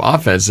 hard-to-stop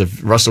offense?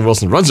 If Russell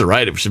Wilson runs it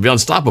right, it should be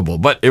unstoppable,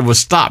 but it was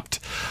stopped.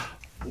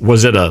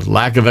 Was it a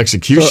lack of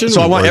execution? So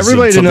I want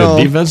everybody to know.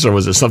 Defense, or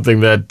was it something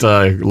that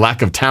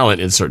lack of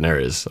talent in certain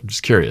areas? I'm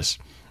just curious.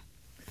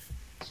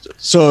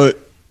 So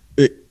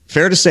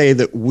fair to say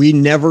that we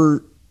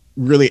never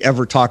really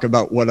ever talk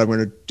about what I'm going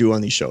to do on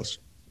these shows.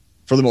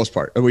 For the most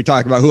part, we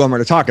talk about who I'm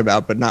going to talk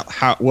about, but not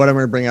what I'm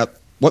going to bring up,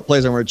 what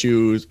plays I'm going to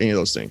choose, any of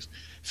those things.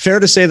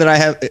 Fair to say that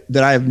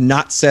I have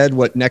not said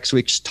what next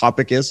week's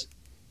topic is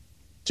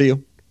to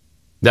you.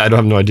 Yeah, I don't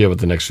have no idea what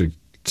the next week's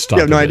topic is. You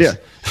have no idea.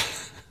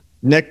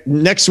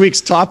 Next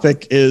week's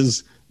topic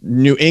is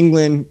New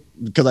England,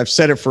 because I've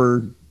said it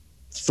for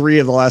 3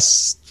 of the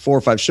last 4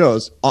 or 5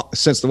 shows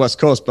since the West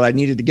Coast, but I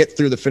needed to get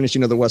through the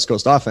finishing of the West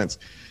Coast offense.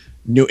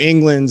 New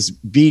England's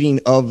beating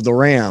of the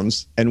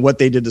Rams and what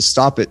they did to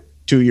stop it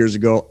 2 years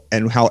ago,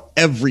 and how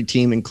every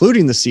team,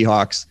 including the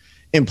Seahawks,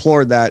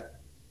 implored that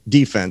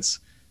defense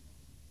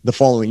the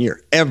following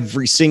year.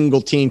 Every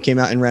single team came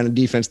out and ran a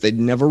defense they'd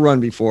never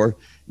run before.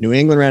 New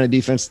England ran a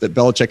defense that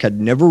Belichick had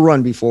never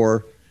run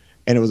before,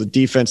 and it was a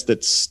defense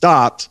that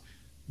stopped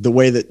the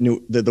way that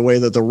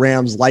the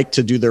Rams like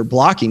to do their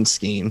blocking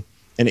scheme,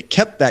 and it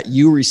kept that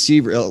U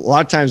receiver. A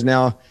lot of times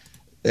now,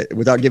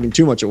 without giving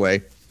too much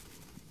away,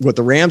 what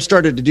the Rams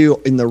started to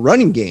do in the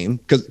running game,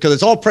 because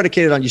it's all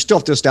predicated on you still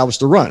have to establish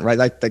the run, right?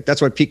 Like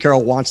that's why Pete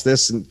Carroll wants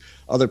this and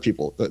other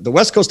people. The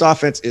West Coast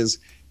offense is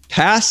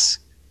pass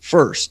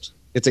first.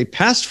 It's a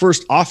pass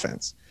first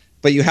offense,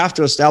 but you have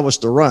to establish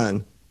the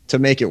run to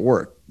make it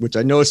work, which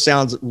I know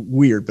sounds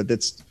weird, but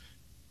it's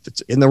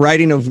in the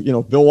writing of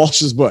Bill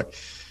Walsh's book.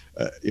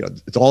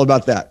 It's all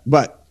about that.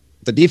 But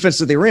the defense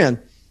that they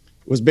ran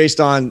was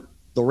based on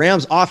the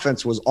Rams'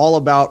 offense was all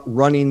about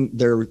running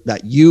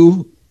that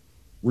U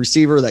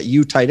receiver, that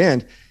U tight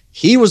end,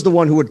 he was the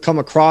one who would come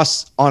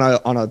across on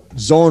a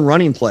zone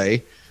running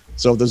play.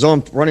 So if the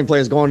zone running play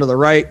is going to the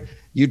right,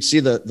 you'd see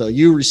the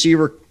U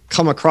receiver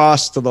come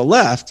across to the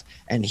left,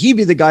 and he'd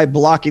be the guy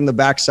blocking the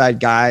backside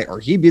guy, or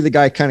he'd be the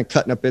guy kind of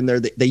cutting up in there.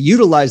 They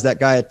utilize that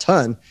guy a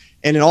ton.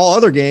 And in all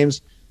other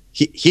games,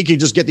 he could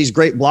just get these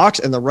great blocks,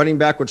 and the running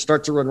back would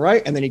start to run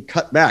right, and then he'd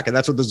cut back. And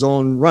that's what the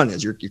zone run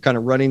is. You're kind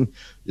of running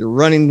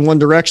one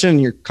direction,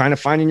 and you're kind of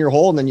finding your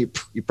hole, and then you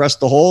press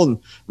the hole and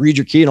read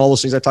your key and all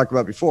those things I talked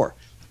about before.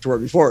 To where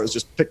before it was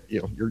just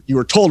you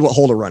were told what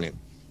hole to run in.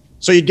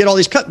 So you'd get all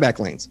these cutback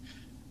lanes.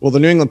 Well, the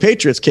New England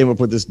Patriots came up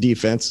with this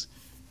defense.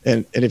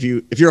 And if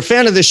you're a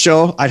fan of this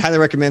show, I'd highly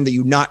recommend that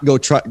you not go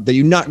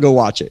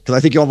watch it, because I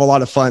think you'll have a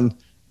lot of fun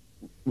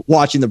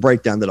watching the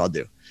breakdown that I'll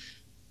do.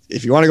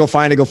 If you want to go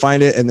find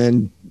it, and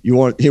then you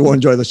won't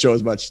enjoy the show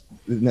as much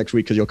next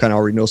week because you'll kind of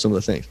already know some of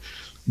the things.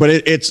 But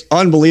it's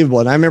unbelievable,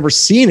 and I remember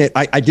seeing it.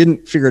 I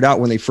didn't figure it out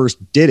when they first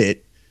did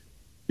it.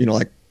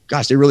 Like,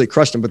 gosh, they really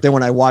crushed him. But then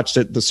when I watched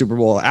it, the Super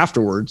Bowl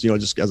afterwards,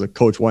 just as a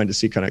coach wanting to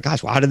see kind of,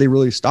 gosh, well, how did they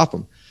really stop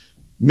him?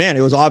 Man,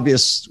 it was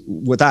obvious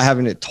without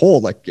having it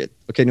told. Like,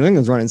 okay, New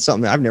England's running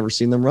something I've never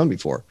seen them run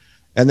before.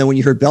 And then when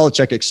you heard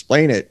Belichick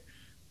explain it,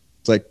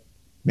 it's like,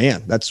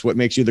 man, that's what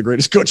makes you the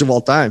greatest coach of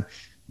all time,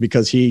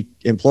 because he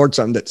implored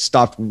something that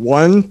stopped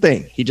one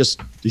thing. He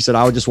said,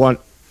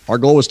 our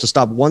goal was to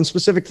stop one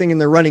specific thing in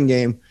their running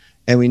game,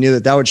 and we knew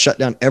that would shut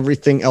down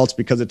everything else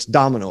because it's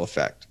domino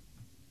effect.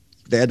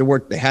 They had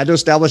to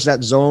establish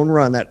that zone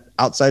run, that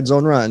outside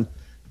zone run.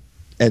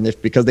 And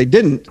because they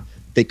didn't,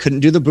 they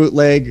couldn't do the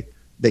bootleg.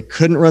 They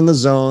couldn't run the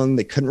zone.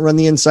 They couldn't run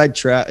the inside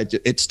trap.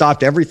 It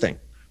stopped everything.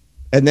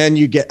 And then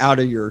you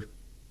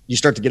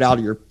start to get out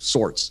of your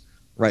sorts,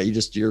 right?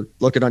 You're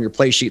looking on your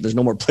play sheet. There's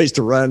no more place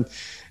to run,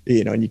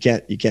 and you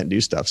can't do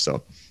stuff.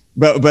 So,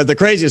 but the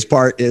craziest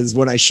part is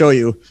when I show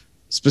you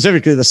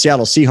specifically the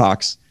Seattle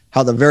Seahawks,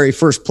 how the very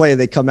first play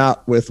they come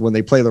out with when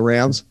they play the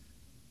Rams,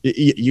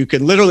 you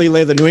can literally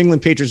lay the New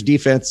England Patriots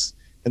defense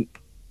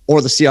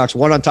or the Seahawks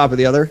one on top of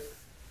the other,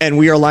 and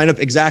we are lined up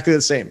exactly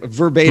the same,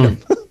 verbatim,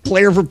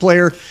 player for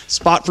player,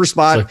 spot for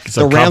spot.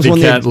 The Rams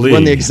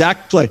run the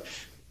exact play.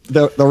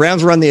 The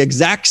Rams run the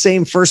exact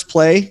same first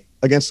play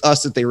against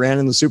us that they ran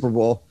in the Super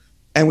Bowl,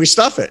 and we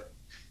stuff it.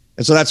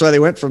 And so that's why they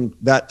went from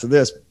that to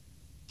this.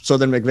 So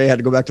then McVay had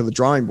to go back to the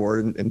drawing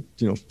board and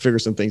figure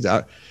some things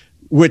out,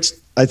 which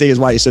I think is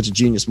why he's such a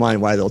genius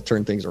mind, why they'll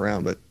turn things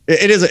around. But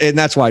it is, and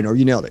that's why, Norb,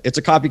 you nailed it. It's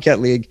a copycat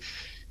league.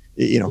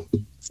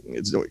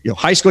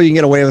 High school, you can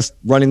get away with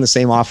running the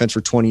same offense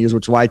for 20 years,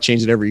 which is why I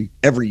changed it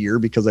every year,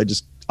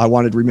 because I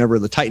wanted to remember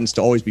the Titans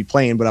to always be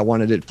playing, but I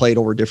wanted it played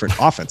over different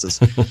offenses.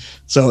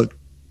 So,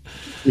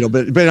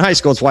 but in high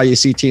school, it's why you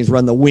see teams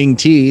run the wing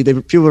T. People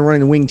have been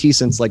running the wing T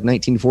since like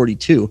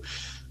 1942.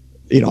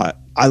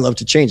 I love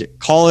to change it.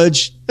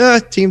 College,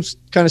 teams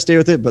kind of stay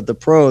with it, but the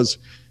pros,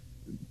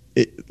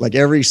 like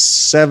every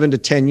 7 to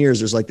 10 years,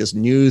 there's like this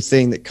new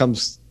thing that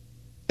comes,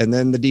 and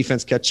then the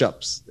defense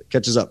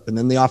catches up, and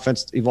then the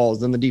offense evolves,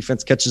 then the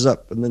defense catches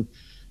up, and then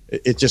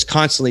it just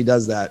constantly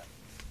does that,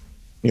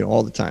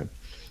 all the time.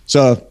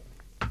 So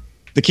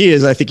the key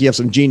is, I think you have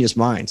some genius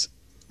minds.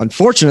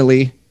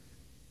 Unfortunately,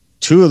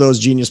 2 of those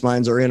genius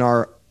minds are in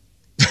our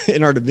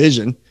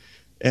division,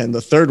 and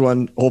the third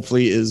one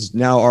hopefully is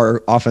now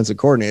our offensive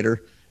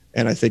coordinator.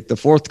 And I think the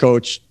fourth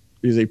coach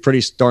is a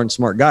pretty darn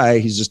smart guy.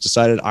 He's just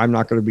decided, I'm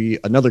not going to be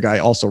another guy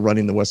also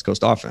running the West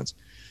Coast offense.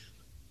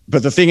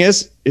 But the thing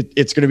is,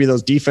 it's going to be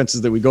those defenses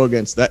that we go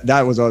against.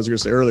 That was what I was going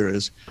to say earlier,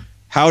 is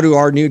how do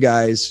our new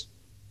guys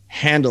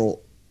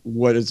handle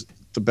what is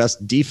the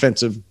best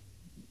defensive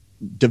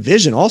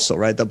division also,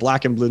 right? The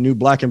new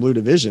black and blue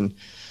division.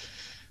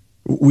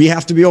 We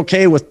have to be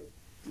okay with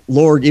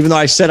lower, even though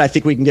I said I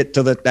think we can get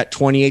to that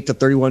 28 to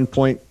 31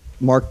 point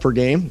mark per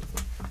game.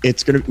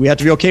 We have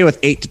to be okay with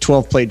 8 to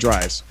 12 play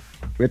drives.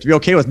 We have to be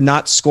okay with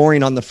not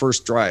scoring on the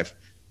first drive,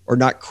 or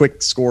not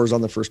quick scores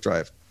on the first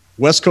drive.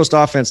 West Coast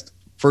offense,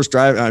 first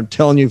drive, and I'm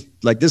telling you,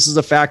 like, this is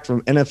a fact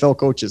from NFL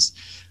coaches.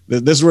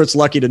 This is where it's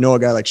lucky to know a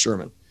guy like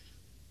Sherman.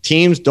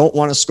 Teams don't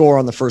want to score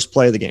on the first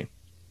play of the game.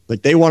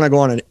 Like, they want to go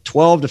on a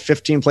 12 to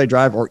 15 play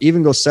drive, or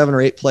even go 7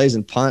 or 8 plays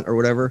and punt or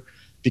whatever,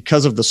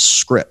 because of the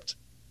script.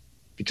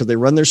 Because they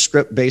run their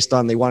script based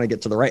on, they want to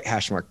get to the right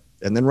hash mark,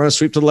 and then run a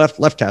sweep to the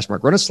left hash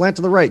mark, run a slant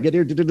to the right, get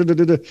here,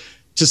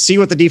 to see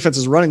what the defense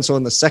is running. So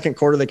in the second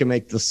quarter, they can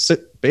make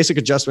the basic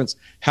adjustments,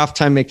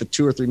 halftime make the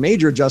 2 or 3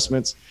 major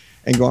adjustments,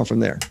 and go on from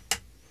there.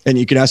 And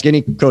you can ask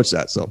any coach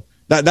that. So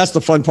that's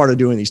the fun part of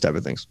doing these type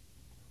of things,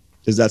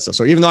 is that stuff.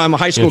 So even though I'm a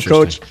high school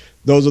coach,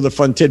 those are the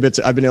fun tidbits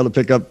I've been able to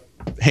pick up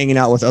hanging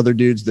out with other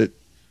dudes that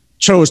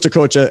chose to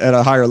coach at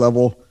a higher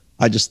level.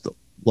 I just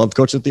love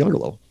coaching at the younger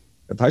level,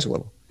 at the high school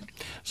level.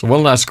 So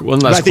one last I think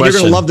question. you're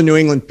going to love the New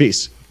England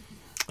piece.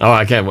 Oh,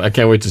 I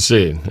can't wait to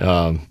see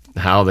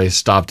how they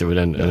stopped it,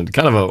 and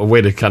kind of a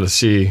way to kind of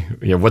see,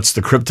 what's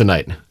the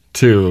kryptonite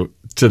to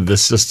to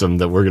this system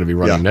that we're going to be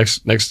running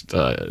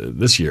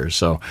this year.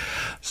 So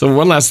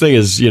one last thing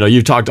is,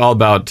 you've talked all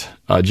about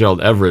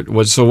Gerald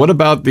Everett. So what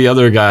about the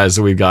other guys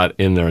that we've got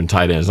in there in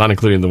tight ends, not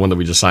including the one that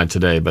we just signed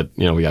today, but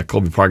we got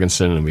Colby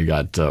Parkinson and we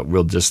got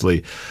Will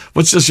Dissly.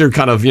 What's just your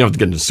kind of, you don't have to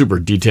get into super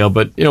detail,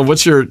 but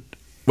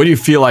what do you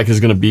feel like is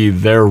going to be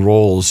their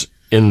roles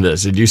in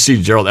this? Did you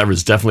see Gerald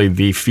Everett's definitely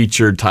the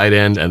featured tight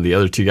end, and the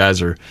other two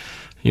guys are,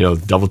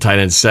 double tight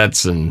end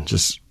sets and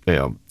just,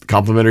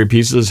 complementary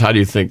pieces? How do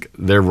you think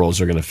their roles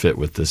are going to fit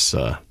with this,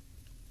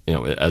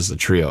 as the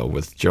trio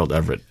with Gerald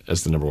Everett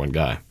as the number one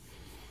guy?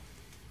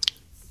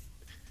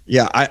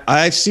 Yeah,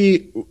 I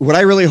see. What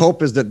I really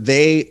hope is that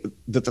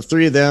the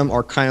three of them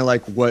are kind of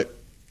like what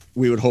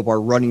we would hope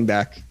our running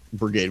back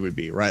brigade would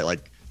be, right?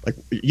 Like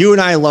you and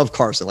I love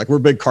Carson. Like, we're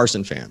big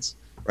Carson fans.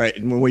 Right.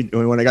 And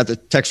when I got the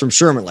text from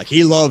Sherman, like,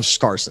 he loves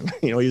Carson,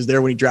 he was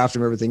there when he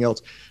drafted him, everything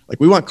else. Like,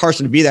 we want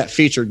Carson to be that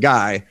featured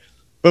guy,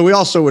 but we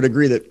also would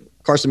agree that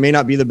Carson may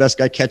not be the best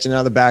guy catching out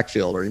of the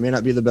backfield, or he may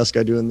not be the best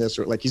guy doing this,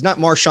 or like, he's not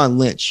Marshawn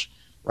Lynch,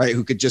 right?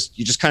 Who could you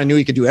just kind of knew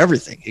he could do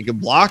everything. He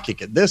could block, he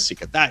could this, he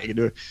could that, he could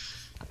do it.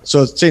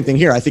 So same thing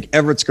here. I think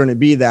Everett's going to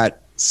be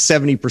that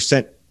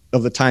 70%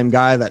 of the time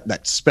guy,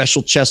 that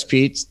special chess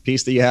piece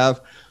that you have.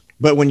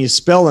 But when you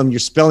spell him, you're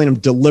spelling him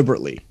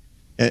deliberately.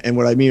 And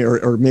what I mean,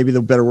 or maybe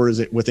the better word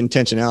is with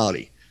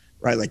intentionality,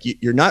 right? Like,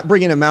 you're not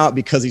bringing him out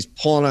because he's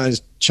pulling on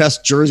his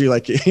chest jersey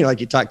like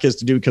you taught kids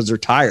to do because they're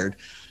tired.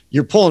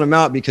 You're pulling him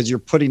out because you're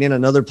putting in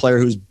another player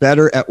who's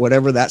better at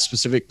whatever that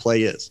specific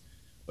play is.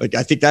 Like,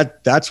 I think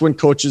that's when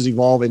coaches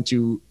evolve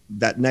into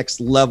that next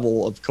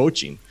level of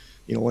coaching.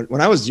 When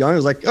I was young, it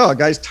was like, oh, a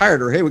guy's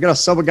tired, or hey, we got to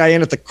sub a guy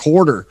in at the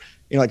quarter.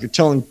 Like, you're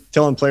telling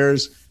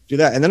players do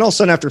that, and then all of a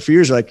sudden after a few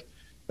years, you're like,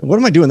 what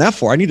am I doing that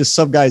for? I need to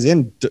sub guys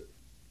in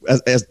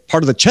as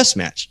part of the chess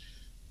match.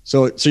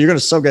 So you're going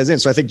to sub guys in.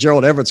 So I think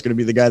Gerald Everett's going to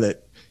be the guy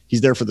that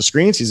he's there for the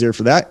screens. He's there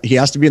for that. He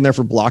has to be in there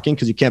for blocking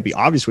because you can't be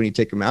obvious when you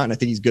take him out. And I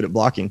think he's good at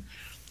blocking.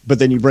 But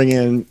then you bring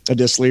in a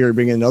Dissly, or you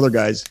bring in other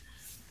guys,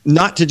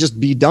 not to just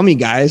be dummy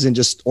guys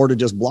or to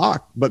just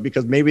block, but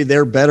because maybe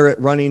they're better at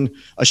running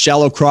a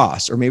shallow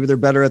cross, or maybe they're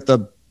better at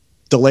the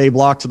delay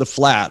block to the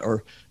flat,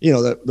 or,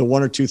 the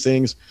one or two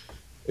things.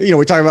 We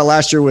talked about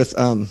last year with,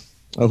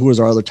 who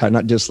was our other tight,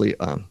 not Dissly,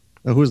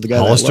 who was the guy?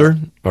 Hollister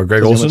or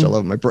Greg Olson? I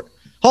love him.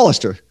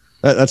 Hollister.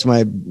 That's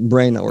my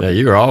brain network. Yeah,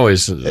 you were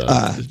always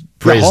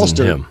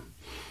praising him.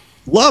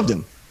 Loved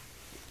him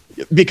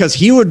because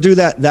he would do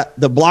that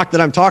the block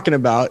that I'm talking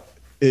about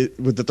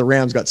that the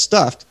Rams got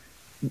stuffed.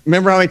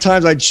 Remember how many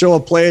times I'd show a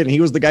play and he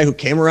was the guy who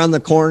came around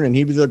the corner, and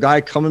he'd be the guy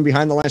coming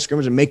behind the line of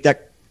scrimmage and make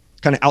that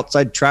kind of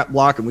outside trap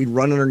block, and we'd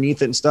run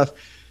underneath it and stuff.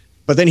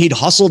 But then he'd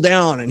hustle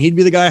down and he'd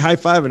be the guy high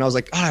five. And I was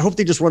like, I hope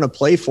they just run a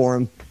play for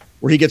him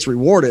where he gets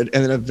rewarded.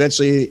 And then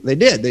eventually they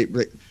did.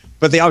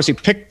 But they obviously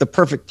picked the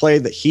perfect play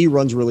that he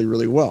runs really,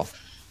 really well.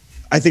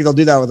 I think they'll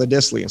do that with a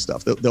Dissly and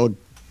stuff. They'll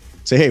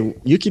say, hey,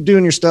 you keep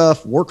doing your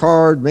stuff, work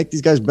hard, make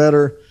these guys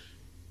better,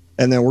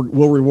 and then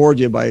we'll reward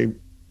you by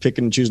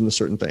picking and choosing the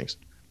certain things.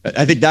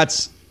 I think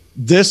that's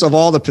this of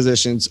all the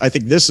positions. I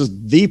think this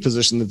is the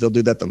position that they'll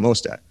do that the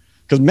most at,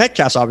 because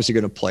Metcalf's obviously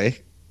going to play.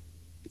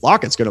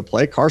 Lockett's going to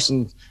play.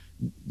 Carson,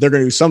 they're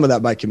going to do some of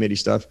that by committee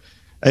stuff.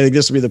 I think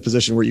this will be the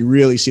position where you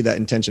really see that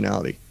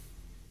intentionality.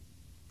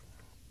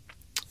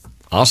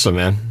 Awesome,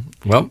 man.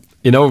 Well,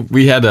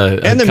 we had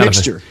and the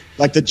mixture,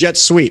 like the jet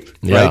sweep,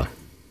 right?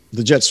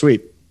 The jet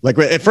sweep. Like,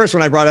 at first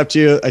when I brought it up to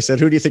you, I said,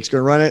 who do you think's going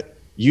to run it?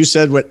 You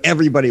said what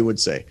everybody would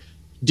say,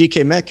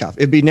 DK Metcalf.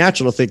 It'd be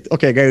natural to think,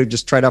 okay, a guy who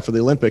just tried out for the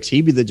Olympics,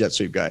 he'd be the jet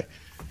sweep guy.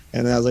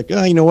 And then I was like,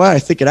 oh, you know what? I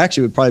think it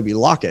actually would probably be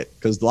Lockett,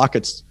 because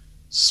Lockett's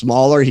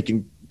smaller.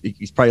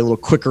 He's probably a little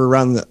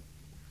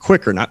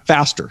quicker not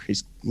faster.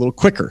 He's a little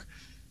quicker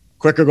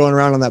going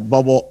around on that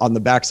bubble on the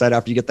backside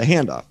after you get the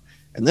handoff.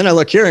 And then I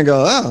look here and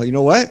go, oh, you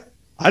know what?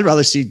 I'd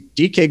rather see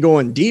DK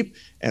going deep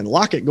and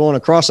Lockett going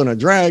across on a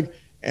drag,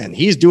 and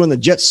he's doing the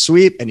jet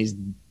sweep, and he's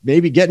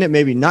maybe getting it,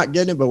 maybe not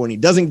getting it. But when he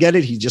doesn't get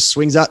it, he just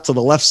swings out to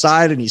the left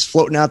side and he's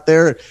floating out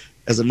there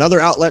as another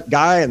outlet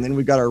guy. And then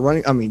we got our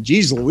running. I mean,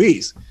 geez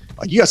Louise,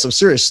 like, you got some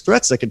serious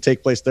threats that can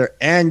take place there.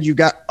 And you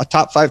got a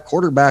top 5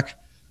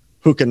 quarterback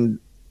who can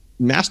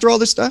master all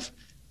this stuff.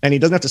 And he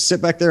doesn't have to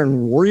sit back there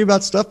and worry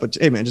about stuff. But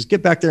hey, man, just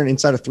get back there and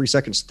inside of 3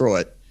 seconds, throw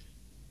it,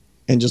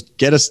 and just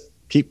get us,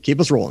 keep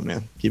us rolling,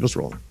 man. Keep us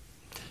rolling.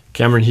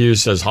 Cameron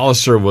Hughes says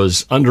Hollister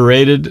was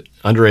underrated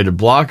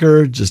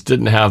blocker, just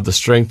didn't have the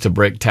strength to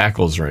break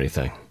tackles or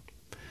anything.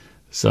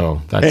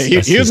 So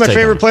he was my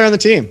favorite player on the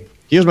team.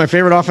 He was my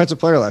favorite offensive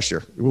player last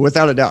year,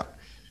 without a doubt.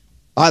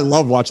 I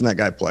love watching that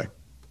guy play.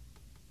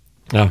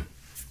 Yeah.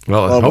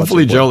 Well,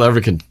 hopefully Gerald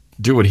Everett can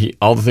do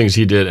all the things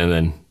he did, and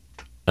then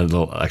a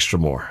little extra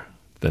more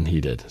than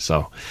he did.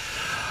 So,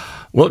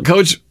 well,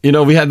 Coach,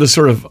 we had this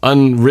sort of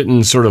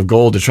unwritten sort of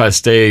goal to try to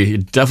stay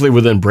definitely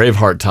within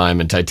Braveheart time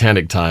and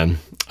Titanic time,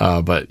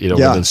 but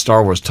within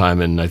Star Wars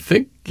time. And I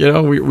think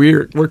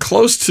we're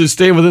close to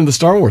staying within the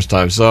Star Wars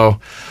time. So,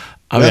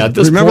 I mean, at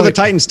this remember point,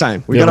 the Titans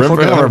time. We got to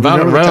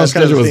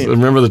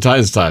remember the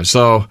Titans time.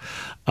 So,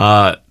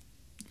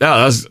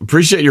 Yeah,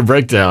 appreciate your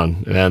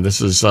breakdown, man.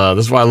 This is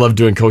why I love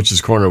doing Coach's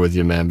Corner with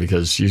you, man,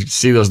 because you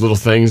see those little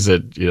things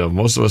that, you know,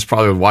 most of us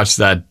probably would watch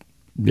that,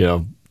 you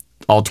know,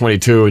 all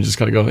 22 and just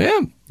kind of go,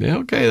 yeah,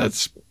 okay,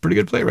 that's pretty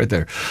good play right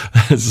there.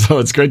 So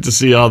it's great to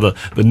see all the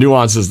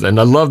nuances, and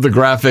I love the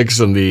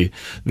graphics and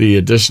the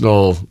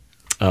additional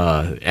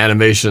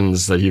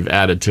animations that you've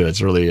added to it.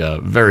 It's really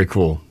very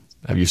cool.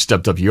 Have you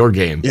stepped up your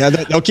game? Yeah,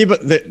 they'll keep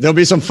it. There'll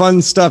be some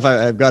fun stuff.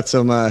 I've got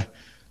some.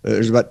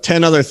 There's about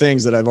 10 other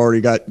things that I've already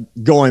got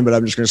going, but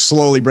I'm just going to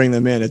slowly bring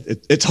them in.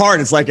 It's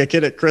hard. It's like a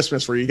kid at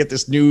Christmas where you get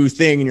this new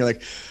thing and you're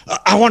like,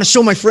 I want to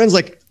show my friends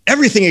like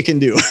everything it can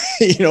do,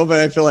 you know,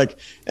 but I feel like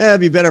it'd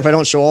be better if I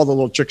don't show all the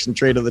little tricks and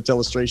trade of the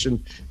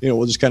illustration. You know,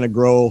 we'll just kind of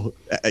grow,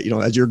 you know,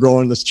 as you're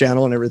growing this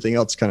channel and everything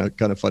else, kind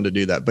of fun to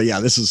do that. But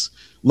yeah,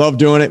 love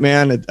doing it,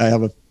 man. I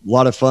have a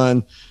lot of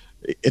fun.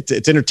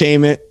 It's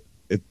entertainment.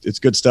 It's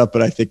good stuff,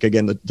 but I think,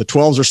 again, the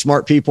 12s are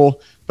smart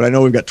people, but I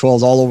know we've got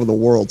 12s all over the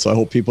world, so I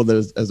hope people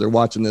that as they're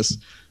watching this,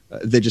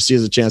 they just see it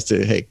as a chance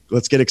to, hey,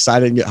 let's get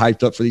excited and get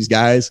hyped up for these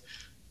guys.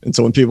 And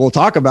so when people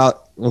talk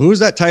about, well, who's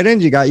that tight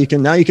end you got, you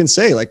can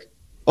say like,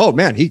 oh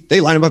man, they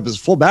line him up as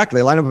fullback,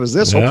 they line him up as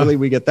this. Yeah. Hopefully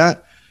we get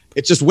that.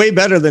 It's just way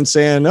better than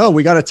saying, oh,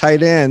 we got a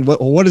tight end.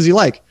 What is he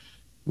like?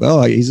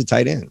 Well, he's a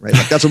tight end, right?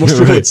 Like, that's what most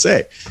people would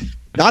say.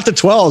 Not the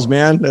 12s,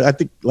 man. I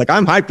think, like,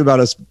 I'm hyped about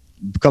us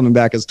coming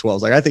back as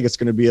 12s. Like, I think it's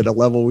going to be at a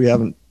level we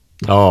haven't.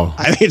 Oh,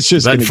 I think it's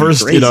just that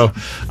first. You know,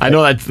 I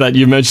know that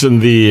you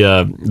mentioned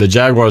the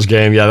Jaguars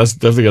game. Yeah, that's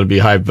definitely going to be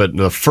hype. But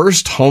the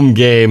first home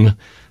game,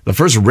 the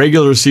first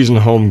regular season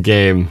home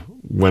game,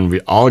 when we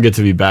all get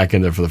to be back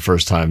in there for the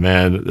first time,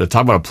 man,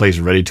 talk about a place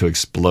ready to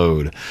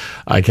explode.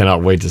 I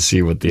cannot wait to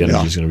see what the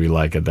energy is going to be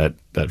like at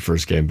that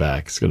first game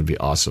back. It's going to be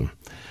awesome.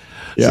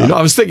 Yeah, so, you know,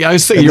 I was thinking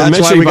you were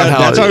mentioning about how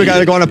that's why we got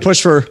to go on a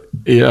push for.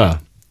 Yeah.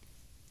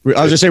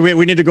 I was just saying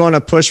we need to go on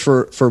a push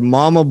for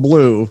Mama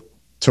Blue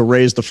to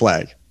raise the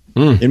flag.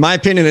 In my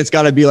opinion, it's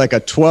got to be like the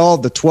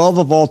 12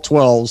 of all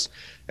 12s.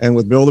 And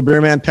with Bill the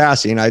Beer Man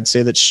passing, I'd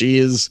say that she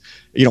is,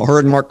 you know, her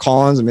and Mark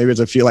Collins, and maybe it's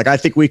a few. Like, I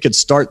think we could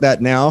start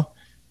that now.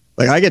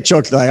 Like, I get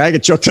choked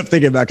up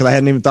thinking about it because I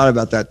hadn't even thought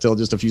about that till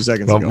just a few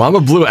seconds ago.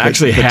 Mama Blue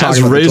actually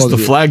has raised the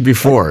flag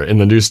before in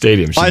the new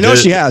stadium. I know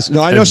she has.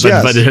 No, I know she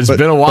has. But it has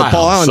been a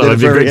while, so it'd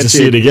be great to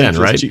see it again,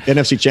 right?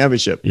 NFC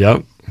Championship.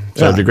 Yep.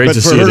 So it'd be great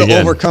to see it again. For her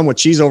to overcome what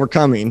she's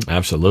overcoming.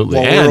 Absolutely.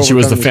 And she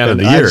was the fan of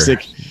the year.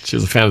 She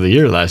was the fan of the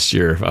year last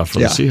year for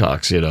the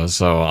Seahawks, you know,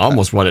 so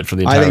almost won it for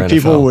the entire NFL. I think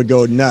people would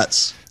go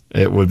nuts.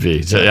 It would be.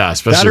 Yeah,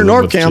 especially with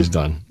what she's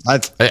done.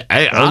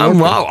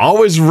 I'm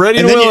always ready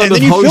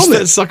to host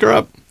that sucker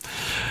up.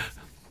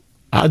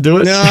 I'll do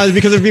it. No,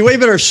 because it'd be way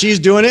better if she's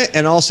doing it,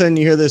 and all of a sudden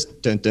you hear this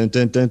dun dun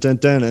dun dun dun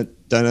dun dun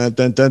dun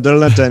dun dun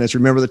dun dun. It's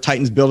remember the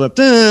Titans build up.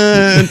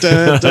 Dun,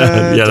 dun,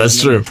 dun, yeah, that's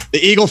true.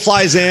 The eagle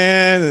flies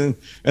in,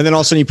 and then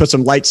all of a sudden you put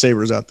some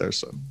lightsabers out there.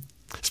 So,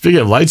 speaking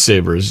of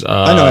lightsabers,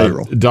 I know how you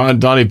roll.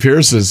 Donnie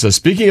Pierce says,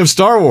 speaking of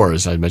Star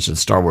Wars, I mentioned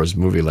Star Wars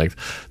movie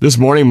length. This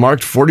morning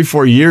marked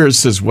 44 years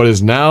since what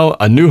is now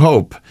A New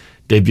Hope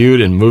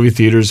debuted in movie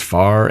theaters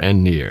far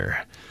and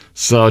near.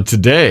 So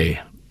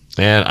today.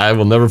 And I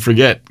will never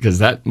forget, because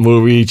that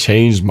movie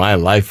changed my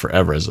life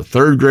forever. As a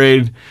third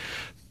grade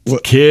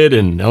kid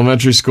in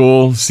elementary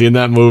school, seeing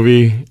that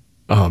movie,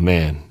 oh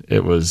man,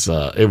 it was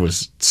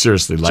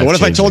seriously life-changing. So what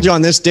if I told you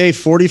on this day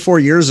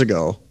 44 years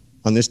ago,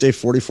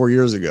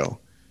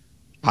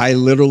 I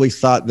literally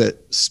thought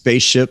that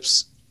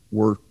spaceships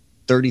were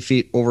 30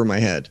 feet over my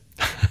head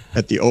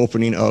at the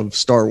opening of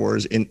Star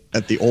Wars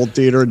at the old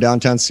theater in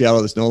downtown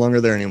Seattle that's no longer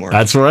there anymore.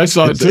 That's where I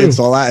saw it too. It's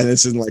all that, and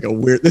this isn't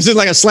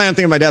like a slam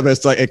thing of my dad,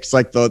 but it's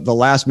like the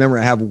last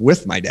memory I have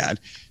with my dad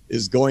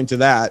is going to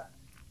that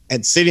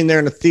and sitting there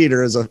in the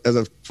theater as a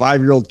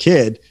 5-year-old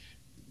kid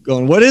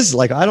going, what is,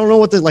 like, I don't know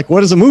what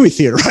is a movie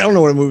theater? I don't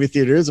know what a movie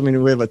theater is. I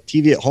mean, we have a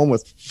TV at home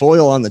with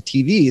foil on the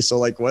TV. So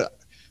like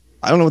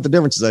I don't know what the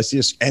difference is. I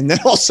see and then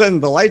all of a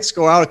sudden the lights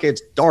go out. Okay.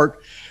 It's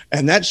dark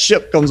and that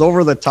ship comes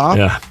over the top.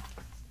 Yeah.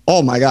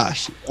 Oh my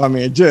gosh. I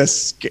mean,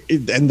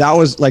 and that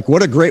was like,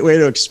 what a great way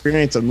to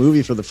experience a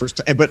movie for the first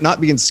time, but not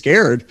being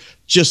scared.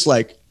 Just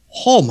like,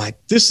 oh my,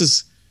 this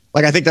is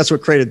like, I think that's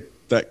what created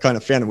that kind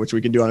of fandom, which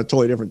we can do on a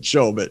totally different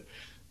show. But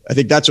I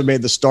think that's what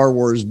made the Star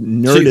Wars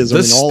nerdism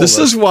in all of us. This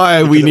is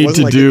why we need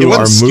to do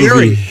our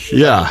movie.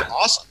 Yeah.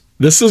 Awesome.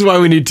 This is why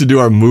we need to do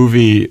our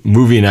movie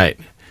night,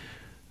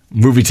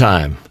 movie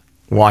time.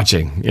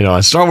 Watching, you know,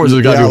 Star Wars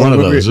has got to be one of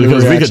those,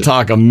 because we could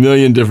talk a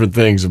million different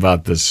things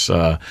about this,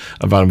 about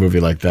a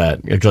movie like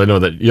that. Because I know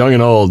that young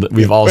and old,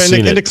 we've all seen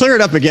it. And to clear it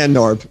up again,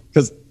 Norb,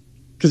 because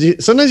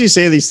sometimes you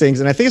say these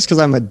things, and I think it's because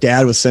I'm a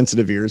dad with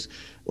sensitive ears.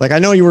 Like, I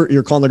know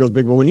you're calling those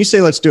big, but when you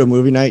say let's do a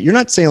movie night, you're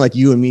not saying like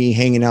you and me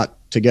hanging out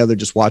together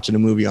just watching a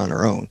movie on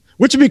our own,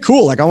 which would be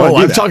cool. Like, I want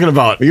to do that. I'm talking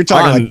about, but you're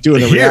talking like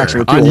doing a reaction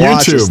with people on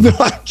YouTube.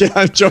 No,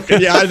 I'm joking.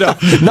 Yeah, I know.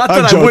 Not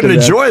that I wouldn't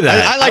enjoy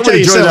that. I like how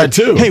you said that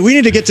too. Hey, we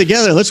need to get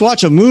together. Let's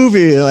watch a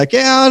movie. Like,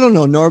 yeah, I don't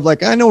know, Norb.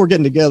 Like, I know we're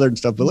getting together and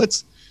stuff, but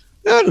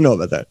I don't know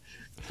about that.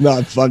 No,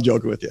 I'm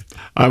joking with you.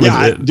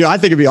 Dude, I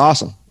think it'd be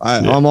awesome.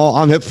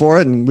 I'm hip for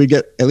it, and we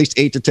get at least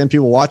 8 to 10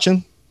 people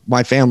watching.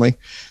 my family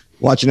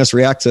watching us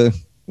react to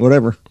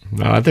whatever.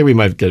 No, I think we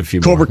might get a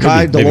few Cobra more.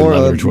 Kai, maybe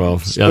 11 or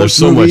 12. Yeah, there's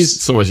so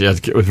much. Yeah,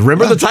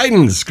 remember the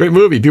Titans? Great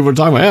movie. People are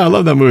talking about. Yeah, I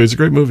love that movie. It's a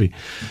great movie.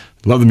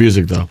 Love the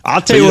music though.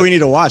 I'll tell you what we need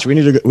to watch. We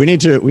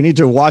need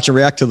to watch and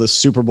react to the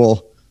Super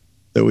Bowl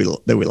that we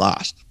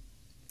lost.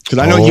 Because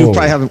I know you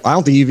probably haven't. I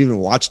don't think you've even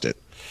watched it.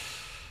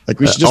 Like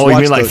we should just. You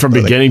mean like from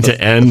beginning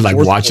to end, like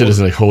watch it as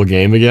a whole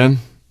game again?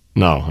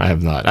 No, I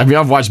have not. I mean,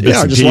 I've watched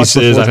bits and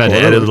pieces. I've had to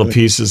edit little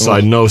pieces, so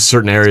I know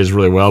certain areas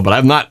really well. But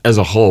I've not, as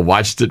a whole,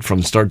 watched it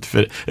from start to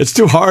finish. It's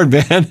too hard,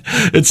 man.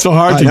 It's so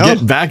hard to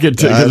get back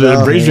into because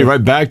it brings me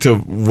right back to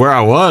where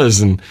I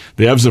was and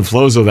the ebbs and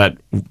flows of that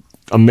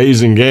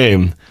amazing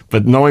game.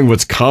 But knowing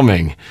what's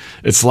coming,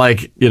 it's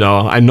like,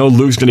 I know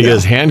Luke's going to get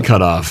his hand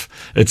cut off.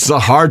 It's so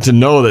hard to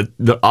know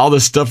that all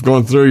this stuff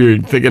going through, you're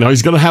thinking,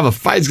 he's going to have a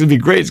fight. It's going to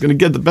be great. He's going to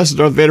get the best of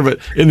Darth Vader. But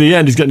in the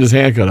end, he's getting his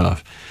hand cut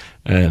off.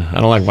 And I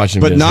don't like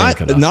watching him. But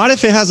not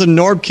if it has a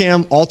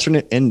NorbCam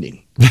alternate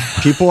ending.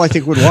 People, I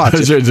think, would watch.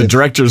 It's a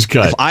director's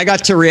cut. If I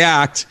got to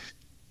react,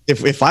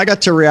 if I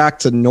got to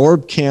react to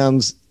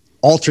NorbCam's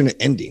alternate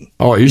ending.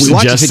 Oh, you're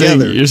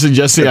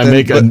suggesting I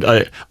make an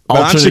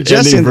alternate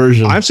ending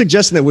version. I'm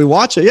suggesting that we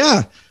watch it.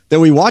 Yeah, that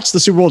we watch the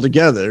Super Bowl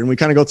together and we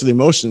kind of go through the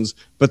emotions.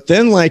 But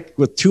then, like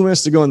with 2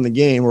 minutes to go in the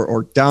game,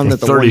 or down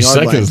at the 30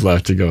 seconds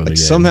left to go in the game,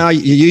 somehow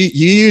you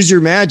use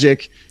your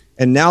magic,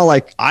 and now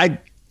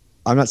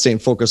I'm not saying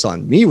focus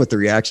on me with the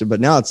reaction, but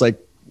now it's like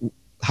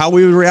how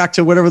we would react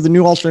to whatever the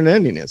new alternate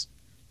ending is.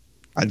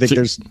 I think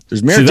there's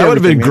merit. That would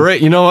have been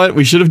great. You know what?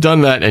 We should have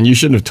done that, and you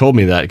shouldn't have told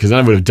me that, because then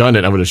I would have done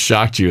it. I would have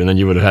shocked you, and then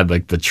you would have had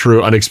like the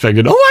true,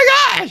 unexpected. Oh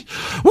my gosh,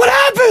 what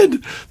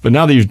happened? But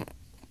now that you've,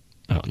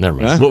 never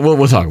mind. Huh?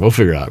 We'll talk. We'll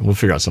figure it out. We'll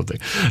figure out something.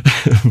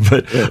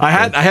 But I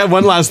had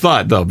one last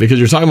thought though, because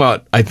you're talking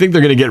about. I think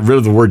they're going to get rid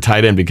of the word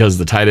tight end because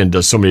the tight end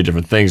does so many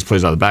different things.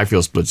 Plays out of the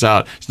backfield, splits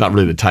out. It's not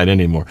really the tight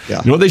end anymore. Yeah.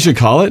 You know what they should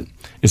call it?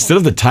 Instead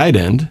of the tight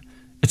end,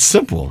 it's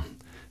simple.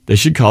 They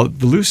should call it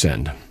the loose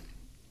end.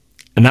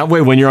 And that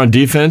way, when you're on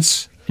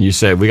defense, and you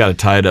say, we got to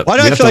tie it up. Why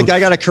do I feel like I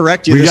got to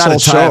correct you? We got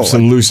to tie up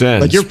some loose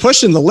ends. Like you're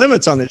pushing the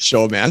limits on this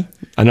show, man.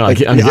 I know. I'm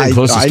getting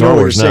close to Star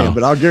Wars now.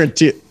 But I'll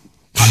guarantee it.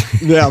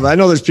 Yeah, but I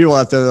know there's people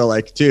out there that are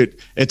like, dude,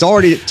 it's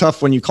already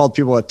tough when you called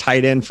people a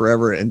tight end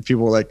forever. And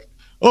people were like,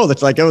 oh,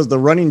 that's like, that was the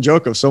running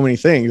joke of so many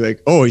things.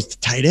 Like, oh, he's the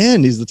tight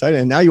end. He's the tight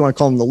end. Now you want to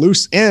call him the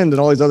loose end and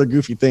all these other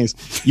goofy things.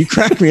 You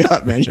crack me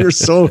up, man. You're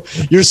so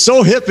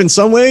hip in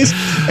some ways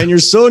and you're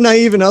so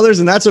naive in others.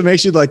 And that's what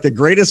makes you like the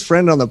greatest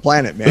friend on the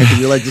planet, man. Cause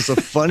you're like just a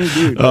funny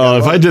dude. Oh,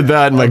 if I did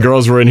that and my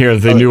girls were in here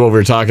and they knew what we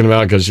were talking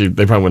about, because they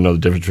probably wouldn't know the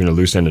difference between a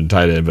loose end and a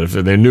tight end. But if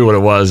they knew what it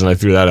was and I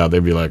threw that out,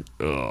 they'd be like,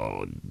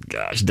 oh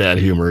gosh, dad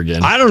humor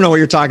again. I don't know what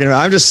you're talking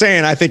about. I'm just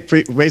saying, I think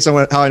based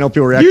on how I know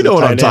people react. You know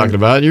what I'm talking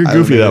about. You're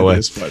goofy that way.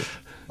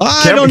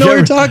 I don't know what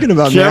you're talking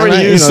about, man.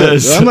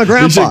 I'm a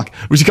grandpa.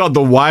 We should call it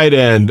the wide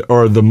end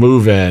or the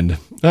move end.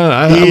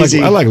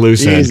 I like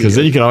loose ends, because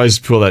then you can always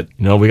pull that.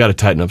 We got to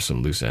tighten up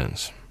some loose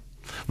ends.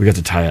 We got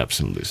to tie up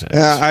some loose ends.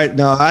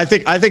 Yeah, I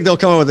think they'll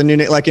come up with a new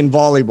name, like in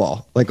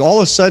volleyball. Like all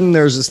of a sudden,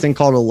 there's this thing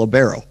called a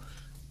libero.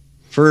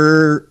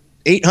 For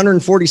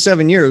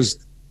 847 years,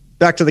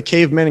 back to the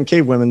cavemen and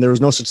cavewomen, there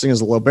was no such thing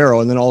as a libero,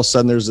 and then all of a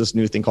sudden, there's this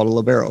new thing called a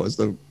libero as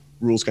the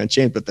rules kind of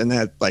changed. But then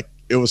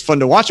it was fun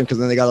to watch them because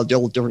then they got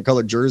a different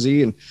colored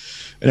jersey and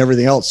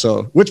everything else.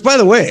 So, which by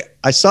the way,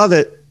 I saw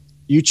that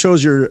you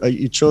chose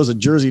a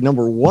jersey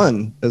number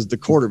 1 as the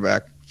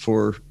quarterback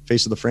for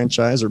Face of the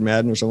Franchise or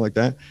Madden or something like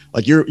that.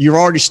 Like you've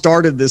already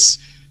started this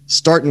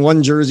starting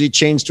one jersey,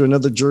 change to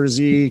another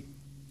jersey.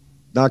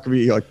 Not gonna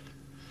be like,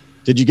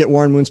 did you get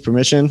Warren Moon's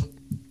permission?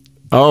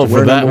 Oh,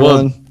 for that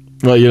one.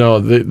 Well,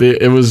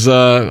 it was,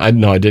 I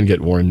didn't get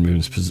Warren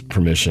Moon's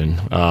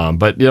permission.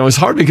 But, it's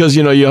hard because,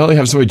 you only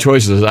have so many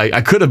choices.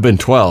 I could have been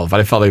 12, but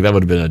I felt like that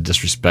would have been a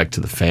disrespect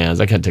to the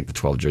fans. I can't take the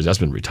 12 jersey. That's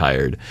been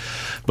retired.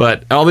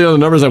 But all the other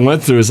numbers I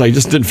went through, it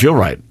just didn't feel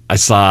right. I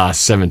saw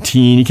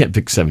 17. You can't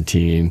pick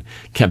 17.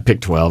 Can't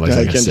pick 12, like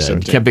I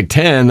said. You can't pick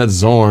 10. That's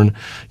Zorn.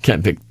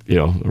 Can't pick,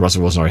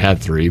 Russell Wilson already had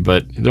 3.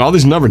 But all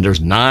these numbers,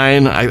 there's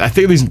 9. I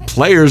think of these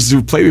players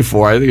who played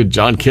before. I think of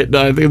John Kitna.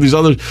 I think of these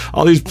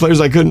all these players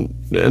I couldn't.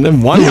 And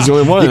then 1 was the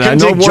only one. I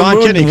know Warren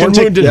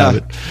Moon did have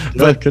it.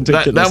 But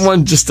that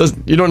one just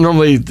doesn't, it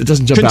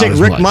doesn't jump out as much. Couldn't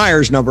take Rick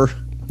Meyer's number.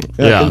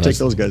 Yeah, couldn't take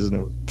those guys'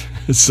 number.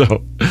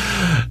 So,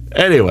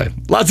 anyway,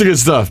 lots of good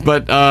stuff.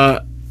 But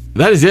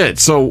that is it.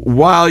 So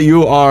while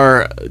you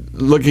are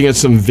looking at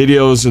some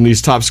videos in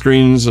these top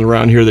screens and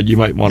around here that you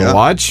might want to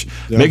watch,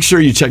 make sure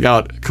you check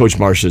out Coach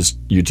Marsh's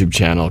YouTube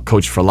channel,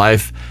 Coach for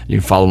Life. You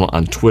can follow him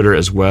on Twitter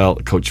as well,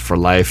 Coach for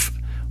Life.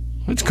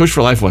 It's Coach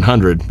for Life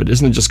 100, but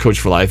isn't it just Coach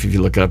for Life? If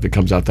you look it up, it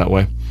comes out that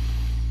way.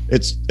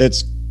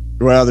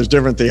 Well, there's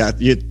different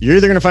things. You're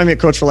either going to find me at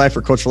Coach for Life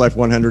or Coach for Life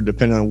 100,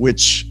 depending on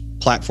which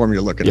platform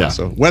you're looking at.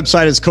 So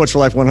website is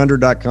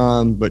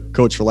coachforlife100.com, but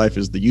Coach for Life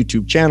is the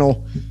YouTube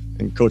channel,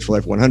 and Coach for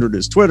Life 100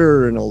 is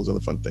Twitter and all those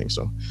other fun things.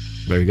 So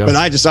there you go. But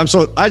I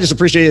just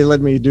appreciate you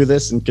letting me do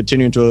this and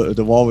continuing to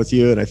evolve with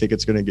you, and I think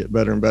it's going to get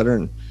better and better.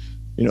 And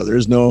there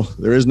is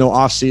no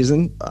off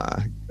season.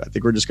 I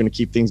think we're just going to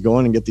keep things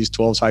going and get these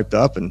 12s hyped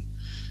up. And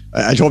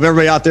I hope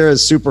everybody out there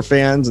is super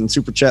fans and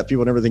super chat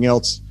people and everything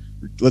else.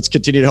 Let's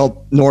continue to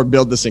help Norb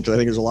build this thing, because I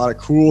think there's a lot of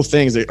cool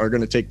things that are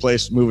going to take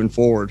place moving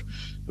forward.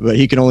 But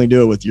he can only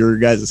do it with your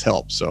guys'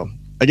 help. So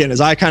again,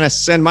 as I kind of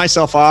send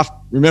myself off,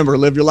 remember,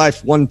 live your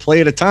life one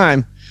play at a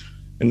time,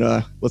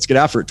 and let's get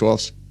after it,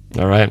 12s.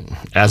 All right.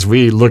 As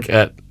we look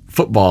at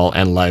football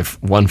and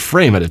life one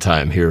frame at a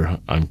time here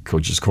on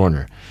Coach's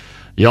Corner.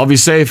 Y'all be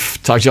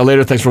safe. Talk to y'all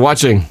later. Thanks for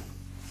watching.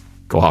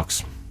 Go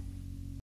Hawks.